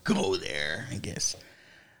 Don't go there, I guess.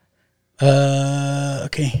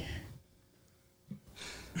 Okay.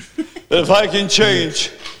 If I can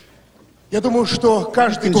change, я думаю, что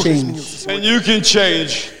каждый год изменился. And you can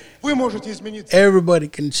change. Вы можете измениться. Everybody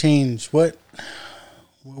can change. What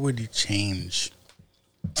would you change?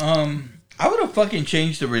 I would have fucking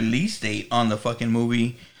changed the release date on the fucking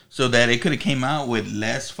movie so that it could have came out with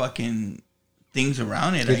less fucking things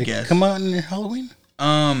around it. Did I guess. It come out in Halloween?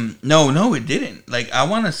 No, it didn't. Like, I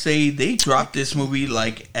want to say they dropped this movie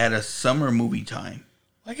like at a summer movie time.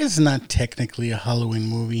 I guess it's not technically a Halloween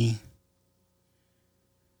movie.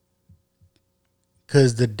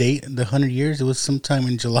 Because the date, the 100 years, it was sometime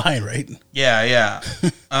in July, right? Yeah.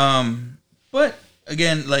 But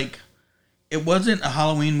again, like, it wasn't a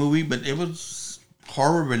Halloween movie, but it was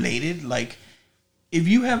horror related. Like, if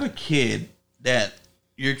you have a kid that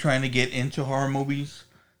you're trying to get into horror movies,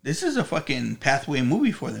 this is a fucking pathway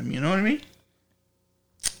movie for them. You know what I mean?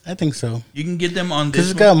 I think so. You can get them on this.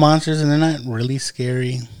 Because it's got monsters and they're not really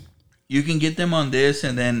scary. You can get them on this,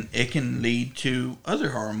 and then it can lead to other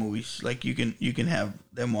horror movies. Like, you can have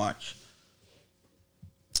them watch.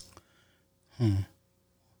 So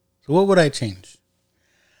what would I change?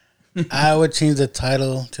 I would change the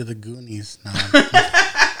title to The Goonies. No.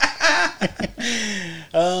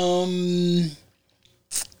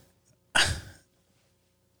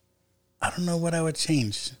 I don't know what I would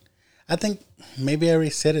change. I think maybe I already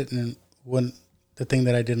said it. And the thing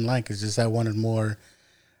that I didn't like is just I wanted more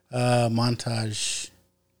montage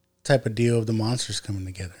type of deal of the monsters coming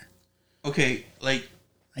together. Okay, like,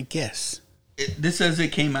 I guess this says it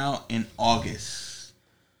came out in August,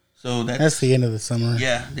 so that's the end of the summer.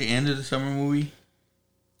 Yeah, the end of the summer movie.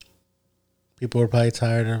 People are probably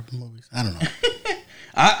tired of movies. I don't know.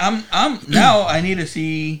 I'm now. I need to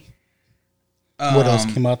see what else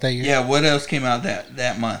came out that year. Yeah, what else came out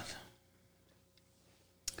that month?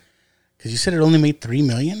 Because you said it only made $3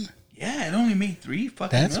 million. Yeah, it only made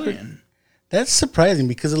 $3 million. That's surprising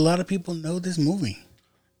because a lot of people know this movie.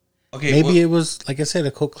 Okay, maybe it was, like I said,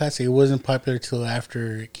 a cult classic. It wasn't popular till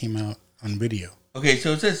after it came out on video. Okay,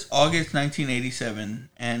 so it says August 1987,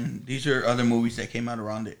 and these are other movies that came out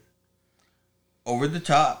around it. Over the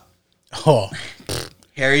Top. Oh.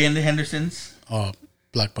 Harry and the Hendersons. Oh,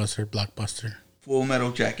 Blockbuster. Full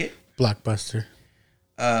Metal Jacket. Blockbuster.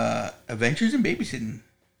 Adventures in Babysitting.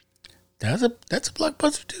 That's a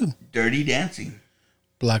blockbuster too. Dirty Dancing.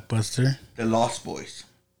 Blockbuster. The Lost Boys.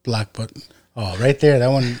 Blockbuster. Oh, right there,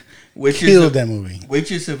 that one killed that movie.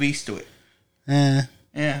 Witches of Eastwick.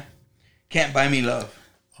 Yeah. Can't Buy Me Love.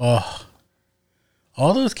 Oh.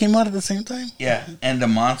 All those came out at the same time? Yeah, and the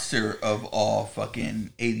monster of all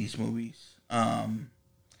fucking 80s movies.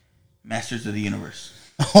 Masters of the Universe.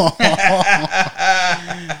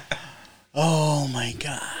 Oh my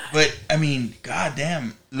god. But, I mean,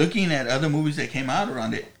 goddamn, looking at other movies that came out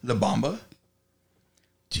around it, La Bamba.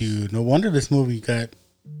 Dude, no wonder this movie got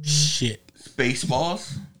shit.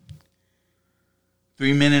 Spaceballs.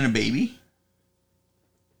 3 Men and a Baby.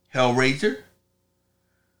 Hellraiser.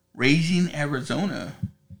 Raising Arizona.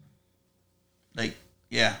 Like,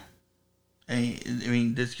 yeah. I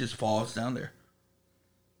mean, this just falls down there.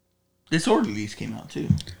 Disorderlies came out, too.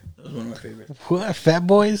 That was one of my favorites. What? Fat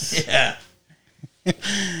Boys? Yeah.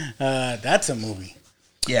 That's a movie.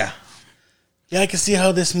 Yeah. Yeah, I can see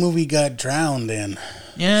how this movie got drowned in.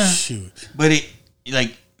 Yeah. Shoot. But it,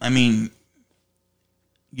 like, I mean,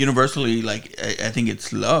 universally, like, I think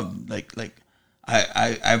it's loved. Like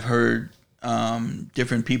I've heard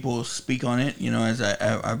different people speak on it, you know, as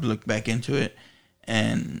I've looked back into it,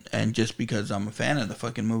 and just because I'm a fan of the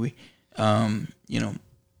fucking movie, you know,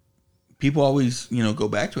 people always, you know, go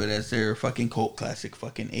back to it as their fucking cult classic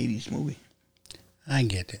fucking 80s movie. I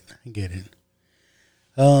get it.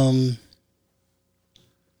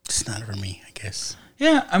 It's not for me, I guess.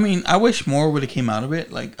 Yeah, I mean, I wish more would have came out of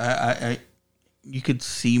it. Like, I you could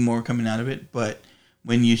see more coming out of it, but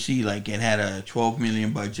when you see, like, it had a $12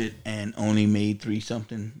 million budget and only made 3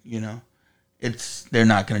 something, you know, they're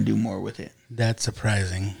not going to do more with it. That's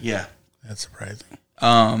surprising. Yeah. That's surprising.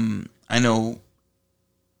 I know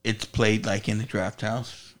it's played, like, in the Draft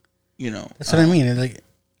House, you know. That's what I mean.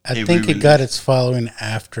 I think it got its following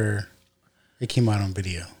after it came out on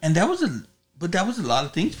video. And that was a lot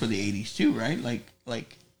of things for the 80s too, right?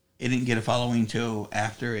 Like it didn't get a following till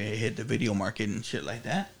after it hit the video market and shit like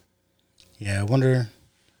that. Yeah, I wonder.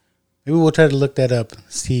 Maybe we'll try to look that up,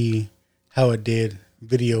 see how it did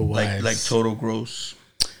video wise. Like total gross.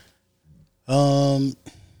 You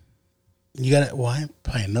got it. Well, I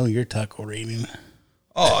probably know your taco rating.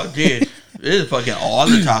 Oh, dude, it is fucking all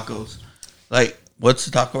the tacos. Like, what's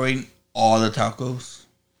the taco rating? All the tacos.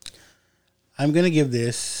 I'm gonna give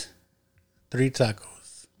this 3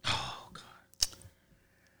 tacos. Oh God.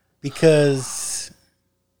 Because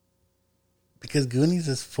Goonies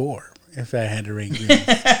is 4. If I had to rate Goonies.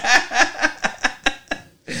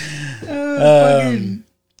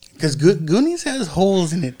 Because Goonies has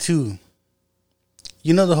holes in it too.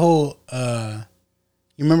 You know the whole. You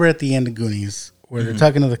remember at the end of Goonies where they're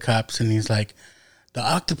talking to the cops and he's like, "The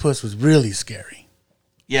octopus was really scary."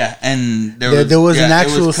 Yeah, and there was an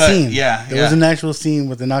actual scene. Yeah, there was an actual scene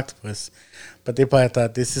with an octopus, but they probably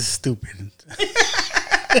thought this is stupid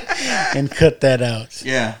and cut that out.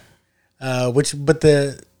 Yeah.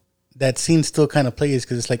 That scene still kind of plays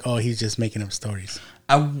because it's like, oh, he's just making up stories.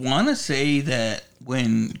 I want to say that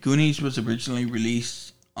when Goonies was originally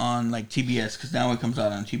released on like TBS, because now it comes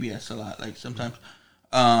out on TBS a lot. Like sometimes,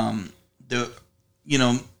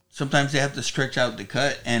 sometimes they have to stretch out the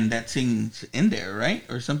cut, and that scene's in there, right,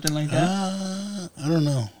 or something like that. I don't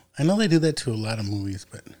know. I know they do that to a lot of movies,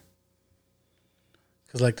 but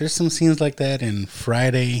because like there's some scenes like that in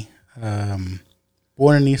Friday.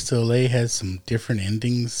 Born in East LA has some different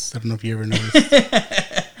endings. I don't know if you ever noticed.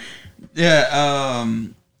 Yeah. Oh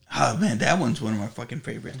man, that one's one of my fucking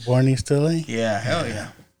favorites. Born in East LA. Yeah. Hell yeah.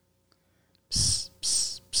 Psst,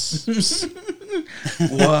 psst, psst, psst.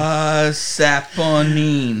 What's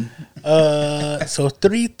happening? So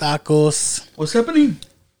 3 tacos. What's happening?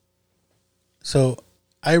 So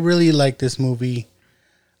I really like this movie.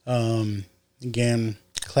 Again,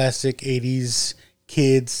 classic 80s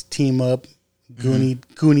kids team up.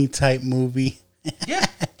 Goonie type movie. Yeah.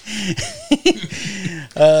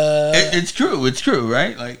 It's true,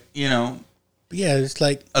 right? Like, you know. Yeah, it's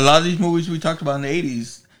like a lot of these movies we talked about in the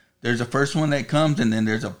 80s, there's a first one that comes and then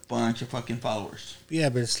there's a bunch of fucking followers. Yeah,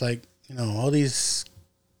 but it's like, you know, all these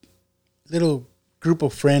little group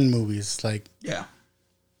of friend movies, like, yeah.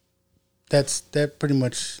 That pretty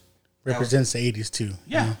much represents the 80s too.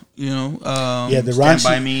 Yeah. You know, the Stand raunchy,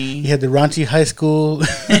 By Me. You had the raunchy high school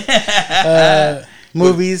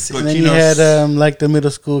movies, and then you had like the middle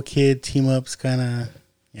school kid team ups, kind of.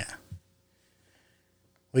 Yeah.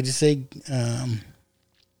 What'd you say?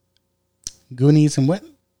 Goonies and what?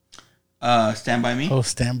 Stand By Me. Oh,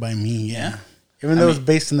 Stand By Me. Yeah. Even though it was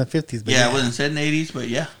based in the 50s. But yeah, it wasn't set in the 80s, but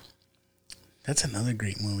yeah. That's another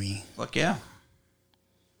great movie. Fuck yeah.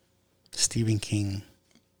 Stephen King.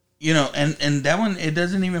 You know, and that one, it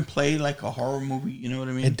doesn't even play like a horror movie. You know what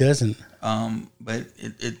I mean? It doesn't. But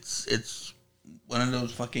it's one of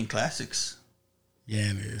those fucking classics.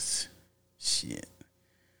 Yeah, it is. Shit.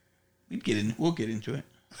 We'll get into it.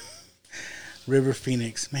 River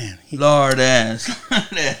Phoenix, man. Lord ass.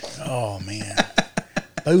 Oh man.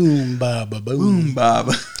 Boom baba boom. Boom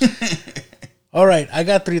baba. All right, I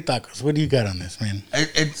got 3 tacos. What do you got on this, man?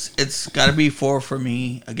 It's got to be 4 for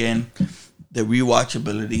me. Again, the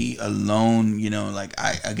rewatchability alone, you know, like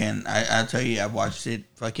I'll tell you, I've watched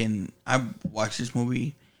this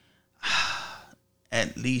movie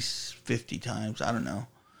at least 50 times. I don't know.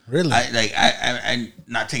 Really? I'm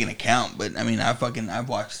not taking account, but I mean, I've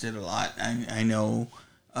watched it a lot. I know,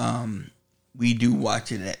 we do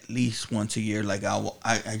watch it at least once a year. Like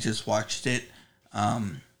I just watched it.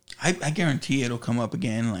 I guarantee it'll come up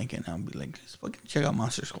again. Like, and I'll be like, let's fucking check out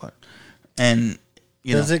Monster Squad. And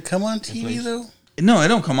does it come on TV though? No, it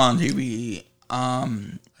don't come on TV.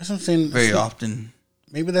 That's what I'm saying. very often.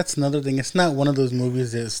 Maybe that's another thing. It's not one of those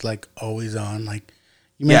movies that's like always on. Like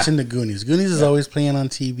you mentioned, The Goonies. Goonies is always playing on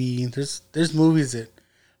TV. There's movies that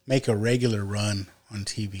make a regular run on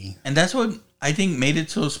TV, and that's what I think made it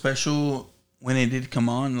so special when it did come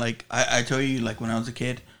on. Like I tell you, like when I was a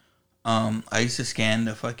kid, I used to scan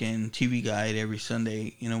the fucking TV guide every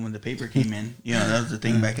Sunday. You know, when the paper came in. You know, that was the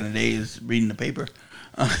thing back in the day, is reading the paper.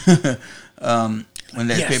 When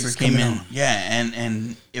that paper came in,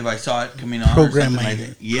 and if I saw it coming on, program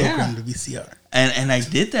the VCR, and I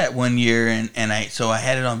did that one year, and I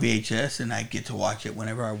had it on VHS, and I get to watch it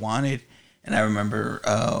whenever I wanted. And I remember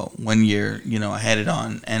one year, you know, I had it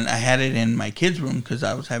on, and I had it in my kids' room because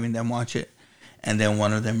I was having them watch it, and then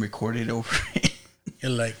one of them recorded over it.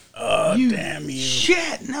 You're like, oh, damn you,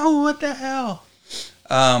 shit, no, what the hell?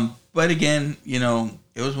 But again, you know,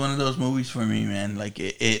 it was one of those movies for me, man. Like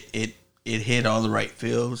it hit all the right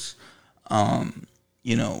feels.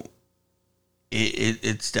 You know,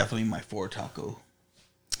 it's definitely my 4 taco.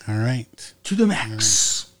 All right, to the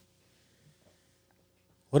max. Right.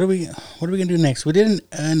 What are we gonna do next? We did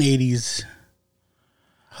an 80s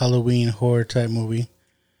Halloween horror type movie.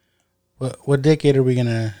 What decade are we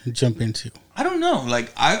gonna jump into? I don't know.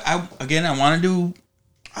 Like I want to do.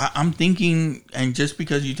 I'm thinking, and just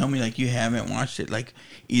because you told me like you haven't watched it, like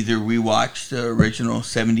either we watch the original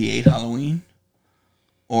 78 Halloween,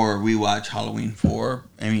 or we watch Halloween 4.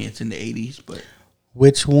 I mean, it's in the 80s, but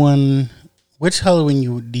which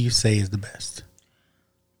Halloween do you say is the best?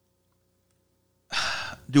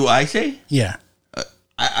 Do I say? Yeah,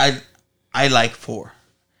 I like 4.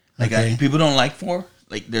 Like okay. People don't like 4.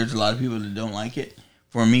 Like there's a lot of people that don't like it.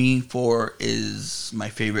 For me, 4 is my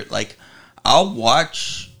favorite. Like I'll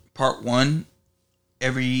watch part 1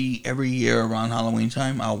 every year around Halloween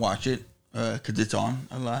time. I'll watch it because it's on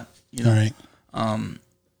a lot. You know, all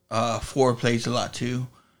right. 4 plays a lot too,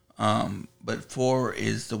 but 4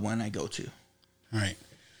 is the one I go to. All right.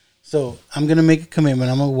 So I'm gonna make a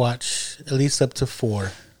commitment. I'm gonna watch at least up to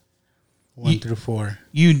 4, 1 through 4.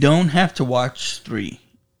 You don't have to watch 3.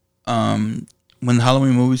 When the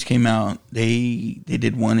Halloween movies came out, they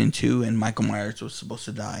did 1 and 2, and Michael Myers was supposed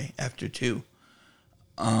to die after 2.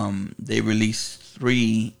 They released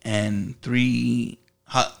 3, and 3.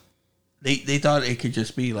 They thought it could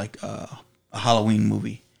just be like a Halloween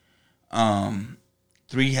movie.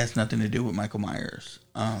 3 has nothing to do with Michael Myers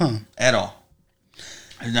at all.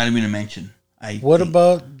 It's not even a mention. What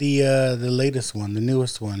about the latest one, the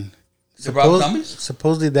newest one? The Rob Zombies?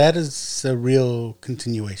 Supposedly that is a real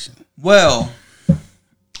continuation. Well,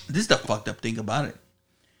 this is the fucked up thing about it.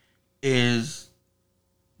 Is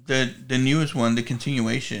the newest one, the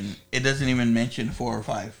continuation, it doesn't even mention 4 or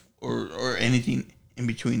 5 or anything in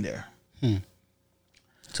between there.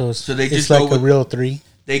 So they just like go a real 3?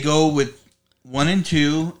 They go with 1 and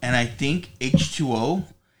 2, and I think H2O,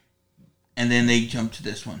 and then they jump to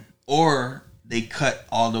this one. Or they cut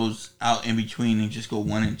all those out in between and just go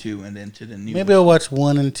 1 and 2 and then to the new. Maybe I'll watch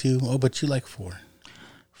 1 and 2. Oh, but you like 4.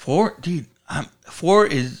 4? Dude, 4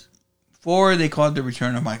 is... 4, they call it The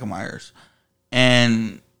Return of Michael Myers.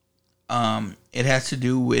 And it has to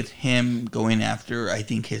do with him going after, I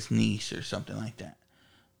think, his niece or something like that.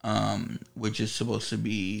 Which is supposed to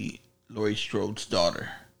be Laurie Strode's daughter.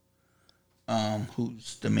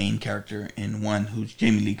 Who's the main character in 1, who's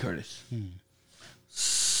Jamie Lee Curtis.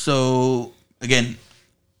 So, again,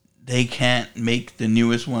 they can't make the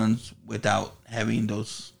newest ones without having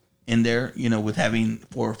those in there, you know, with having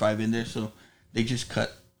 4 or 5 in there. So they just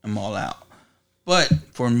cut them all out. But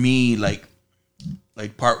for me, like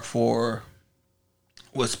part 4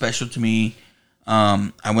 was special to me.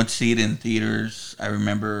 I went to see it in theaters. I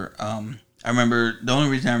remember the only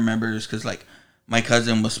reason I remember is because like my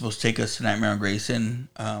cousin was supposed to take us to Nightmare on Grayson.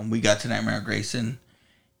 We got to Nightmare on Grayson,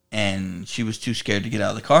 and she was too scared to get out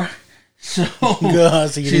of the car. So,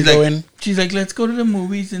 she's like, let's go to the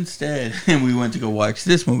movies instead. And we went to go watch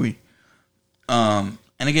this movie. And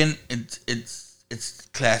again, it's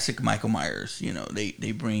classic Michael Myers. You know,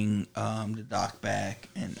 they bring the doc back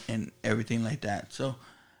and everything like that. So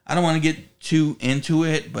I don't want to get too into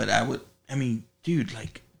it, but I mean, dude,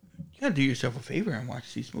 like, you gotta do yourself a favor and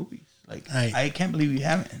watch these movies. Like, I can't believe you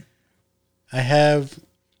haven't. I have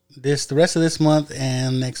the rest of this month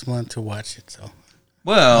and next month to watch it. So,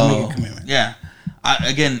 well, yeah.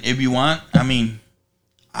 Again, if you want, I mean,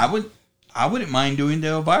 I wouldn't mind doing the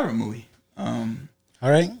Elvira movie. All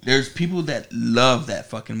right. There's people that love that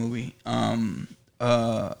fucking movie.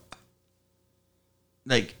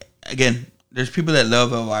 Like, again, there's people that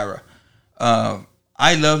love Elvira.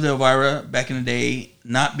 I loved Elvira back in the day,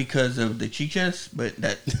 not because of the chichas, but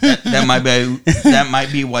that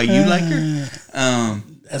might be why you like her.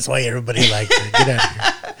 That's why everybody liked her. Get out of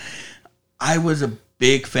here. I was a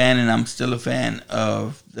big fan, and I'm still a fan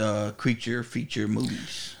of the Creature feature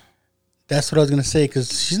movies. That's what I was gonna say, because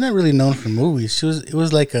she's not really known for movies. It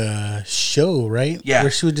was like a show, right? Yeah, where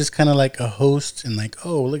she was just kind of like a host and like,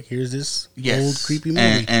 oh, look, here's this old creepy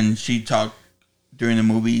movie, and she talked during the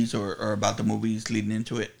movies or about the movies leading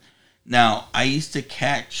into it. Now, I used to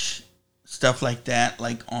catch stuff like that,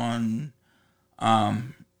 like on,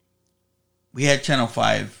 we had Channel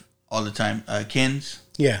 5 all the time, Kins.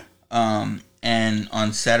 Yeah. And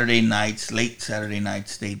on Saturday nights, late Saturday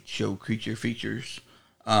nights, they'd show Creature features.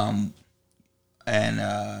 And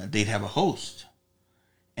they'd have a host.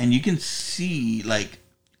 And you can see, like,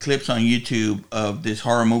 clips on YouTube of this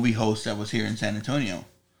horror movie host that was here in San Antonio.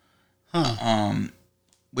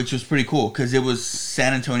 Which was pretty cool because it was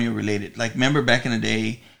San Antonio related. Like, remember back in the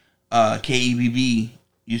day, KEBB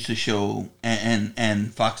used to show,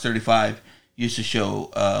 and Fox 35 used to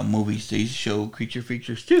show movies. They used to show Creature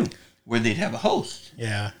features too, where they'd have a host.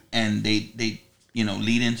 Yeah. And they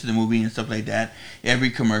lead into the movie and stuff like that. Every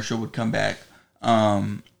commercial would come back,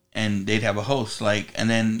 and they'd have a host. Like, and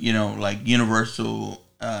then like Universal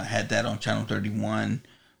had that on Channel 31,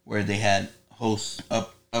 where they had hosts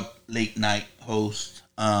up late night hosts.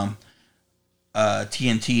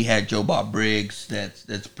 TNT had Joe Bob Briggs.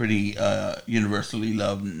 That's pretty universally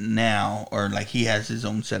loved now, or like he has his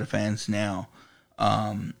own set of fans now,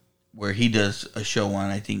 where he does a show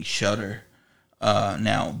on, I think, Shudder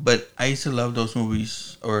now. But I used to love those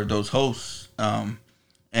movies or those hosts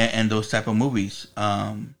and those type of movies.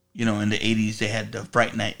 In the 80s they had the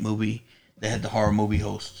Fright Night movie. They had the horror movie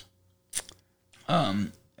host.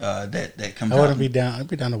 That comes out. I'd be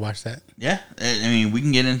down to watch that. Yeah, I mean, we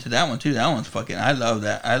can get into that one too. That one's fucking. I love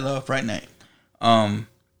that. I love Fright Night. I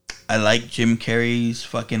like Jim Carrey's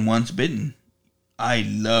fucking Once Bitten. I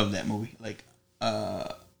love that movie. Like,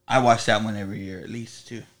 I watch that one every year at least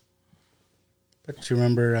too. But you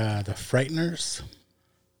remember the Frighteners?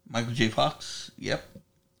 Michael J. Fox. Yep.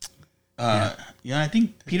 I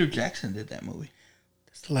think Peter Jackson did that movie.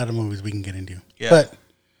 There's a lot of movies we can get into. Yeah. But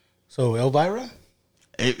so Elvira.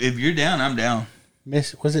 If you're down, I'm down.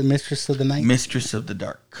 Was it Mistress of the Night? Mistress of the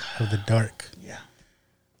Dark. Of the Dark. Yeah.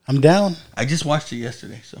 I'm down. I just watched it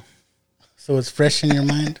yesterday, so. So it's fresh in your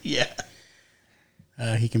mind? Yeah.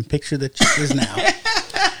 He can picture the chickens now.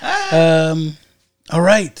 All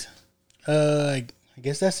right. I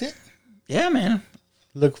guess that's it. Yeah, man.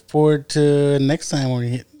 Look forward to next time when we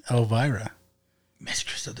hit Elvira.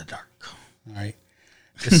 Mistress of the Dark. All right.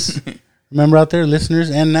 Just remember out there,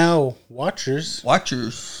 listeners, and now watchers.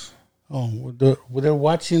 Oh, they're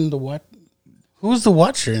watching the what? Who's the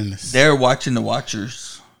watcher in this? They're watching the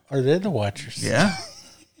watchers. Are they the watchers? Yeah.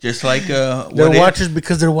 Just like they're watchers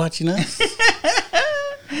because they're watching us.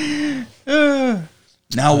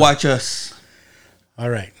 Now watch us. All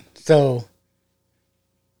right. So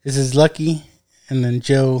this is Lucky, and then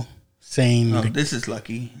Joe saying, "Oh, this is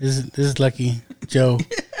Lucky. This is Lucky, Joe."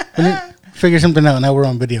 Figure something out. Now we're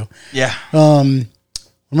on video. Yeah.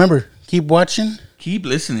 Remember, keep watching, keep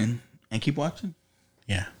listening, and keep watching.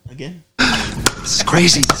 Yeah. Again. This is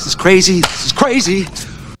crazy. This is crazy. This is crazy.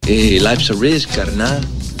 Hey, life's a risk, carnal.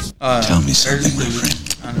 Tell me something, my friend.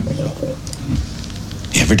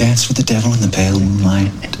 You ever dance with the devil in the pale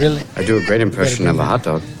moonlight? Really? I do a great impression of a hot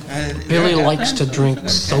dog. Billy likes to drink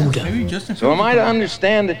soda. So am I to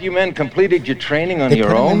understand that you men completed your training on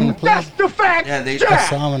your own? That's the fact, Jack!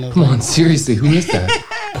 Come on, seriously, who is that?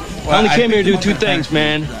 I only came here to do two things,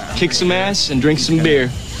 man. Kick some ass and drink some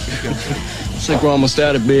beer. Looks like we're almost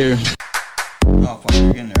out of beer. Oh, fuck,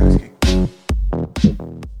 you're getting their ass kicked.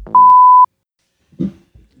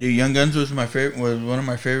 Dude, Young Guns was one of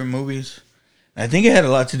my favorite movies. I think it had a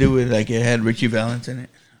lot to do with, like, it had Richie Valens in it.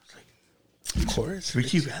 Of course.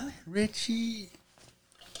 Richie Valens? Richie.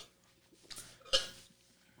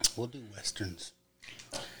 We'll do westerns.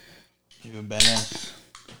 Even badass.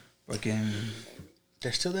 Fucking.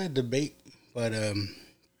 There's still that debate, but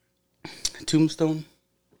Tombstone.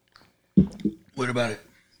 What about it?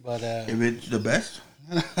 But if it's the best?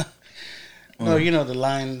 No, the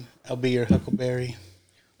line, "I'll be your huckleberry."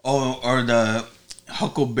 Oh, or the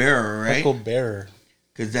Hucklebearer, right? Hucklebearer.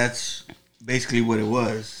 Because that's basically what it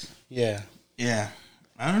was. Yeah. Yeah.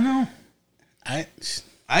 I don't know.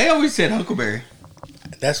 I always said Huckleberry.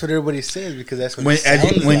 That's what everybody says because that's what it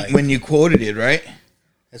sounds like. When you quoted it, right?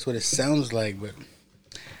 That's what it sounds like, but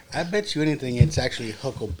I bet you anything it's actually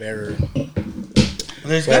Hucklebearer. Well,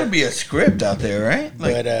 there's got to be a script out there, right?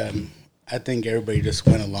 But I think everybody just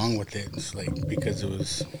went along with it. It's like because it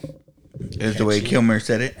was. It's the way Kilmer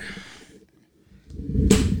said it.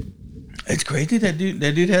 It's crazy that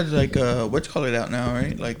dude has like what's called it out now,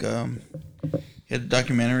 right? Like he had a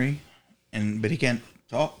documentary, but he can't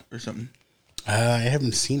talk or something. I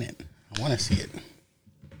haven't seen it. I want to see it.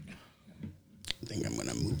 I think I'm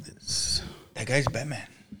gonna move this. That guy's Batman.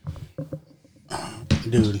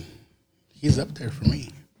 Dude, he's up there for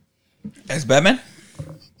me. As Batman?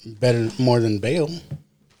 More than Bale.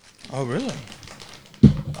 Oh, really?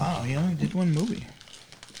 Wow, he only did one movie.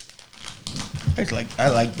 I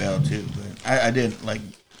like Bale too, but I didn't like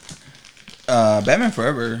Batman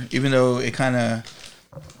Forever, even though it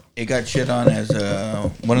got shit on as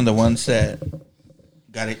one of the ones that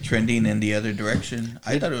got it trending in the other direction.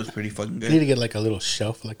 I thought it was pretty fucking good. I need to get like a little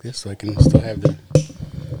shelf like this so I can still have the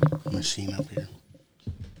machine up here.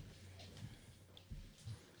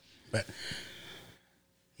 But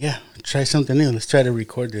yeah, try something new. Let's try to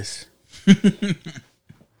record this.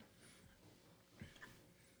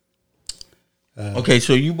 Okay,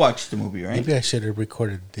 so you watched the movie, right? Maybe I should have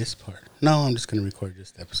recorded this part. No, I'm just going to record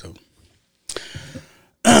this episode.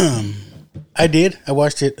 I did. I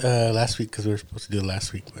watched it last week because we were supposed to do it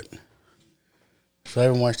last week, but so I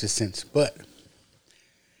haven't watched it since. But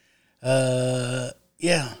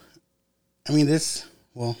yeah, I mean this.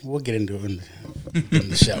 Well, we'll get into it in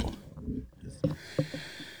the show.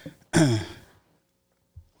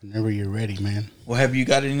 Whenever you're ready, man. Well, have you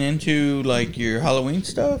gotten into like your Halloween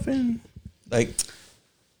stuff and like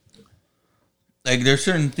there's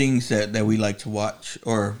certain things that we like to watch,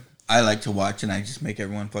 or I like to watch, and I just make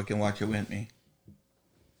everyone fucking watch it with me.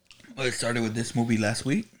 Well, it started with this movie last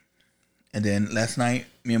week, and then last night,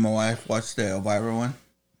 me and my wife watched the Elvira one.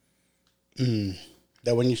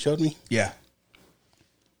 That one you showed me? Yeah.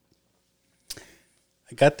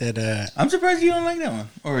 I got that. I'm surprised you don't like that one,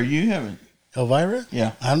 or you haven't. Elvira?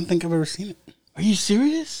 Yeah. I don't think I've ever seen it. Are you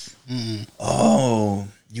serious? Mm-mm. Oh,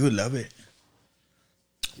 you would love it.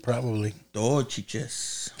 Probably. Oh,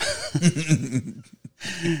 chiches.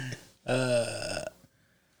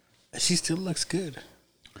 She still looks good.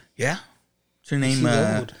 Yeah. What's her name?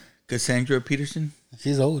 Old. Cassandra Peterson.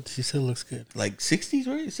 She's old. She still looks good. Like 60s,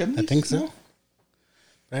 right? 70s? I think so.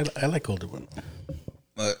 No? I like older women.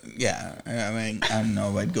 Yeah. I mean, I don't know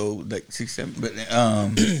if I'd go like 6, 7, but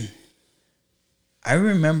I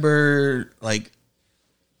remember like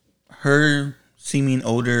her seeming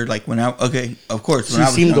older, like when of course, when I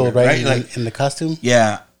was seemed younger, old, right? Like in the costume.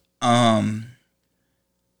 Yeah. And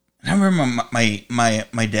I remember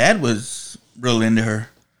my dad was real into her,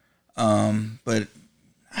 but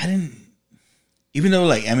I didn't. Even though,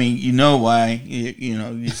 like, I mean, you know why? You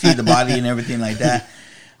know, you see the body and everything like that.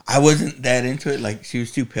 I wasn't that into it. Like, she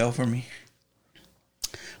was too pale for me.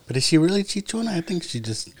 But is she really chichona? I think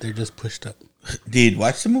they're just pushed up. Dude,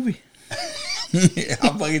 watch the movie.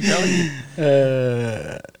 I'll fucking tell you.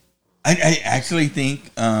 I actually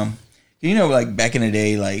think, you know, like back in the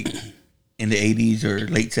day, like in the 80s or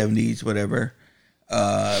late 70s, whatever,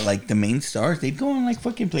 like the main stars, they'd go on like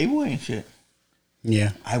fucking Playboy and shit.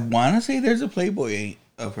 Yeah. I want to say there's a Playboy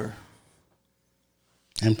of her.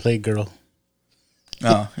 And Playgirl.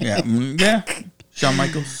 Oh, yeah. Yeah. Shawn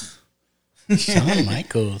Michaels. Shawn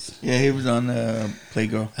Michaels. Yeah, he was on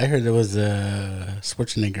Playgirl. I heard there was a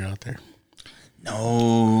Schwarzenegger out there.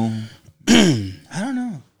 No. I don't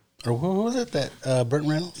know. Or what was it? That Burt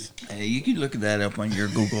Reynolds? Hey, you can look that up on your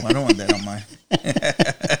Google. I don't want that on mine.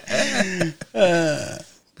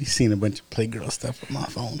 Be seeing a bunch of Playgirl stuff on my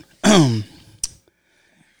phone.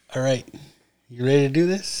 All right. You ready to do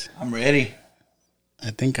this? I'm ready.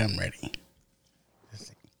 I think I'm ready.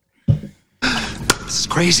 This is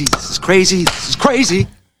crazy. This is crazy. This is crazy.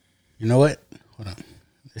 You know what? Hold on.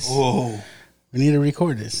 Whoa. We need to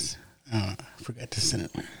record this. I forgot to send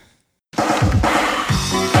it.